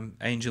 got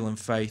Angel and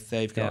Faith.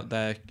 They've got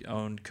their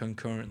own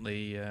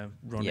concurrently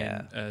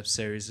running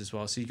series as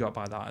well. So you got to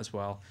buy that as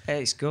well.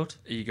 It's good.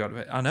 You got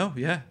to. I know.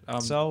 Yeah.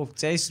 So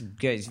it's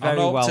very I'm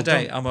up well to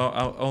date. done.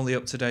 I'm only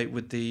up to date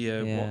with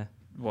the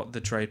what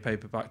the trade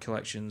paperback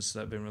collections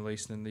that have been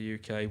released in the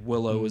UK.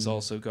 Willow has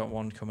also got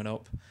one coming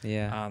up.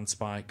 Yeah. And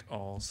Spike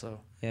also.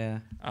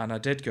 Yeah. And I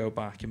did go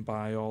back and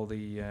buy all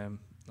the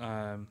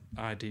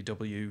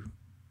IDW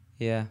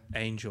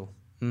Angel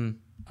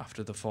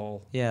after the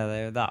fall.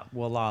 Yeah,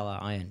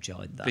 I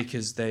enjoyed that.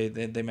 Because they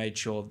made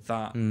sure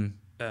that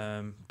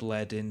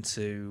bled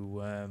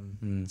into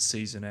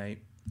season 8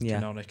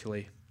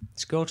 canonically.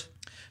 It's good.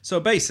 So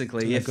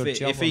basically, Did a good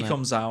job if he on it.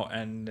 comes out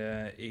and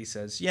he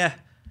says, "Yeah,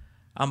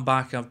 I'm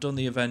back. I've done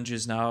the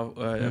Avengers now,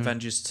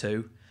 Avengers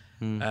 2.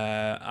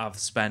 I've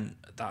spent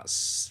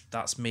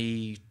that's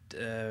me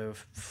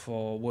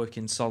for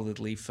working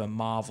solidly for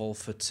Marvel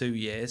for 2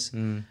 years.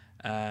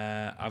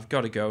 I've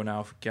got to go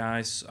now,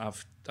 guys.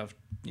 I've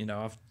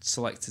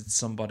selected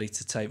somebody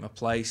to take my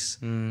place.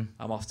 I'm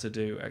off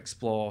to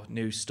explore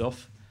new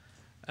stuff.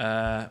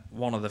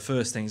 One of the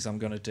first things I'm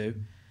going to do,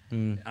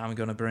 I'm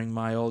going to bring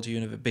my old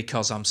universe,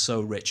 because I'm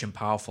so rich and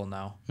powerful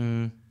now,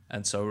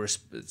 and so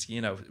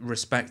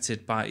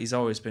respected by. He's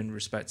always been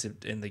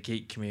respected in the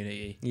geek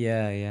community.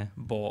 Yeah.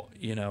 But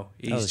he's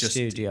the just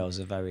studios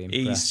are very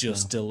impressed. he's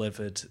just now.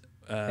 delivered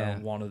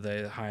one of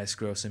the highest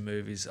grossing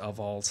movies of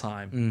all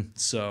time.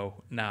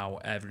 So now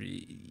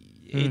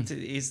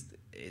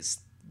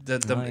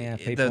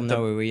people know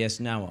who he is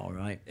now, all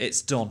right.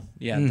 It's done.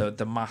 Yeah,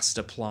 the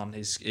master plan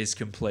is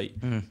complete.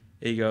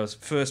 He goes,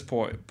 first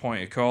point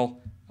of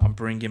call, I'm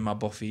bringing my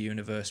Buffy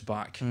universe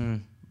back.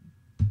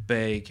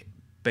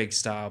 Big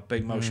star,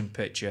 big motion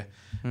picture.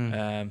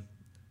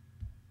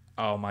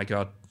 Oh my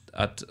God,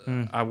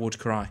 I would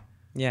cry.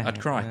 Yeah,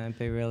 I'd cry. It'd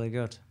be really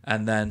good.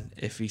 And then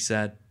if he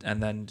said,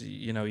 and then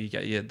you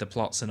get the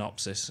plot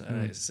synopsis,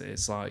 and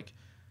it's like,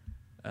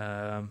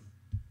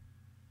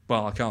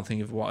 well, I can't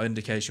think of what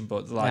indication,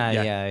 but like,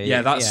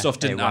 that stuff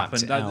didn't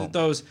happen.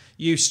 Those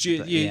you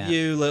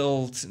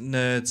little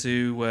nerds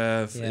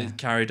who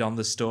carried on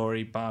the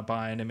story by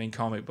buying him in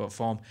comic book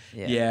form.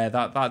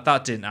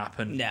 That didn't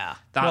happen. Nah,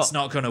 that's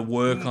not going to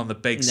work on the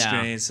big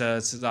screen. So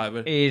it's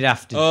like, he'd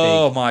have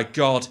to. My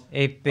God,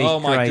 it'd be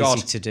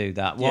crazy to do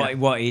that.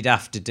 What he'd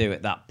have to do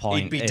at that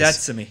point, he'd be dead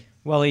to me.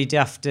 Well, he'd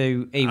have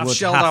to. I've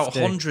shelled out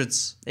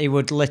hundreds. He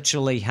would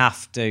literally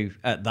have to,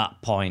 at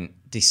that point,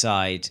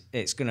 decide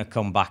it's going to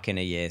come back in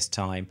a year's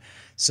time.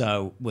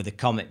 So with the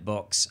comic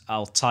books,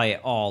 I'll tie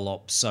it all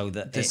up so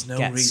that there's it no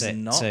gets reason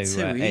it not to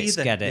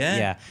either. Get it,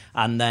 yeah.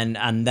 And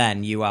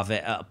then you have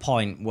it at a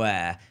point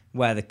where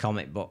the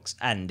comic books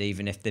end,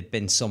 even if there've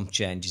been some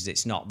changes,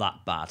 it's not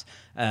that bad.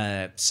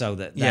 so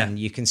that then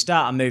you can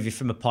start a movie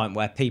from a point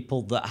where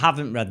people that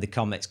haven't read the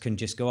comics can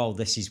just go, oh,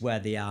 this is where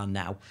they are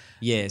now,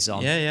 years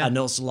on. And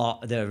us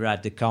lot that have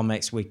read the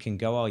comics, we can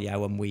go, oh yeah,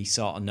 when we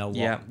sort of know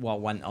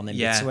what went on in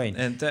between.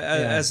 And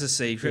as I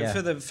say,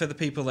 for the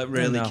people that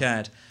really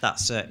cared,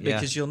 that's it.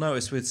 Because you'll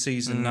notice with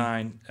season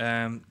 9,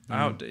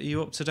 are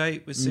you up to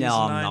date with season 9? No,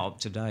 I'm not up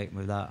to date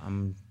with that.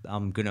 I'm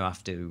going to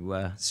have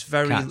to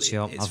catch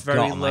up. It's I've very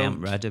got them, low, I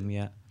haven't read them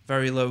yet.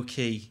 Very low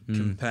key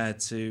compared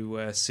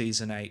to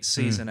season 8.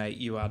 Season 8,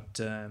 you had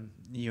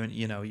you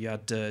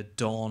had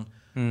Dawn,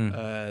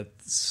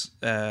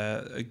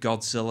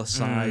 Godzilla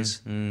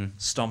size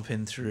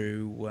stomping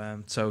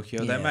through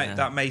Tokyo.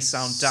 That may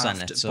sound daft,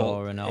 Senator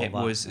but and all it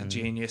that, was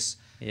genius.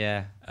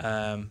 Yeah.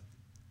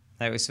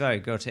 It was very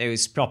good. It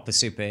was proper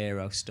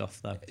superhero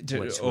stuff though,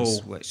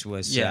 which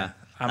was I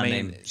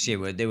mean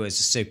there was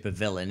a super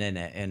villain in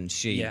it, and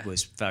she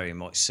was very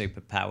much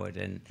super powered,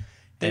 and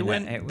they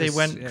went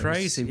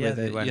crazy with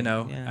it,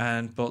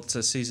 but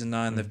season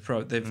 9 they've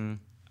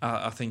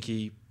I think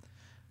he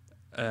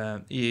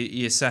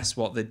assessed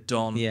what they'd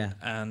done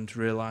and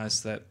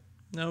realised that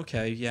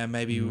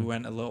maybe we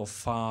went a little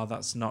far.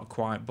 That's not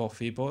quite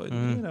Buffy, but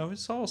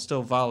it's all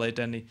still valid,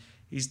 and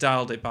he's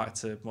dialed it back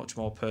to much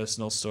more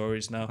personal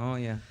stories now. Oh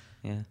yeah.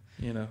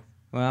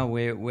 Well,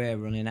 we're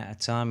running out of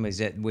time.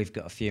 We've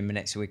got a few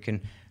minutes, so we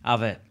can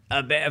have a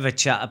bit of a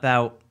chat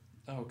about.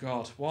 Oh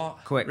God,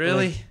 what? Quickly.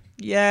 Really?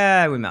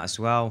 Yeah, we might as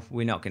well.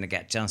 We're not going to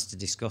get a chance to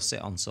discuss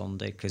it on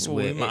Sunday because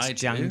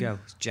it's Django.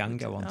 It's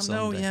Django on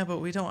Sunday. No, but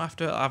we don't have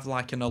to have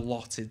like an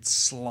allotted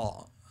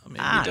slot. I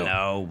mean, I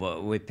know,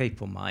 but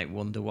people might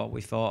wonder what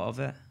we thought of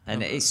it,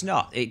 and it's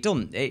not. It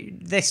doesn't.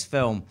 This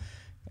film,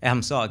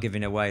 I'm sort of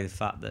giving away the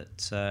fact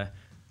that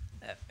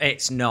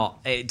it's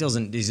not. It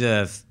doesn't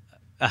deserve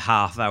a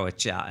half-hour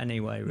chat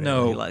anyway. Really.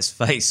 No, let's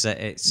face it.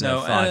 It's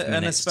 5 minutes,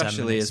 and especially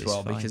 10 minutes, as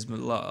well fine. Because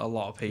a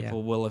lot of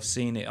people will have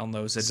seen it on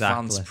those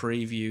advanced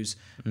previews,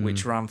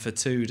 which ran for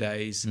 2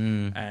 days,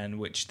 and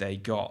which they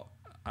got,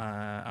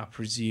 I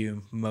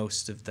presume,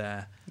 most of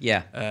their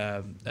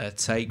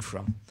take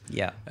from.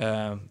 Yeah.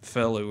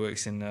 Phil, who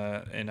works in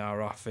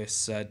our office,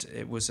 said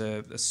it was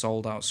a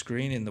sold-out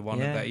screening, the one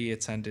that he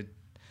attended.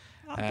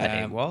 I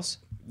bet it was.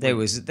 There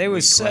was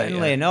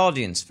certainly an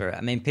audience for it.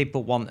 I mean,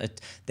 people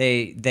wanted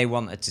they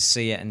wanted to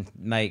see it and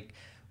make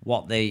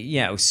what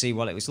they see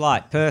what it was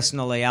like.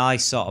 Personally, I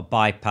sort of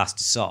bypassed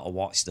to sort of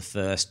watch the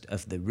first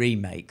of the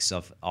remakes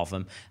of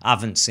them. I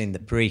haven't seen the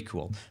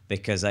prequel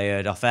because I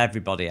heard off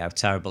everybody how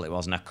terrible it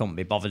was, and I couldn't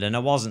be bothered. And I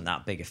wasn't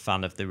that big a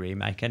fan of the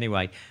remake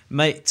anyway.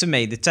 To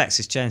me, the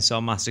Texas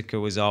Chainsaw Massacre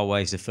was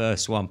always the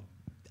first one,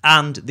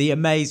 and the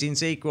amazing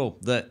sequel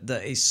that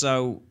is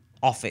so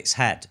off its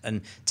head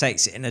and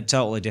takes it in a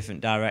totally different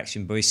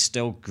direction, but is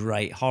still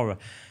great horror.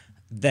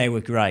 They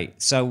were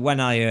great. So when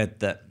I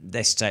heard that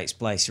this takes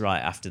place right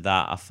after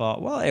that, I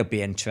thought, well, it'll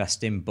be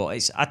interesting,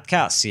 but I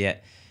can't see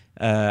it.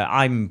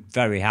 I'm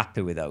very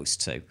happy with those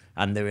two,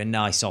 and they were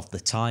nice off the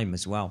time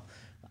as well.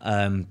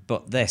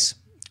 But this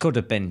could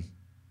have been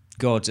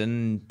good,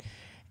 and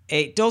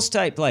it does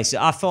take place.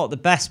 I thought the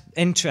most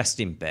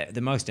interesting bit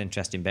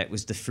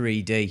was the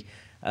 3D.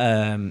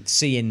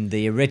 Seeing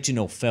the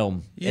original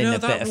film in a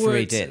bit of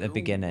 3D at the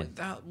beginning.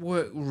 That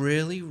worked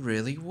really,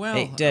 really well.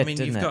 It did, I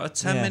mean, you've got a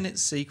 10-minute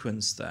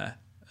sequence there.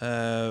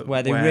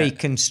 Where they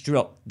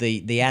reconstruct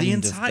the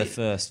end of the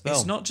first film.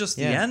 It's not just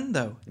the end,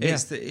 though.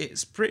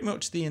 It's pretty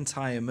much the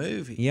entire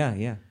movie.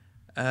 Yeah.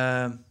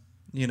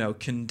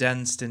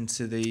 Condensed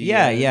into the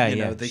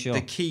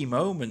the key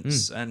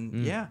moments.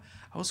 And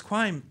I was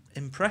quite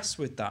impressed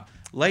with that.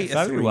 Later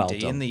Very 3D well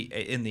done.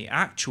 in the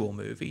actual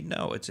movie,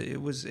 no, it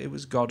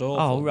was god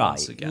awful. Oh right,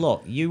 once again.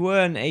 Look, you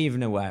weren't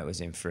even aware it was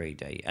in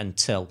 3D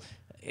until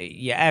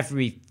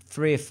every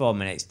 3 or 4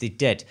 minutes they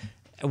did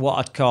what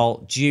I'd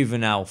call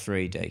juvenile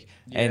 3D,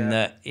 in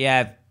that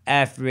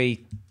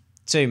every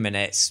 2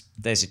 minutes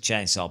there's a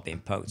chainsaw being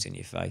poked in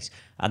your face,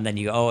 and then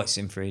you go, oh, it's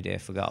in 3D. I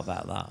forgot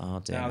about that.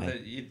 Oh dear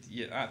me.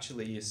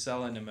 You're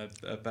selling them a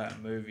better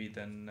movie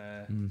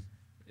than.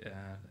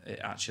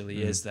 It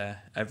actually is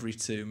there. Every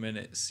 2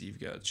 minutes, you've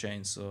got a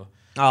chainsaw.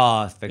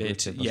 Oh,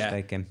 figuratively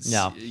speaking.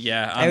 No.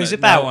 Yeah. It was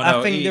about,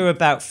 I think there were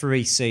about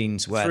 3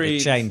 scenes where the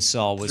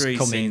chainsaw was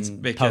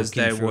coming, because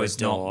poking there through was a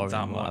door not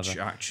that and much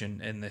whatever. action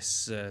in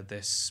this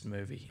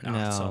movie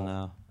at all.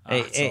 No.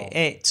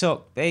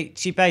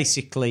 She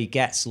basically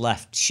gets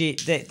left.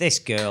 This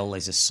girl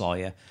is a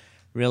Sawyer,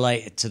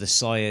 related to the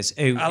Sawyers,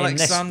 who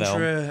Alexandra in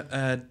this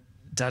film,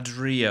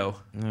 Daddario,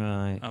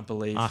 right? I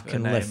believe her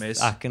name is.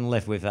 I can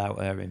live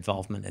without her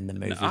involvement in the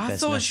movie business. I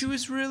thought she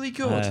was really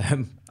good.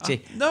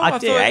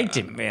 I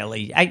didn't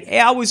really.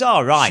 I was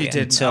all right. She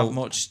didn't have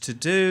much to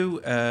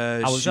do.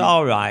 I was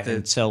all right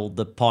until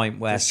the point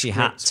where she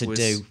had to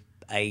do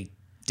a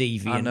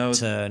deviant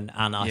turn,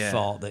 and I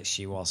thought that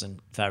she wasn't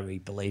very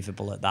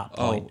believable at that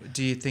point. Oh,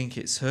 do you think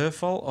it's her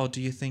fault, or do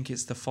you think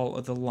it's the fault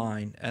of the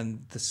line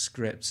and the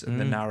script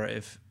and the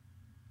narrative?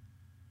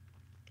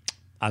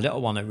 I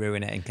don't want to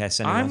ruin it in case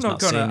I'm anyone's not not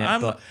gonna- seen it,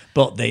 I'm but not-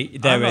 but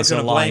there I'm not is a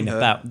gonna line blame her.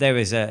 about there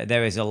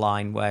is a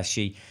line where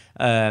she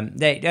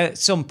at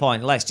some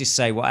point, let's just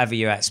say whatever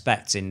you're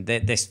expecting,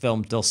 this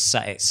film does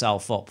set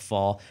itself up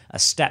for a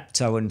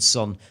Steptoe and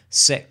Son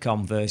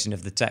sitcom version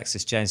of the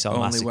Texas Chainsaw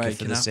Only way Massacre it for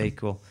can the happen.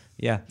 sequel.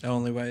 Yeah.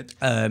 Only way.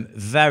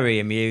 Very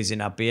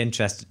amusing. I'd be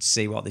interested to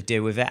see what they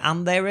do with it,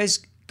 and there is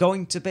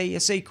going to be a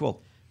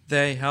sequel.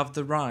 They have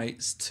the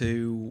rights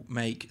to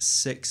make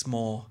 6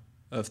 more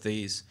of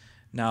these.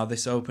 Now,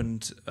 this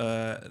opened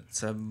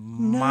to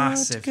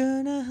massive... Not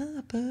gonna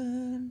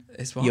happen.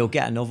 It's what? You'll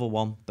get another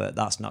one, but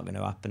that's not going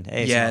to happen.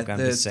 It's Yeah, not going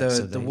to be 6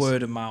 of the these.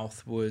 word of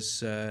mouth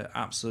was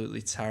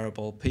absolutely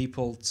terrible.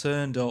 People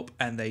turned up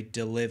and they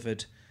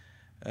delivered.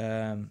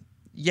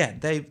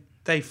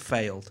 They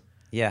failed.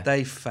 Yeah.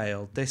 They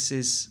failed. This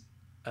is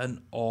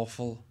an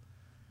awful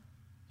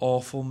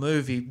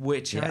movie,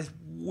 which Yeah. I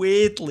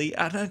weirdly,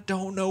 and I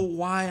don't know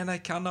why, and I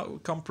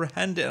cannot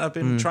comprehend it. And I've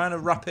been trying to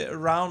wrap it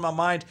around my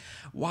mind.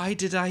 Why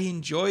did I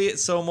enjoy it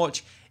so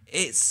much?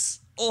 It's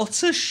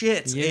utter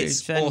shit.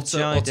 It's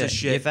utter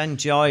shit. You've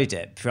enjoyed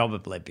it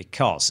probably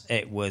because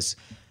it was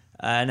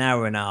an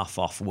hour and a half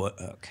off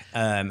work.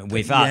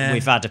 We've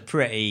had a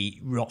pretty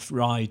rough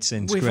ride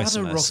since We've had a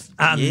Christmas,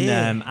 rough and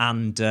year.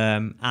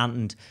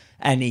 and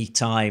any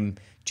time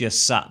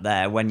just sat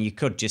there when you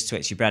could just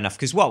switch your brain off.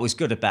 Because what was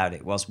good about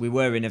it was we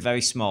were in a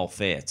very small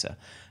theatre.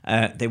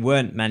 There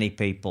weren't many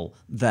people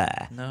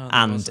there, No, there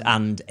and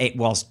wasn't. it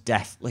was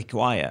deathly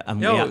quiet, and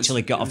No, we it was-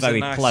 actually got it a was a very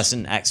nice-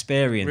 pleasant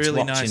experience really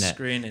watching nice it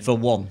screening. for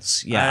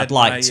once. I Yeah, had I'd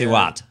like my, to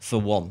add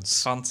for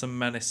once. Phantom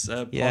Menace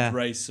Pod Yeah.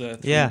 Racer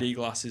 3D Yeah.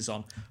 glasses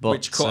on, But,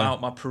 which cut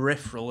out my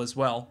peripheral as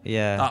well.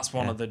 Yeah, That's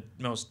one yeah. of the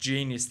most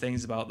genius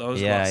things about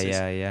those Yeah, glasses.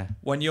 yeah.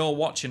 When you're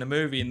watching a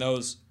movie in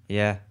those,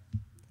 Yeah.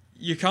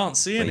 you can't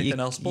see But anything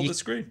else but the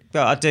screen.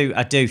 But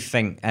I do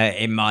think,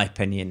 in my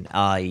opinion,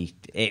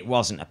 it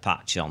wasn't a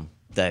patch on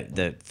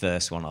the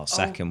first one or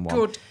second one.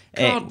 good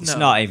God, It's no.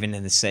 not even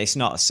in the. It's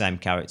not the same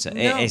character. No.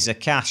 It is a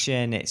cash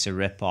in. It's a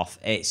rip off.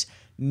 It's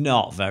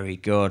not very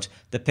good.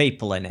 The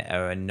people in it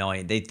are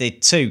annoying. The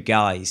 2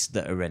 guys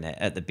that are in it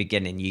at the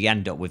beginning, you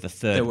end up with a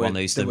third one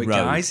who's the there were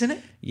rogue. guys in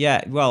it?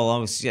 Yeah, well, I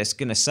was just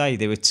going to say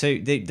there were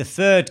 2. The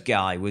third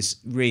guy was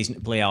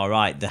reasonably all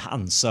right. The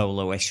Han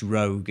Solo-ish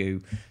rogue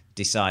who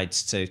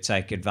decides to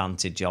take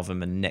advantage of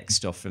him and nick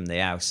stuff from the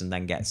house, and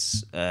then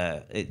it's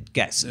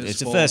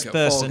the first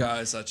person. 4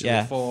 guys, actually.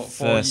 Yeah, Four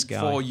guy.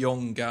 4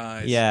 young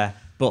guys. Yeah,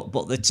 but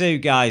the 2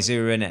 guys who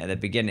were in it at the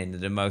beginning are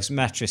the most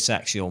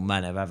metrosexual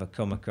men I've ever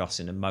come across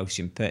in a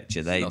motion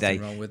picture.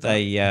 Nothing wrong with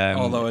that.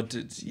 Although I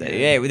did,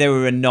 they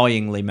were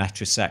annoyingly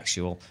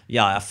metrosexual.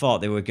 Yeah, I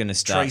thought they were going to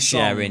start Trey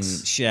sharing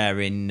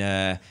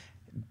Songz.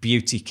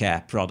 beauty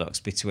care products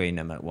between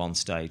them at one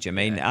stage. I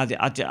mean,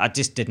 I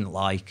just didn't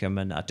like them,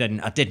 and I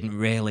didn't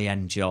really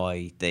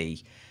enjoy the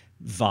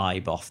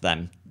vibe off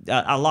them.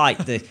 I like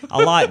the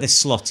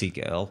slutty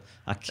girl.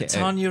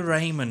 Tanya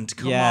Raymond,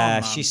 come on, yeah,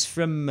 man. she's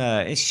from.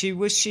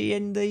 Was she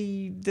in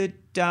the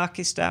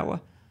Darkest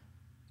Hour?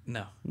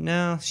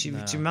 No, she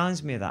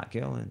reminds me of that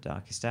girl in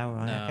Darkest Hour.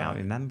 I can't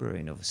remember her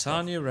in other stuff.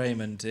 Tanya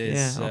Raymond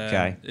is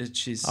okay.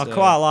 She's I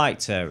quite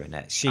liked her in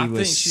it. I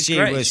think she's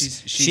great.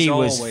 She's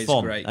was always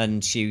fun, great.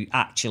 and she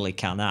actually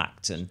can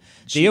act. And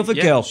She- the other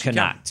yeah, girl she can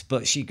can. act,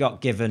 but she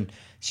got given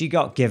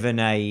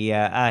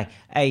a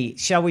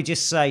shall we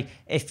just say,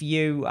 if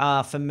you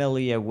are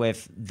familiar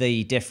with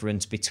the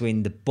difference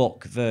between the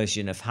book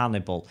version of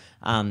Hannibal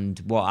and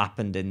what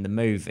happened in the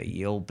movie,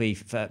 you'll be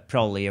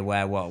probably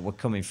aware what we're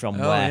coming from,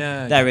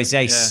 where there is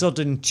a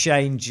sudden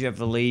change of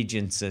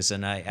allegiances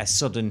and a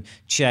sudden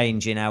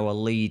change in our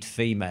lead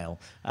female,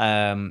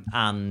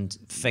 and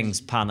things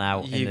pan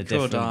out in a You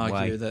different could argue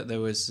way. that there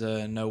was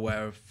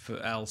nowhere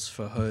else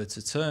for her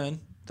to turn,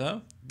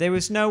 though. There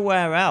was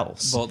nowhere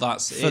else. But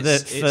that's for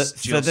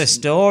the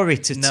story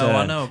to turn. No,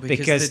 I know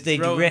because they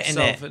they'd wrote written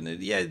himself it. and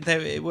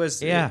it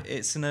was. Yeah.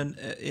 It's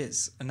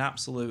an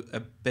absolute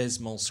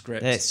abysmal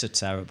script. It's a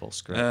terrible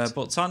script.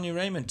 But Tanya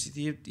Raymond,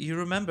 you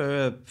remember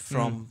her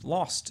from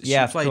Lost?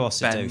 Yeah, of played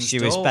course I do. Ben's She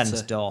was daughter.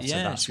 Ben's daughter.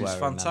 Yeah, that's she was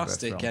where I remember her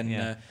fantastic, from, and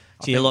yeah.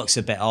 I She think- looks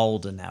a bit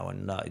older now,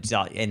 and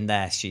in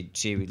there she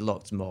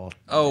looked more.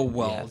 Oh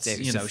well, yeah, it was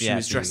she was a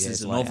dressed few as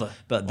years another. later.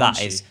 But wasn't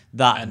that is she?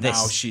 that. And this,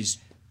 now she's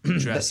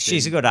dressed.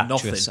 she's a in good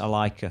actress. Nothing. I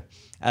like her,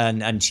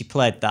 and she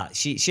played that.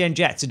 She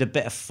injected a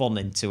bit of fun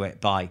into it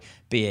by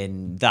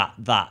being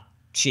that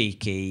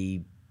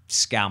cheeky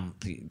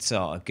scamp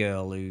sort of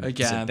girl who's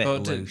Again, a bit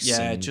but loose.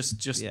 yeah, and,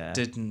 just yeah.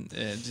 didn't.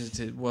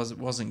 It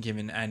wasn't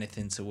given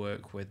anything to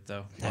work with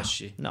though, was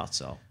she?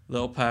 Not at all.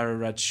 Little pair of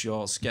red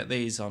shorts. Get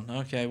these on.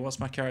 Okay, what's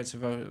my character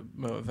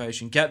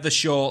motivation? Get the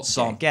shorts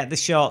on. Get the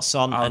shorts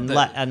on and the-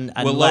 let and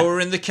we're let,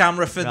 lowering the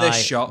camera for Right,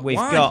 this shot. We've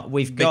Why? got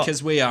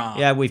because we are.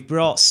 Yeah, we've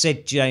brought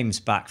Sid James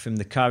back from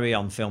the Carry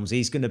On films.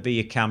 He's going to be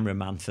your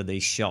cameraman for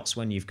these shots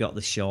when you've got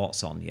the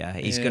shorts on. Yeah,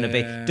 he's going to be.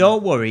 Yeah.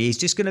 Don't worry, he's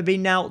just going to be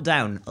knelt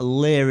down,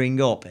 leering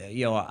up at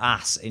your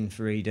ass in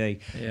 3D.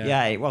 Yeah.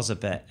 Yeah, it was a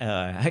bit.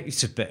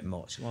 It's a bit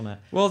much, wasn't it?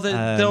 Well,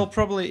 they'll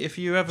probably, if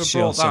you ever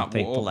sure brought some that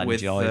people up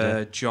with enjoyed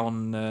it.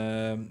 John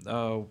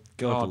Oh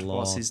God,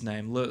 what's Lord. his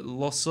name?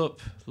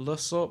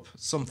 Lussup,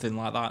 something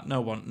like that.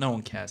 No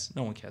one cares.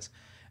 No one cares.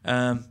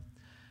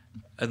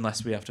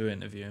 Unless we have to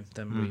interview him,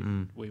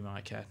 then we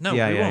might care. No,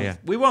 Yeah, we yeah, won't. yeah.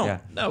 We won't. Yeah.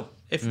 No.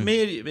 If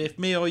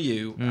me or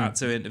you had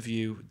to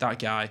interview that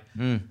guy,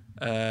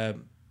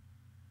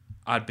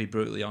 I'd be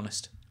brutally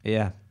honest.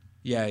 Yeah.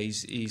 Yeah,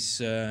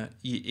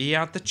 he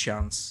had the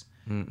chance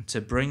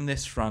to bring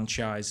this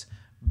franchise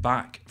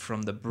back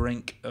from the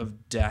brink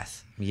of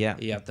death. Yeah.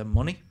 He had the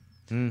money.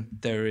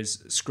 There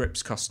is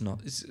scripts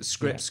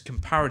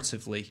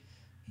comparatively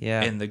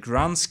Yeah. in the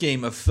grand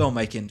scheme of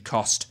filmmaking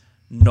cost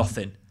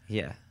nothing,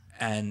 Yeah.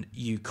 and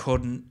you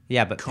couldn't.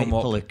 Yeah, but come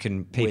people up who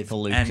can with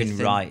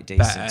write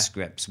better decent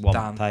scripts won't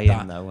than pay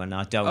that. him though, and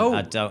I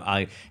Oh.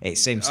 don't. It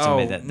seems to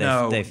me that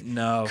they've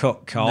no,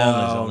 cut corners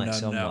no, on it no,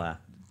 somewhere.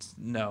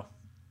 No.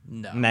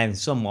 Man,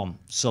 someone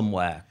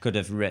somewhere could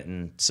have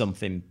written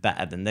something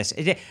better than this.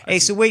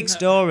 It's a weak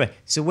story.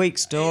 It's a weak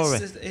story.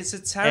 It's a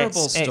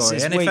terrible story.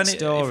 It's And weak if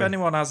story.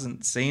 anyone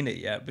hasn't seen it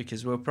yet,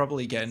 because we're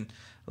probably getting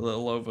a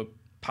little over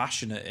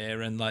passionate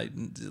here and like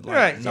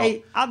Right, not,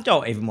 I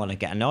don't even want to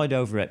get annoyed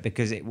over it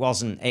because it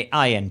wasn't.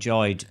 I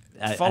enjoyed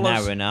an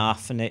hour and a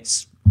half, and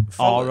it's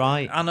all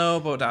right. I know,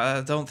 but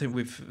I don't think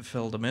we've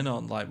filled them in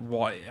on like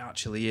what it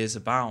actually is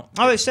about.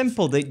 Oh, it's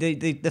simple.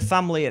 The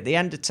family at the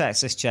end of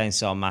Texas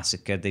Chainsaw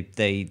Massacre, they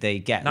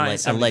get a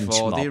lynch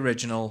 1974, mob. the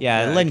original.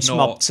 Yeah, a lynch ignore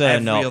mob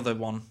turn every up. other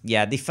one.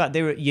 Yeah,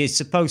 you're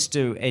supposed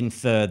to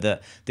infer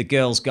that the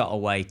girls got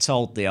away,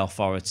 told the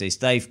authorities.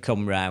 They've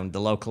come round.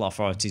 The local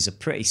authorities are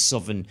pretty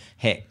southern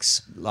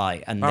hicks,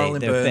 like, and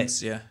Marilyn they're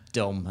Burns, a bit yeah.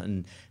 dumb,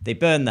 and they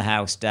burn the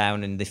house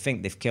down, and they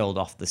think they've killed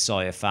off the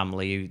Sawyer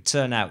family. Who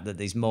turn out that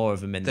there's more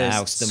of them in the There's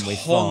house than we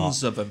thought.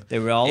 tons of them. They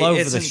were all It over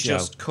the isn't show.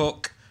 just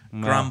Cook,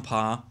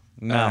 Grandpa,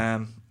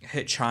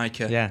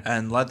 Hitchhiker, Yeah.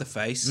 and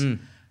Leatherface.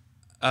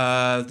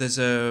 There's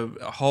a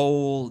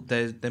whole.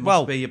 There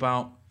must be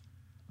about.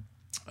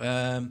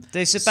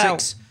 There's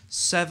about 6,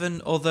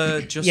 7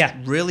 other just Yeah.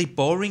 really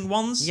boring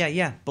ones.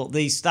 Yeah, but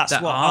that's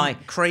that what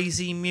aren't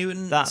crazy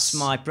mutants. That's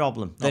my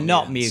problem. They're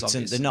not mutants, mutant.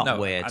 obviously. They're not No,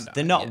 weird. I-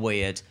 They're not yeah.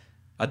 weird.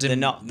 I They're didn't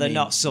not. They're mean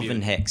not Southern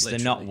mutant, Hicks. They're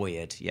not literally.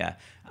 weird. Yeah,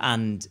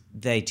 and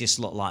they just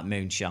look like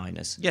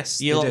moonshiners. Yes,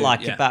 you they look do,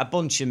 like yeah. about a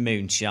bunch of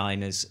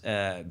moonshiners.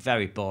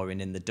 Very boring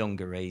in the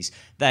dungarees.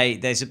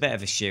 There's a bit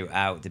of a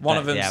shootout. One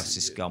of the them. house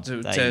is gone.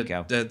 There you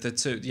go. The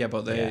two, yeah,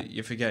 but Yeah.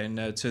 you're forgetting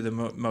two of the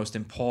most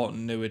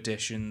important new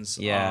additions.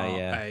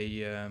 Yeah, are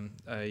yeah.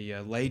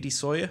 a Lady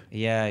Sawyer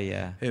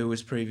Yeah. who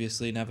was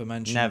previously never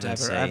mentioned Never ever,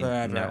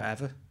 seen,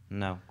 ever.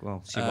 No,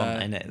 well, she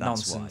wasn't in it. That's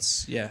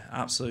Nonsense. Yeah,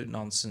 absolute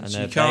nonsense. And You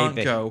her can't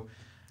baby. go. why.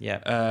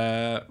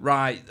 Yeah.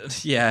 Right.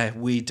 Yeah,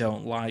 we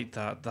don't like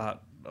that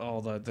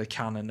or the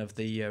canon of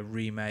the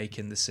remake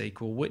and the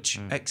sequel, which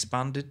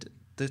expanded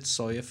the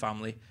Sawyer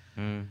family.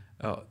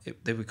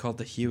 They were called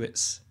the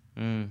Hewitts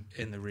in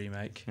the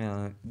remake.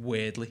 Yeah.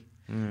 Weirdly,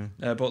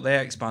 but they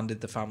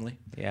expanded the family.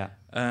 Yeah.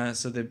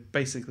 So they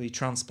basically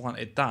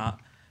transplanted that,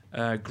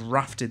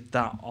 grafted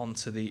that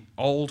onto the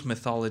old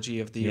mythology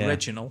of the Yeah.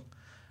 original.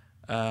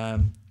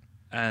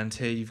 And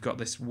here you've got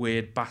this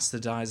weird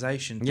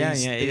bastardization.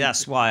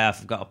 That's why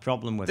I've got a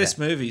problem with This it.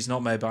 movie's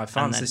not made by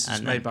fans. then- This is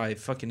and made then- by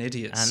fucking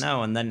idiots. I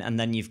know, and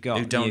then you've got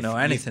who don't know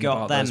anything you've got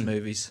about them, those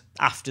movies.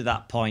 After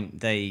that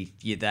point,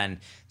 you're then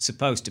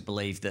supposed to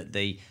believe that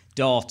the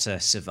daughter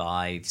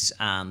survives,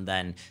 and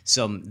then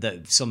some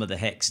of the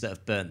Hicks that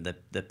have burnt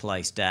the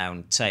place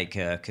down take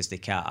her because they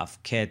can't have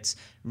kids,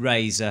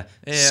 raise her.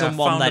 Yeah,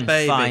 Someone found a then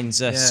baby. finds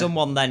her. Yeah.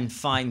 Someone then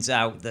finds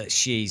out that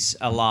she's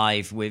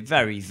alive with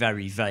very,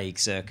 very vague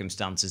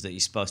circumstances that you're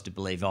supposed to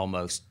believe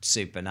almost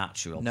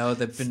supernatural. No,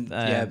 they've been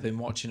been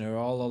watching her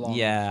all along.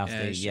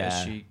 As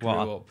she grew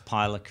what a up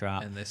pile of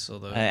crap. in this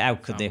other. How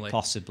could family. they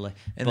possibly?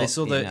 In But, this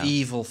other you know.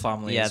 evil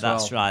family? Yeah, as well.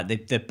 that's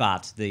right. They're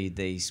bad.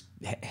 These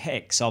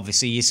Hicks.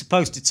 Obviously, you're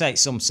supposed to take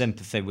some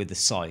sympathy with the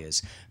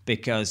Sawyers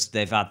because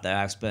they've had their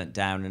house burnt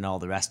down and all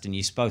the rest, and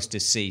you're supposed to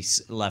see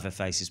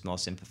Leatherface as more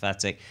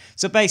sympathetic.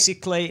 So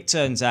basically, it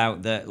turns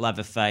out that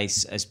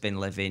Leatherface has been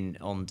living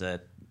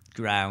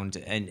underground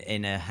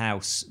in a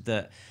house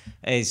that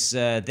is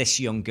this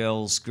young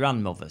girl's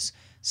grandmother's.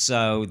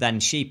 So then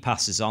she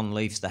passes on,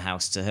 leaves the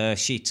house to her.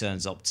 She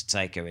turns up to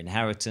take her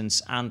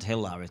inheritance, and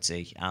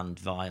hilarity and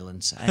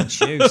violence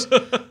ensues.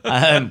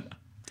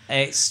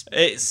 It's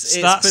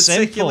that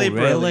particularly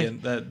simple, really.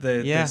 brilliant that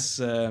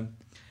this.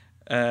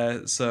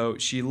 So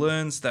she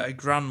learns that her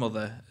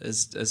grandmother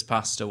has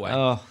passed away.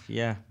 Oh,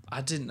 yeah.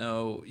 I didn't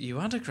know you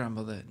had a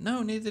grandmother.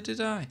 No, neither did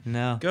I.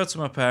 No. Go to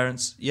my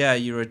parents. Yeah,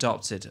 you're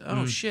adopted.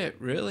 Oh shit,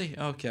 really?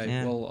 Okay,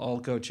 Yeah. well I'll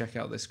go check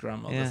out this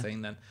grandmother Yeah.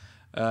 thing then.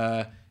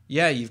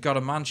 Yeah, you've got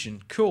a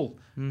mansion. Cool.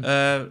 All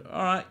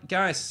right,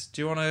 guys,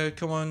 do you want to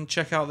come and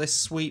check out this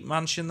sweet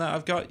mansion that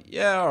I've got?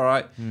 Yeah, all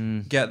right.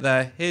 Get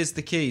there. Here's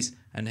the keys,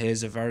 and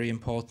here's a very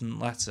important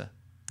letter.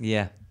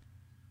 Yeah.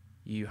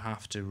 You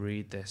have to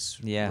read this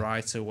Yeah.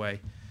 right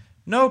away.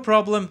 No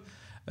problem.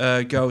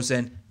 Goes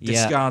in, Yeah.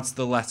 discards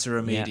the letter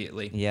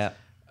immediately. Yeah.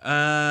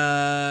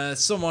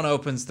 Someone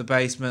opens the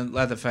basement.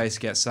 Leatherface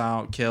gets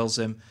out, kills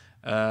him.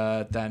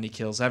 Then he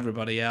kills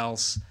everybody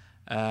else.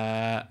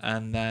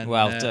 And then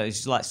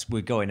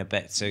we're going a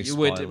bit too You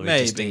would- spoilery,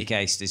 just in maybe.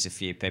 case there's a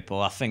few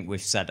people. I think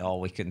we've said all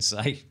we can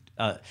say.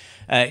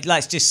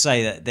 Let's just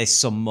say that there's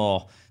some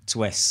more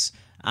twists,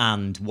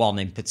 and one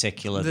in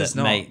particular There's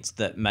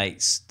that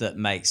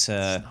makes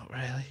her. not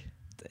really.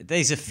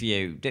 There's a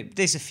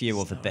few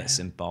other bits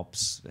and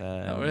bobs.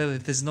 Not really.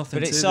 There's nothing.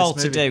 But to it's this all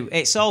movie. to do.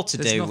 It's all to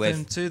There's do nothing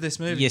with to this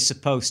movie. you're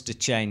supposed to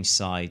change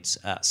sides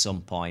at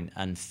some point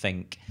and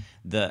think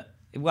that.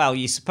 Well,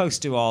 you're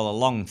supposed to all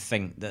along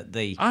think that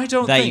they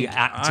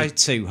acted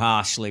too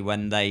harshly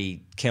when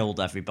they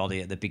killed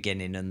everybody at the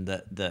beginning, and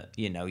that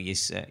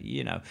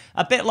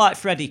a bit like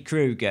Freddy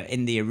Krueger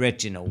in the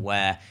original,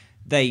 where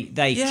they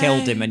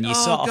killed him, and you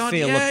sort of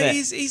feel a bit.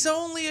 He's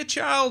only a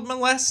child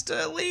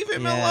molester. Leave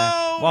him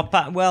Yeah.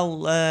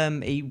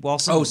 alone. He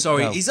wasn't. Oh,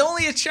 sorry. well, He's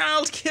only a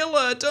child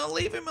killer. Don't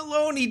leave him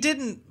alone. He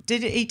didn't.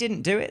 He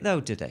didn't do it though,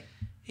 did he?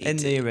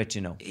 The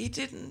original. He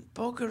didn't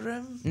bugger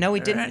him. No,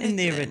 he or didn't in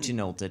the anything.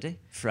 original, did he,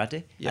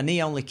 Freddy? Yeah. And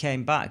he only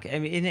came back. I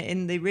mean,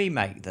 in the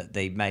remake that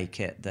they make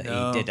it, that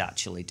No. he did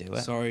actually do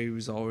it. Sorry, he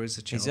was always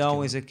a child. He's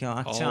always a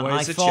killer. killer. I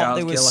Always a thought child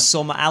there was killer.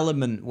 some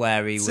element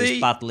where he was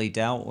See? badly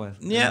dealt with.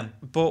 Yeah,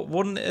 but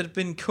wouldn't it have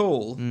been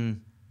cool?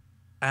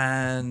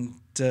 And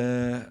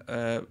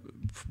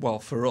well,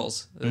 for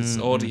us as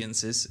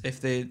audiences, if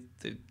they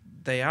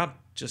had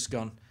just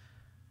gone,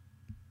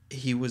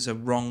 he was a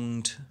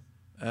wronged.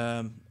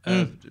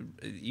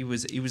 He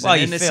was Well, an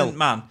you innocent feel-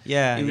 man.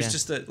 Yeah, he was yeah.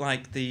 just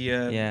like the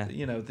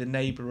the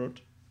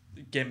neighborhood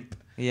gimp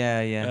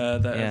Yeah, yeah.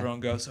 that yeah. everyone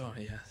goes, oh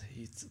yeah,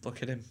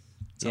 look at him,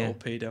 total Yeah.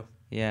 pedo.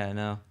 Yeah,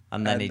 no.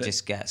 And then he they-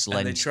 just gets and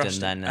they lynched,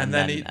 trust and him.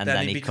 then he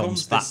he becomes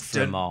comes back this for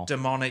them all.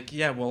 demonic.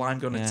 Yeah, well, I'm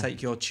going to Yeah.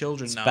 take your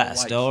children It's now. a better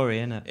Like, story,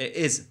 isn't it? It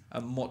is a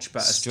much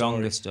better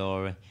Stronger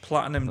story. story.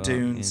 Platinum But,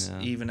 Dunes you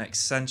know. even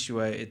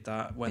accentuated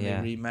that when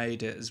Yeah. they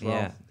remade it as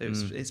well. Yeah.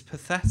 It's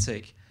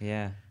pathetic.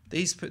 Yeah.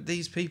 These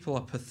people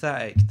are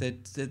pathetic.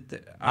 It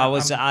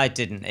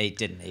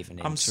didn't even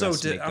I'm interest so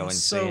me going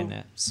seeing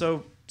it.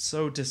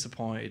 so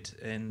disappointed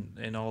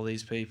in all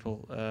these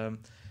people.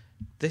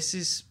 This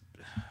is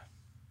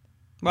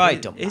Right,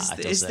 it don't is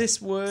matter, is does this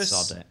it? worse?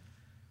 Sod it.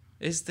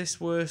 Is this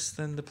worse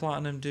than the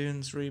Platinum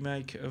Dunes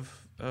remake of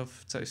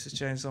Texas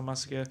Chainsaw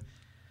Massacre?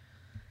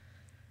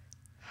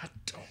 I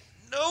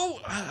don't know.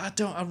 I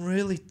don't. I'm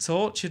really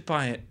tortured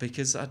by it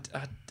because I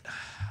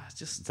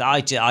just. I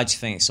just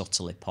think it's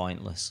utterly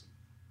pointless.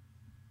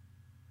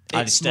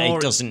 It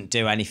doesn't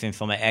do anything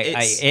for me.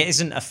 It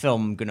isn't a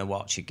film I'm going to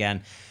watch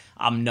again.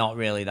 I'm not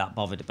really that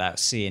bothered about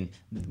seeing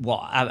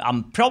what...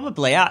 I'm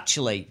probably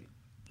actually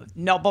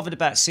not bothered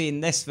about seeing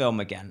this film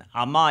again.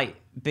 I might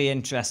be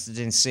interested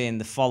in seeing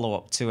the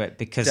follow-up to it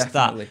because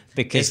Definitely.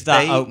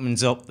 that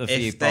opens up a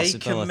few If they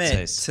possibilities.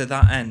 commit to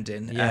that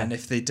ending, Yeah. and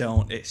if they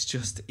don't, it's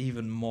just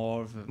even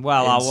more of a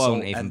Well, I insult,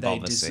 won't even and they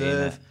bother seeing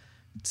deserve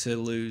it. to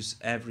lose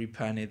every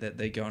penny that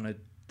they're gonna.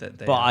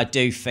 But I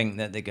do think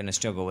that they're going to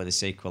struggle with a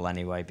sequel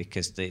anyway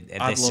because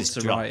I'd love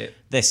to write it.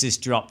 This has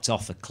dropped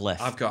off a cliff.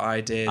 I've got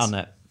ideas. On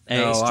it.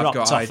 No, It's I've dropped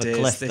got off ideas. a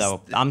cliff,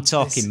 though. I'm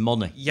talking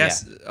money.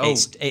 Yes. Yeah. Oh.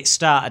 It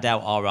started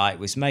out all right. It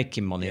was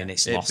making money and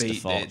it's lost a It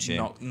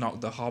fortune.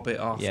 knocked The Hobbit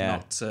off. Yeah.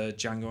 Knocked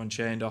Django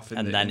Unchained off.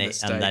 And then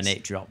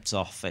it dropped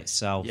off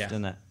itself, Yeah.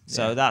 didn't it?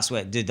 So Yeah. that's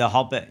where did The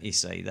Hobbit. You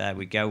see, there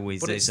we go.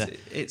 But There's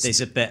it's-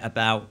 a bit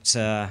about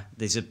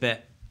there's a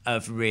bit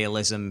of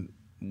realism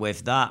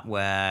with that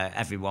where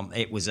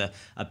it was a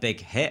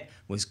big hit,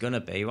 was gonna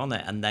be, wasn't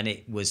it? And then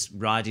it was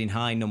riding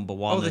high number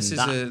one. Oh, this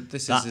and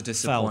is that a fell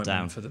disappointment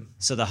down for them.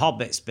 So The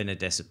Hobbit's been a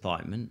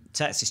disappointment.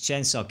 Texas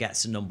Chainsaw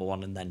gets to number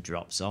one and then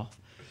drops off.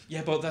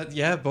 Yeah,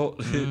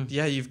 but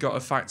you've got to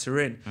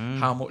factor in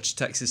how much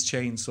Texas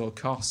Chainsaw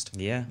cost.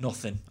 Yeah.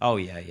 Nothing. Oh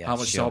yeah. How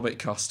much sure. Hobbit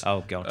cost?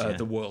 Oh god, yeah.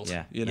 The world.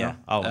 Yeah, you yeah. know.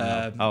 Oh,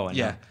 no. Oh, I know.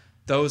 yeah.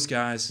 Those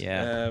guys.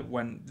 Yeah.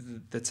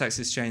 When the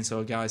Texas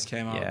Chainsaw guys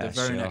came out Yeah, the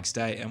very sure. next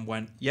day and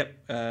went,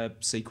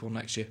 "Yep, sequel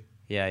next year."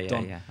 Yeah,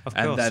 Done. yeah. Of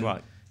and course, then,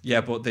 right.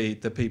 Yeah, but the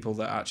people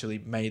that actually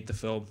made the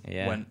film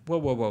Yeah. went,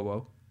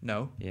 whoa.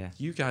 No, Yeah.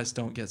 you guys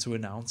don't get to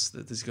announce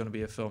that there's going to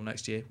be a film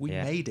next year. We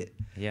Yeah. made it.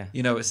 Yeah.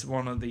 You know, it's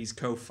one of these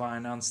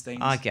co-finance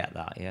things. I get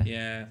that. Yeah.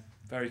 Yeah,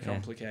 very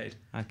complicated.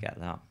 I get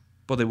that.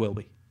 But there will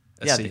be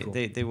a Yeah, sequel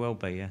they will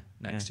be. Yeah,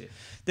 next yeah. year.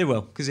 They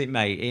will because it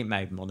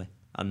made money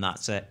and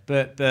that's it.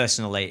 But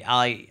personally,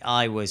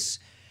 I was.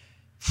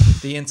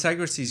 The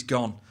integrity's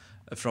gone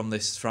from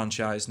this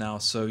franchise now,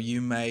 so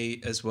you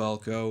may as well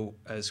go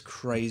as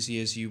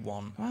crazy as you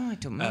want. Well,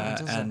 it don't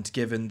matter, does and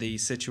given the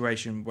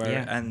situation where it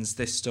Yeah. ends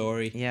this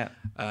story, Yeah.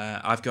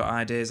 I've got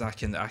ideas. I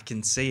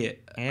can see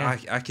it. Yeah.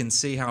 I can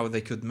see how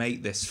they could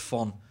make this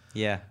fun.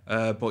 Yeah.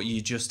 But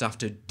you just have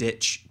to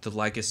ditch the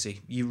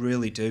legacy. You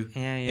really do.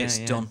 Yeah. It's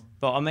yeah. done.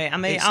 But I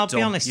mean, It's I'll be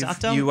done. honest. I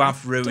don't. You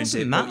have ruined it.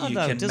 Doesn't it. matter But you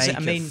though, can does make it? I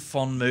mean, a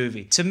fun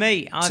movie. to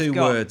me, I've Two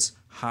got words: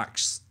 hack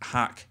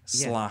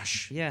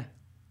slash. Yeah.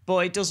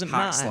 But it doesn't Hack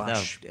matter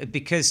slash. though,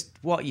 because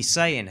what you're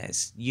saying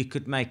is you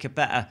could make a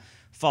better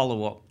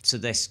follow-up to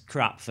this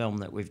crap film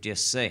that we've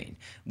just seen.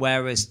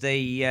 Whereas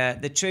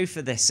the truth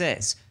of this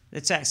is The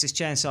Texas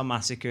Chainsaw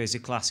Massacre is a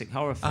classic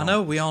horror film. I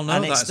know, we all know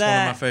And that's it's one of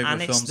there, my favourite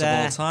and it's films of all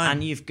there, time.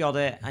 And you've got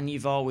it, and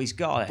you've always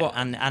got it. But-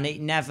 and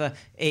it never,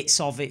 it's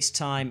of its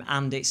time,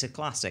 and it's a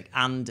classic.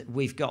 And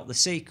we've got the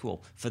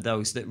sequel for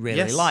those that really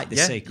Yes, like the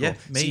yeah, sequel. yeah,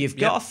 So me, you've yeah.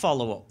 got a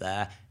follow-up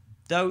there.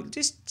 Though,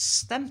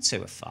 just them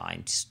two are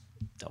fine. Just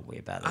don't worry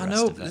about the I rest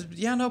know, of it.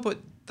 yeah, no, but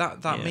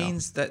that You know.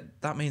 means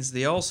that means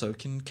they also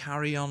can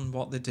carry on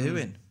what they're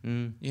doing.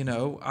 You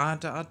know,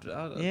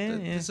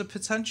 there's a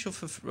potential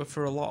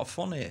for a lot of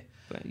fun here.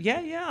 But yeah,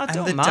 I And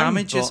don't the mind.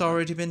 damage has but-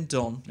 already been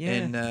done Yeah.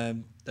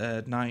 in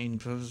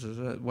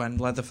when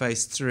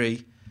Leatherface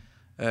 3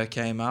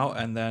 came out,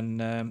 and then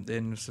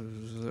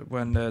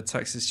when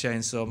Texas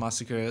Chainsaw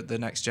Massacre: The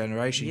Next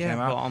Generation Yeah, came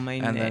out, but I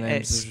mean, and then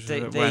these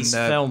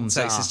films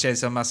Texas are-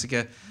 Chainsaw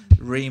Massacre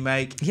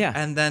remake, Yeah.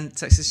 and then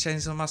Texas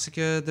Chainsaw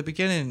Massacre: The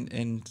Beginning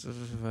in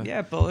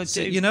Yeah, but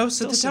so, it you know,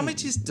 so the doesn't-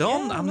 damage is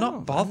done. Yeah, I I'm know,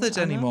 not bothered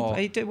I know. anymore.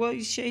 Well,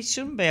 it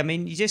shouldn't be. I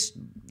mean, you just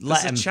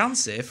let There's a them.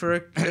 chance here for a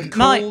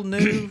cool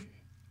Mate. new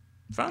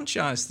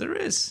franchise. There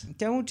is.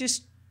 Don't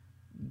just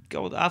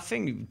go. I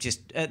think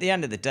just at the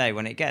end of the day,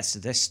 when it gets to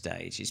this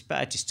stage, it's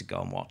better just to go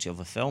and watch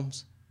other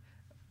films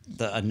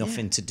that are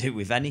nothing to do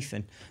with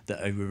anything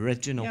that are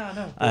original.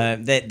 Yeah, I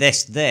know.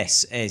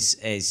 This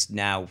is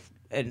now,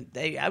 and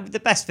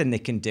the best thing they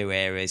can do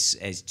here is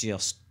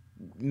just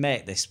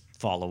make this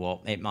follow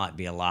up. It might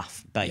be a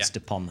laugh based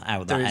upon how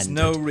that There is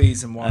ended. no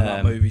reason why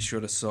that movie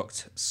should have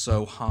sucked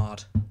so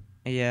hard.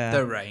 Yeah,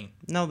 There ain't.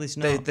 no, there's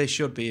not. They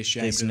should be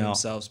ashamed There's of not.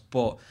 themselves,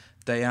 but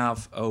they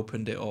have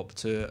opened it up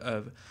to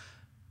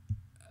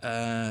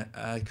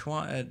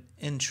quite an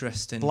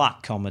interesting.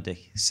 Black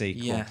comedy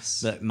sequel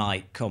Yes. that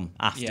might come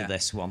after Yeah.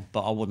 this one,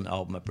 but I wouldn't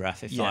hold my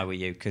breath if Yeah. I were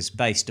you, because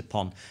based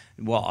upon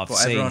what I've But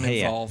seen everyone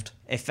here, involved.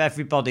 if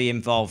everybody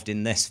involved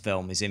in this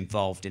film is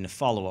involved in a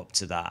follow-up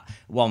to that,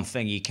 one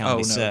thing you can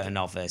be no. certain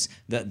of is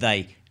that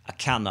they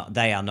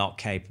are not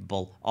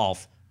capable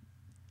of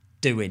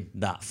doing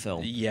that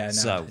film. Yeah, no,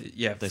 so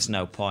yeah. there's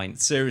no point.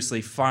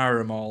 Seriously, fire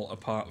them all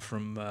apart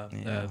from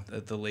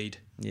the lead.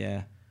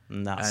 Yeah,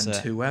 and that's And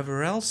it.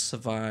 whoever else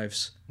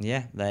survives.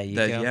 Yeah, there you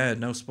There- go. yeah,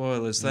 no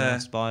spoilers No there.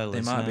 spoilers,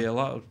 There might no. be a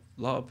lot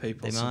of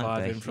people They might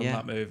surviving be, from yeah.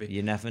 that movie.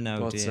 You never know,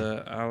 But do you?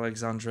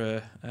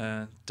 Alexandra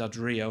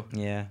Daddario,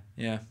 Yeah,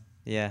 yeah.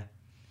 yeah.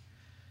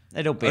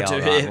 It'll be But all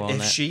right, won't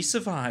if it? she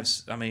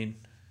survives, I mean,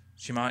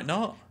 she might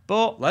not.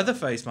 But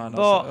Leatherface might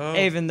not. But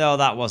even though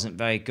that wasn't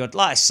very good,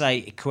 like I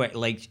say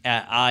quickly,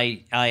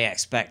 I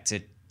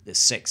expected a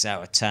 6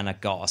 out of 10. I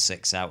got a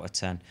 6 out of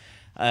 10.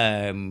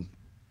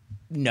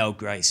 No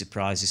great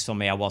surprises for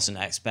me. I wasn't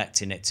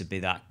expecting it to be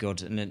that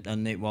good,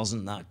 and it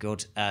wasn't that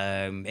good.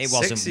 It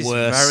wasn't 6 is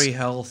worse. very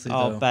healthy,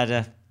 Oh, though.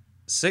 better.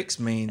 6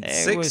 means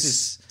It 6 was.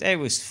 is. It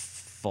was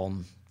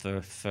fun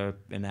for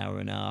an hour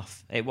and a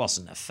half. It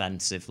wasn't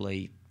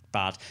offensively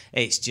bad.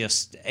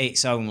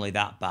 It's only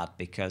that bad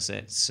because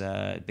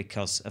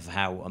because of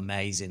how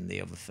amazing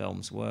the other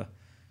films were.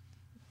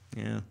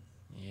 Yeah.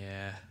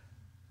 Yeah.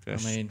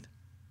 Just- I mean,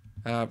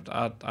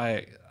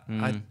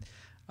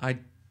 I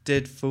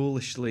did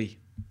foolishly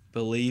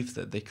believe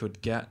that they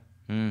could get.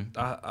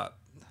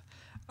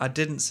 I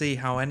didn't see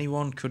how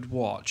anyone could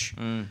watch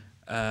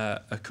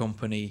a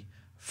company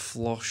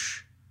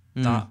flush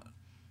that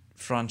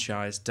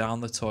franchise down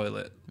the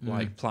toilet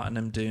like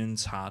Platinum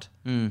Dunes had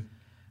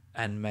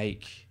and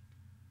make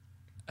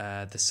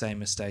the same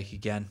mistake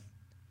again.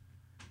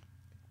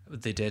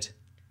 They did.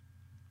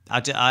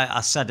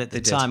 I said at the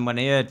They did. time when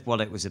I heard what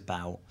it was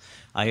about,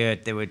 I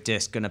heard they were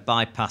just going to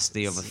bypass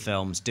the other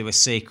films, do a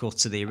sequel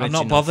to the original.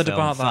 I'm not bothered film,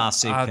 about far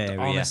that. I'm superior.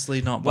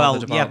 honestly not well,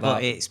 bothered yeah, about but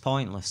that. it's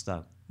pointless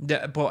though.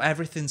 Yeah, but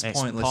everything's It's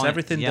pointless.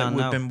 Everything yeah, that we've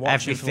no. been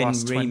watching for the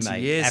last 20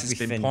 remake, years has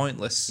been everything-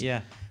 pointless.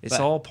 Yeah, It's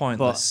all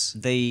pointless.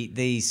 But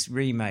these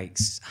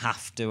remakes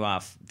have to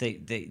have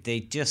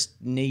they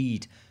just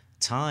need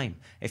time.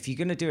 If you're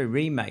going to do a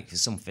remake of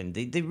something,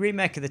 the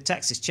remake of the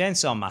Texas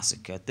Chainsaw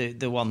Massacre,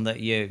 the one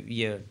that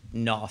you're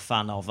not a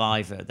fan of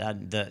either,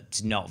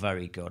 that's not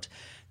very good.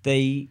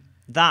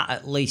 That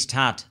at least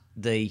had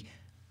the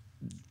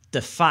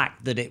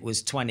fact that it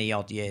was 20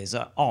 odd years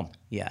on.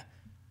 Yeah,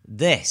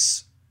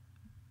 this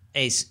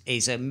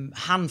is a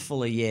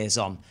handful of years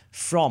on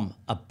from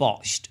a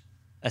botched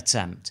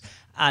attempt.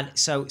 And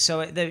so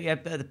at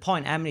the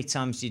point, how many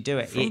times you do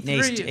it,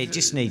 it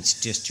just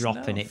needs just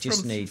dropping. It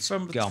just needs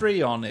from gone.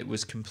 3 on. It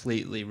was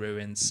completely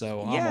ruined.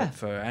 So I'm Yeah. up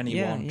for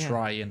anyone Yeah.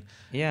 trying.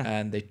 Yeah.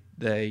 And they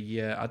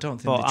I don't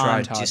think But they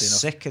tried I'm hard just enough.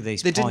 sick of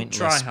these They didn't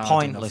try hard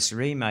pointless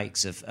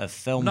remakes of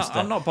films. No,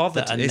 I'm not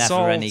bothered. That are It's never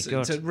all any to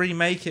good.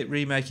 remake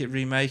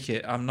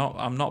it. I'm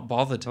not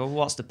bothered. Well,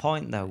 what's the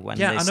point though when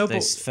Yeah, I know,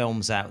 there's but-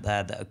 films out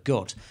there that are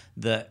good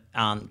that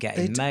aren't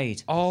getting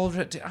made?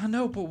 Already, I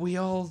know, but we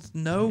all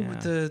know Yeah.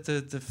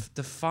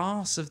 the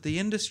farce of the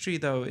industry.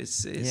 Though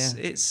it's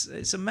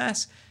a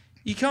mess.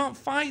 You can't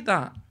fight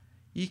that.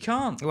 You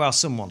can't. Well,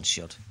 someone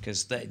should,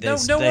 because No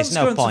there's one's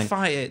no going point. to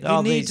fight it. They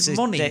Oh, need it's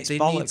money. They need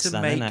bollocks to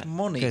then, make innit?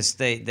 money. Because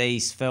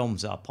these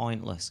films are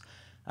pointless.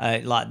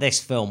 Like this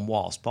film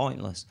was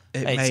pointless.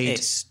 It It's- made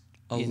it's,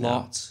 a you know,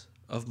 lot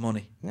of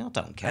money. I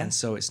don't care. And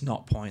so it's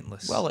not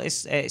pointless. Well,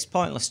 it's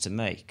pointless to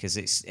me because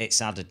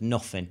it's added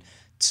nothing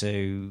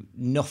to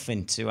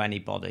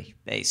anybody.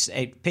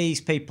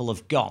 These people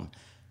have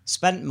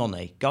spent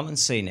money, gone and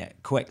seen it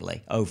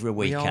quickly over a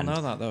weekend. We all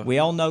know that, though. We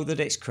all know that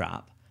it's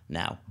crap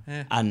now,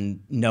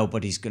 and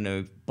nobody's going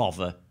to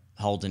bother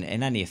holding it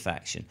in any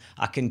affection.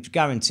 I can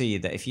guarantee you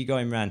that if you're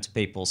going round to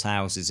people's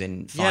houses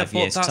in 5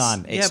 years'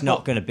 time, it's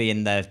not going to be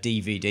in their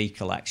DVD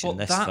collection,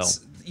 this film.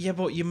 Yeah,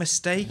 but you're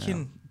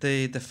mistaking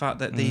the fact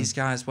that these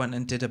guys went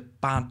and did a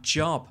bad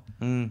job.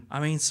 I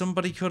mean,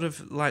 somebody could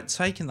have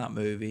taken that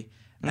movie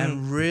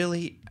and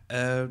really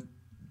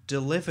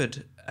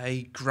delivered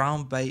a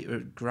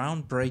groundbreaking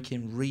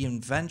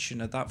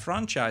reinvention of that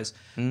franchise.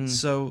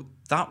 So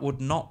that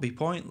would not be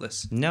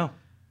pointless. No.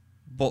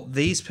 But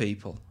these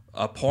people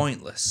are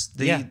pointless.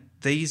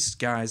 These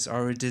guys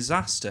are a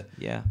disaster.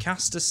 Yeah.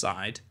 Cast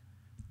aside,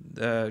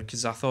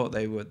 because I thought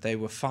they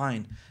were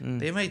fine.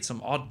 They made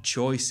some odd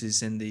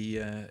choices in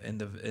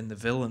the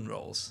villain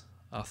roles.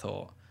 I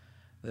thought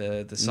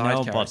the side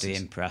Nobody characters.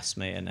 impressed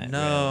me in it.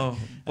 No,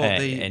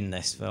 really, but in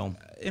this film.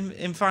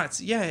 In fact,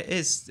 yeah, it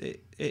is.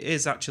 It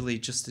is actually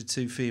just the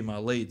two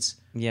female leads.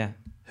 Yeah.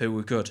 Who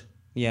were good.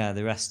 Yeah,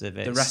 the rest of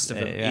it.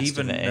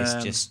 Is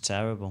just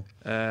terrible.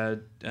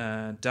 Dan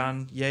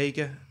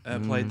Yeager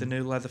played the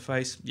new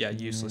Leatherface. Yeah,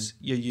 useless.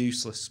 You're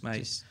useless,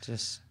 mate.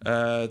 Just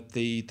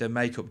the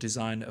makeup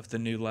design of the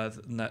new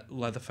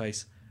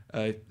Leatherface,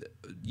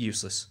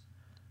 useless.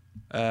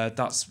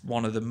 That's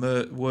one of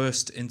the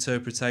worst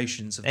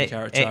interpretations of the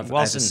character I've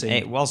ever seen.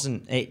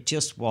 It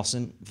just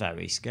wasn't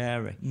very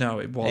scary. No,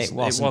 it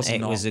wasn't.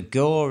 It was a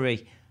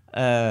gory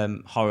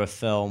horror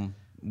film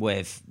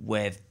with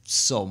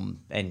some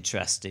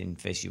interesting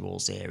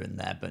visuals here and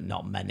there, but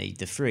not many.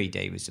 The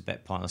 3D was a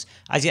bit pointless.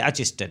 I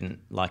just didn't,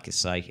 like I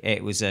say,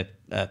 it was a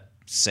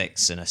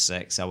 6 and a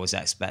 6. I was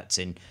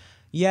expecting,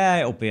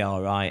 it'll be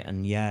all right,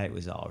 and it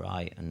was all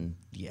right, and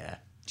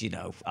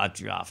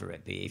I'd rather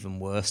it be even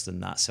worse than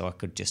that, so I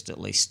could just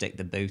at least stick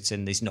the boot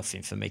in. There's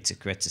nothing for me to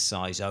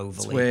criticise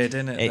overly. It's weird,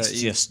 isn't it?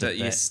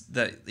 It's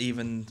that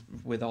even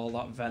with all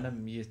that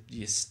venom,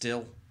 you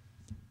still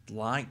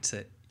liked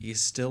it. You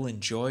still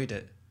enjoyed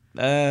it.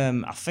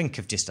 I think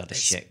I've just had a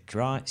shit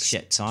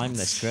time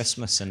this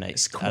Christmas, and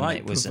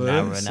it was an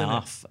hour and a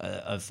half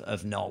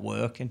of not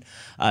working.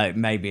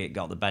 Maybe it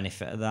got the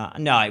benefit of that.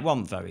 No, it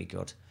wasn't very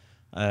good.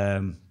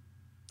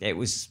 It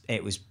was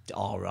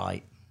all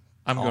right.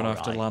 I'm going to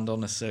have to land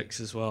on a 6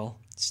 as well.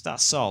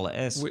 That's all it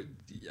is.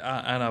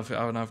 And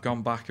I've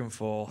gone back and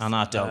forth. And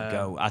I don't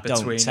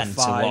tend to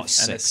watch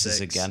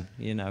 6s again.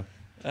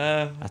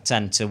 I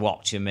tend to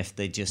watch them if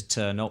they just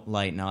turn up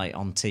late night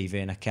on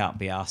TV and I can't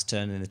be arsed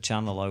turning the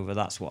channel over.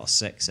 That's what a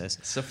 6 is.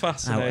 It's a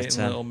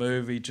fascinating little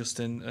movie, just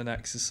in an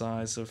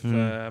exercise of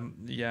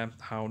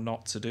how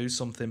not to do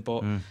something,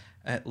 but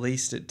at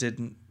least it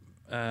didn't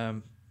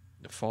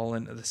fall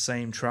into the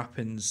same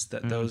trappings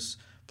that those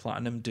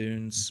Platinum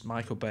Dunes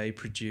Michael Bay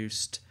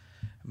produced,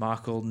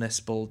 Markel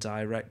Nispel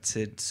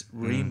directed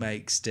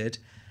remakes did.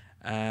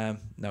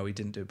 No, he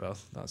didn't do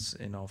both. That's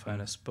in all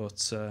fairness,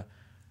 but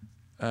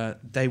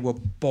they were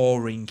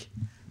boring.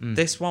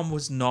 This one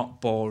was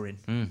not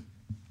boring.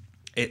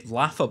 It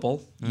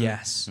laughable,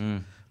 yes.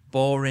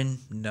 Boring,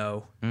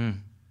 no.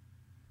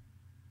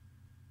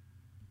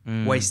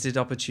 Wasted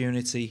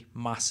opportunity,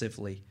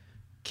 massively.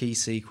 Key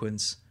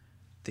sequence,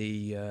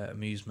 the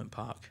amusement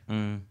park.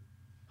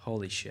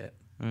 Holy shit.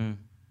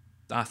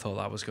 I thought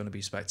that was going to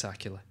be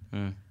spectacular.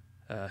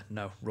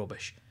 No,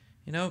 rubbish.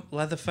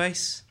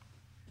 Leatherface,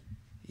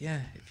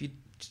 if you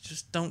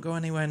just don't go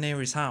anywhere near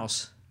his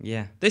house.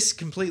 Yeah. This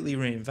completely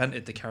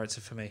reinvented the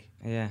character for me.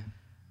 Yeah.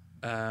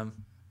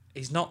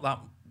 He's not that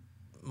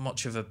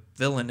much of a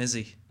villain, is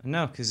he?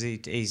 No, because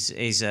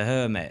he's a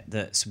hermit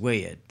that's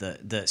weird,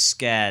 that's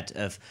scared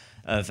of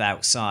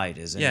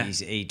outsiders, and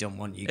he don't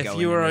want you going in his house.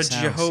 If you were a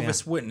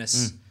Jehovah's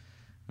Witness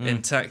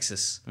in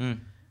Texas,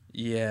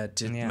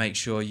 make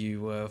sure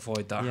you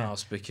avoid that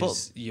house,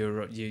 because you're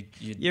right. You're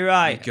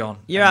gone.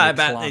 You're right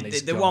about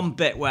the one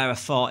bit where I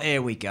thought,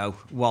 here we go,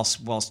 was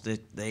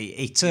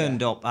he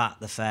turned up at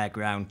the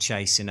fairground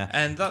chasing her,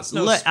 and that's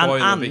no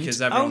spoiler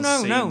because everyone's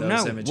seen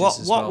those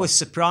images. What was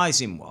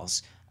surprising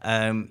was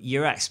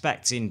you're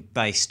expecting,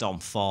 based on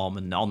form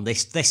and on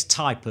this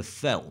type of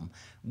film,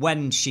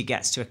 when she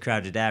gets to a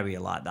crowded area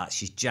like that,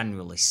 she's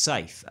generally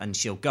safe, and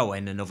she'll go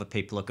in and other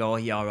people will go,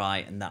 you're all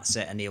right, and that's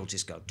it, and he'll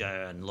just go,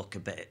 duh, and look a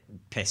bit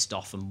pissed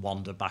off and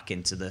wander back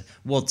into the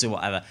woods or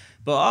whatever.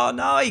 But, oh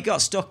no, he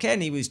got stuck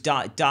in. He was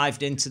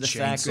dived into the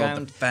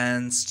fairground. The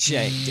fence.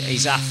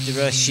 He's after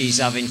her. She's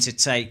having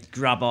to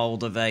grab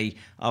hold of a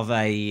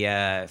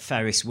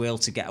Ferris wheel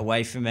to get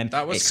away from him.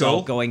 That was it's cool.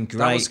 All going great.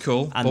 That was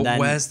cool. And but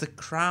where's the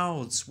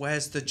crowds?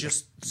 Where's the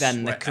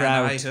Then the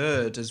crowd. And I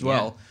heard as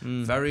well,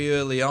 very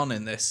early on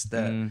in this,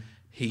 that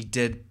he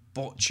did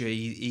butcher.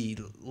 He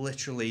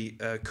literally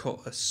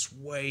cut a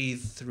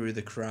swathe through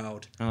the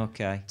crowd.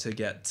 Okay. To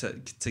get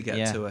to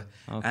her,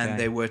 and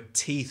there were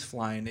teeth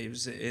flying. It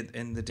was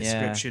in the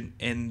description,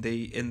 in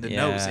the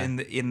notes,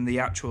 in the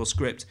actual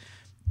script.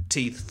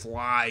 teeth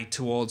fly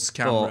towards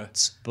camera.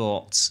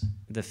 But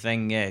the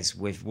thing is,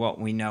 with what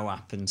we know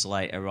happens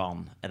later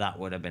on, that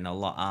would have been a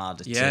lot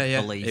harder to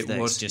believe that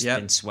it's just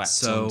been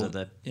swept under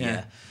the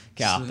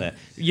carpet.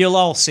 You'll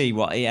all see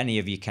what any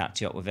of you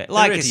catch up with it.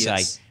 Like I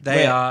say,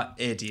 they are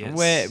idiots.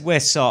 We're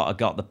sort of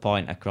got the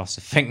point across.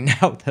 I think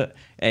now that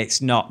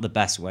it's not the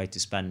best way to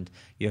spend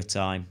your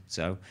time.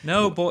 So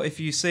no, but if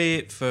you see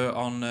it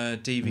on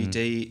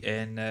DVD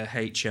in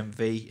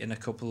HMV in a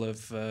couple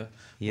of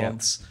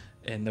months,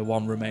 in the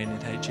one remaining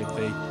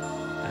HMV,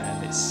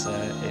 and it's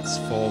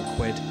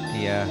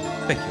 £4. Yeah,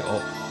 pick it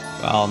up.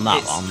 Well, on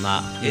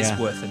that, it's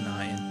worth a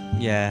night.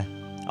 Yeah.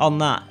 On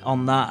that,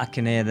 I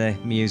can hear the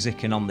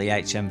music, and on the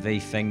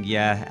HMV thing,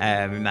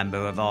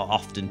 remember I've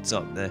often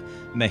took the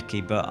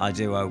mickey, but I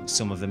do hope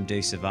some of them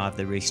do survive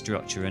the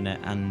restructuring it,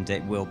 and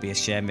it will be a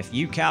shame if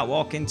you can't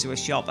walk into a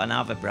shop and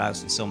have a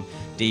browse at some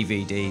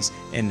DVDs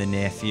in the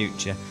near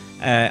future.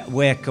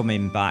 We're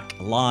coming back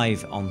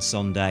live on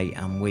Sunday,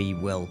 and we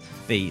will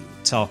be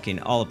talking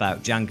all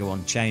about Django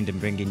Unchained and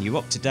bringing you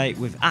up to date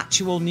with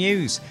actual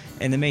news.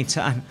 In the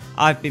meantime,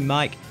 I've been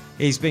Mike,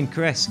 he's been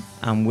Chris,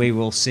 and we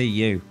will see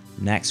you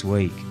next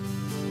week.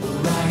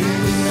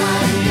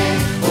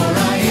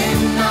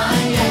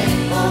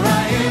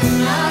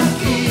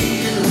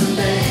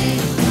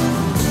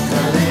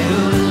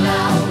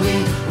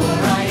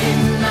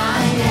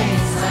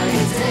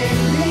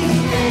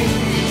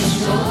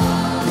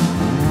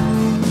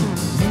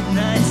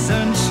 Midnight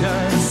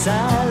sunshine,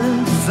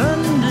 silent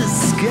thunder,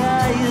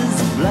 sky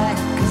is black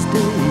as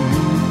day.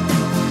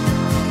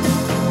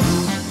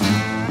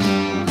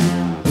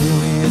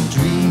 Only a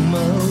dream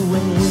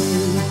away.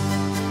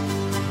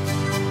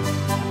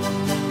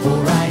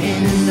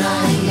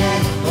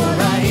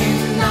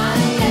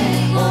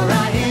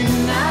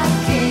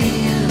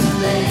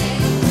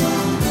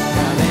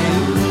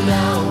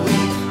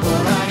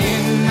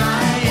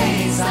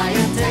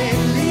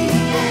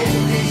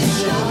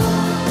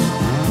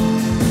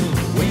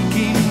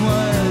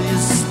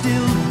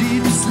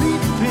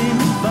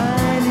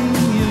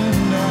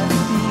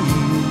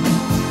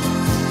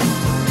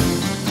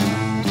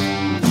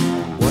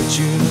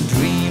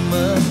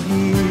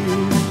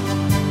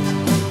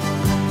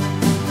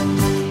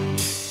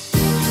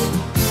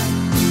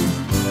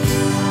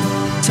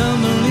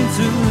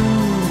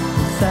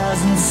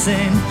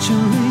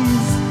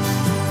 Centuries,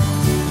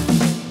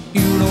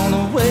 you don't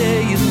know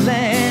where you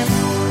land.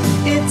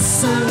 It's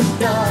so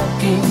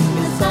dark in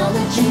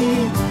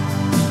mythology.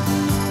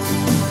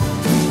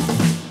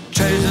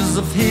 Treasures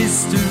of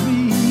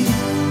history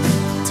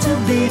to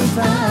be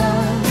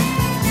found.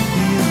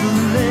 Hear the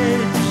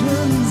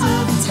legends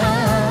of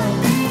time.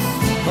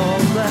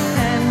 All the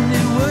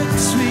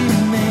handiworks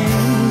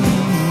remain.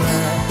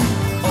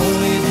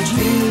 Only the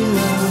dream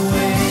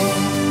away.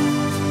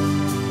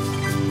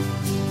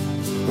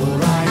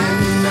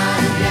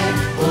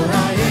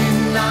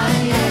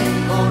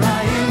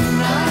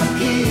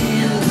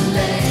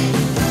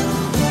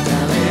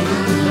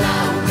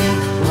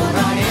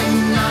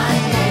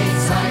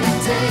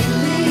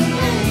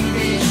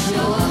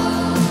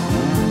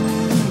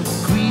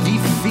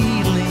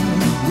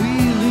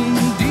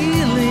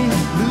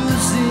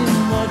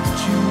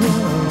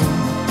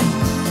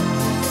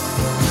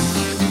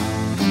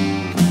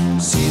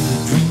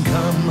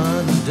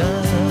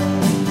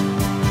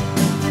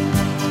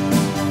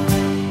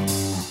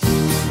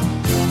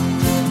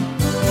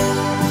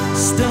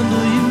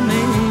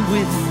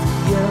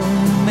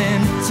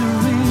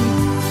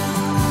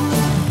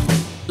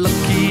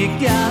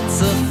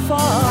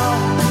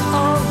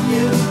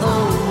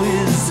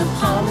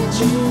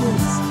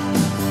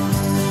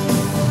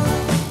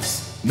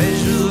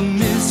 Measure the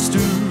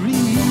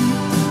mystery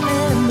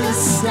and the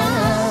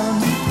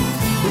sound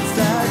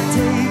without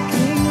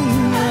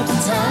taking up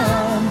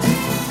time.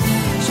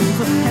 So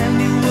the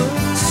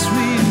handiworks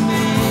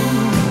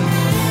remain.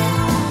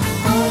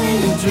 Only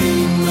a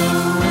dream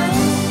away.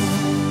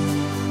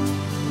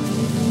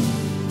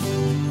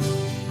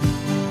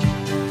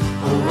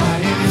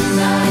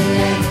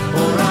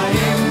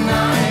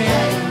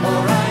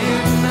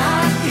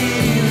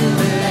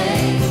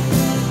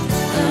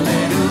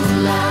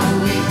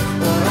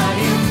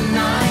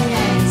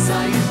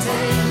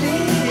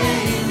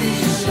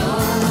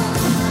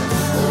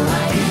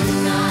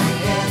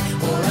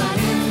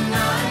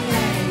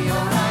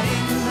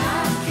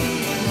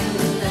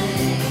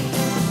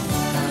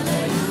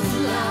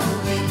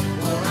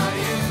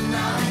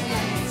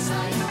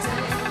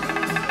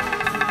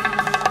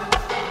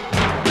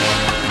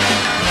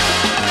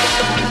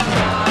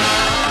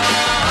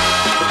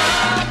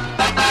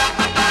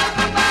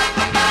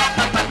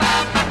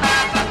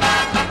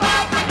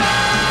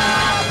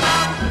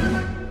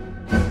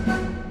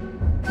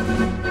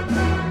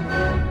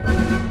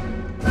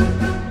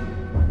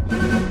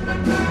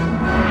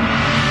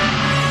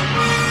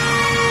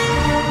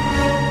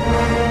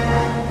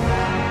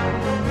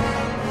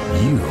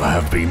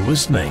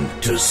 Listening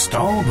to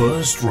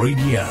Starburst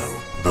Radio,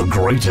 the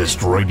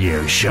greatest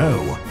radio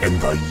show in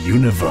the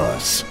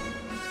universe.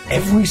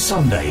 Every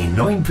Sunday,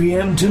 9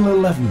 p.m. till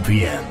 11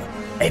 p.m.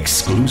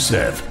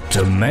 exclusive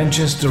to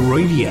Manchester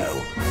Radio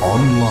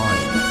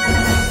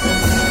Online.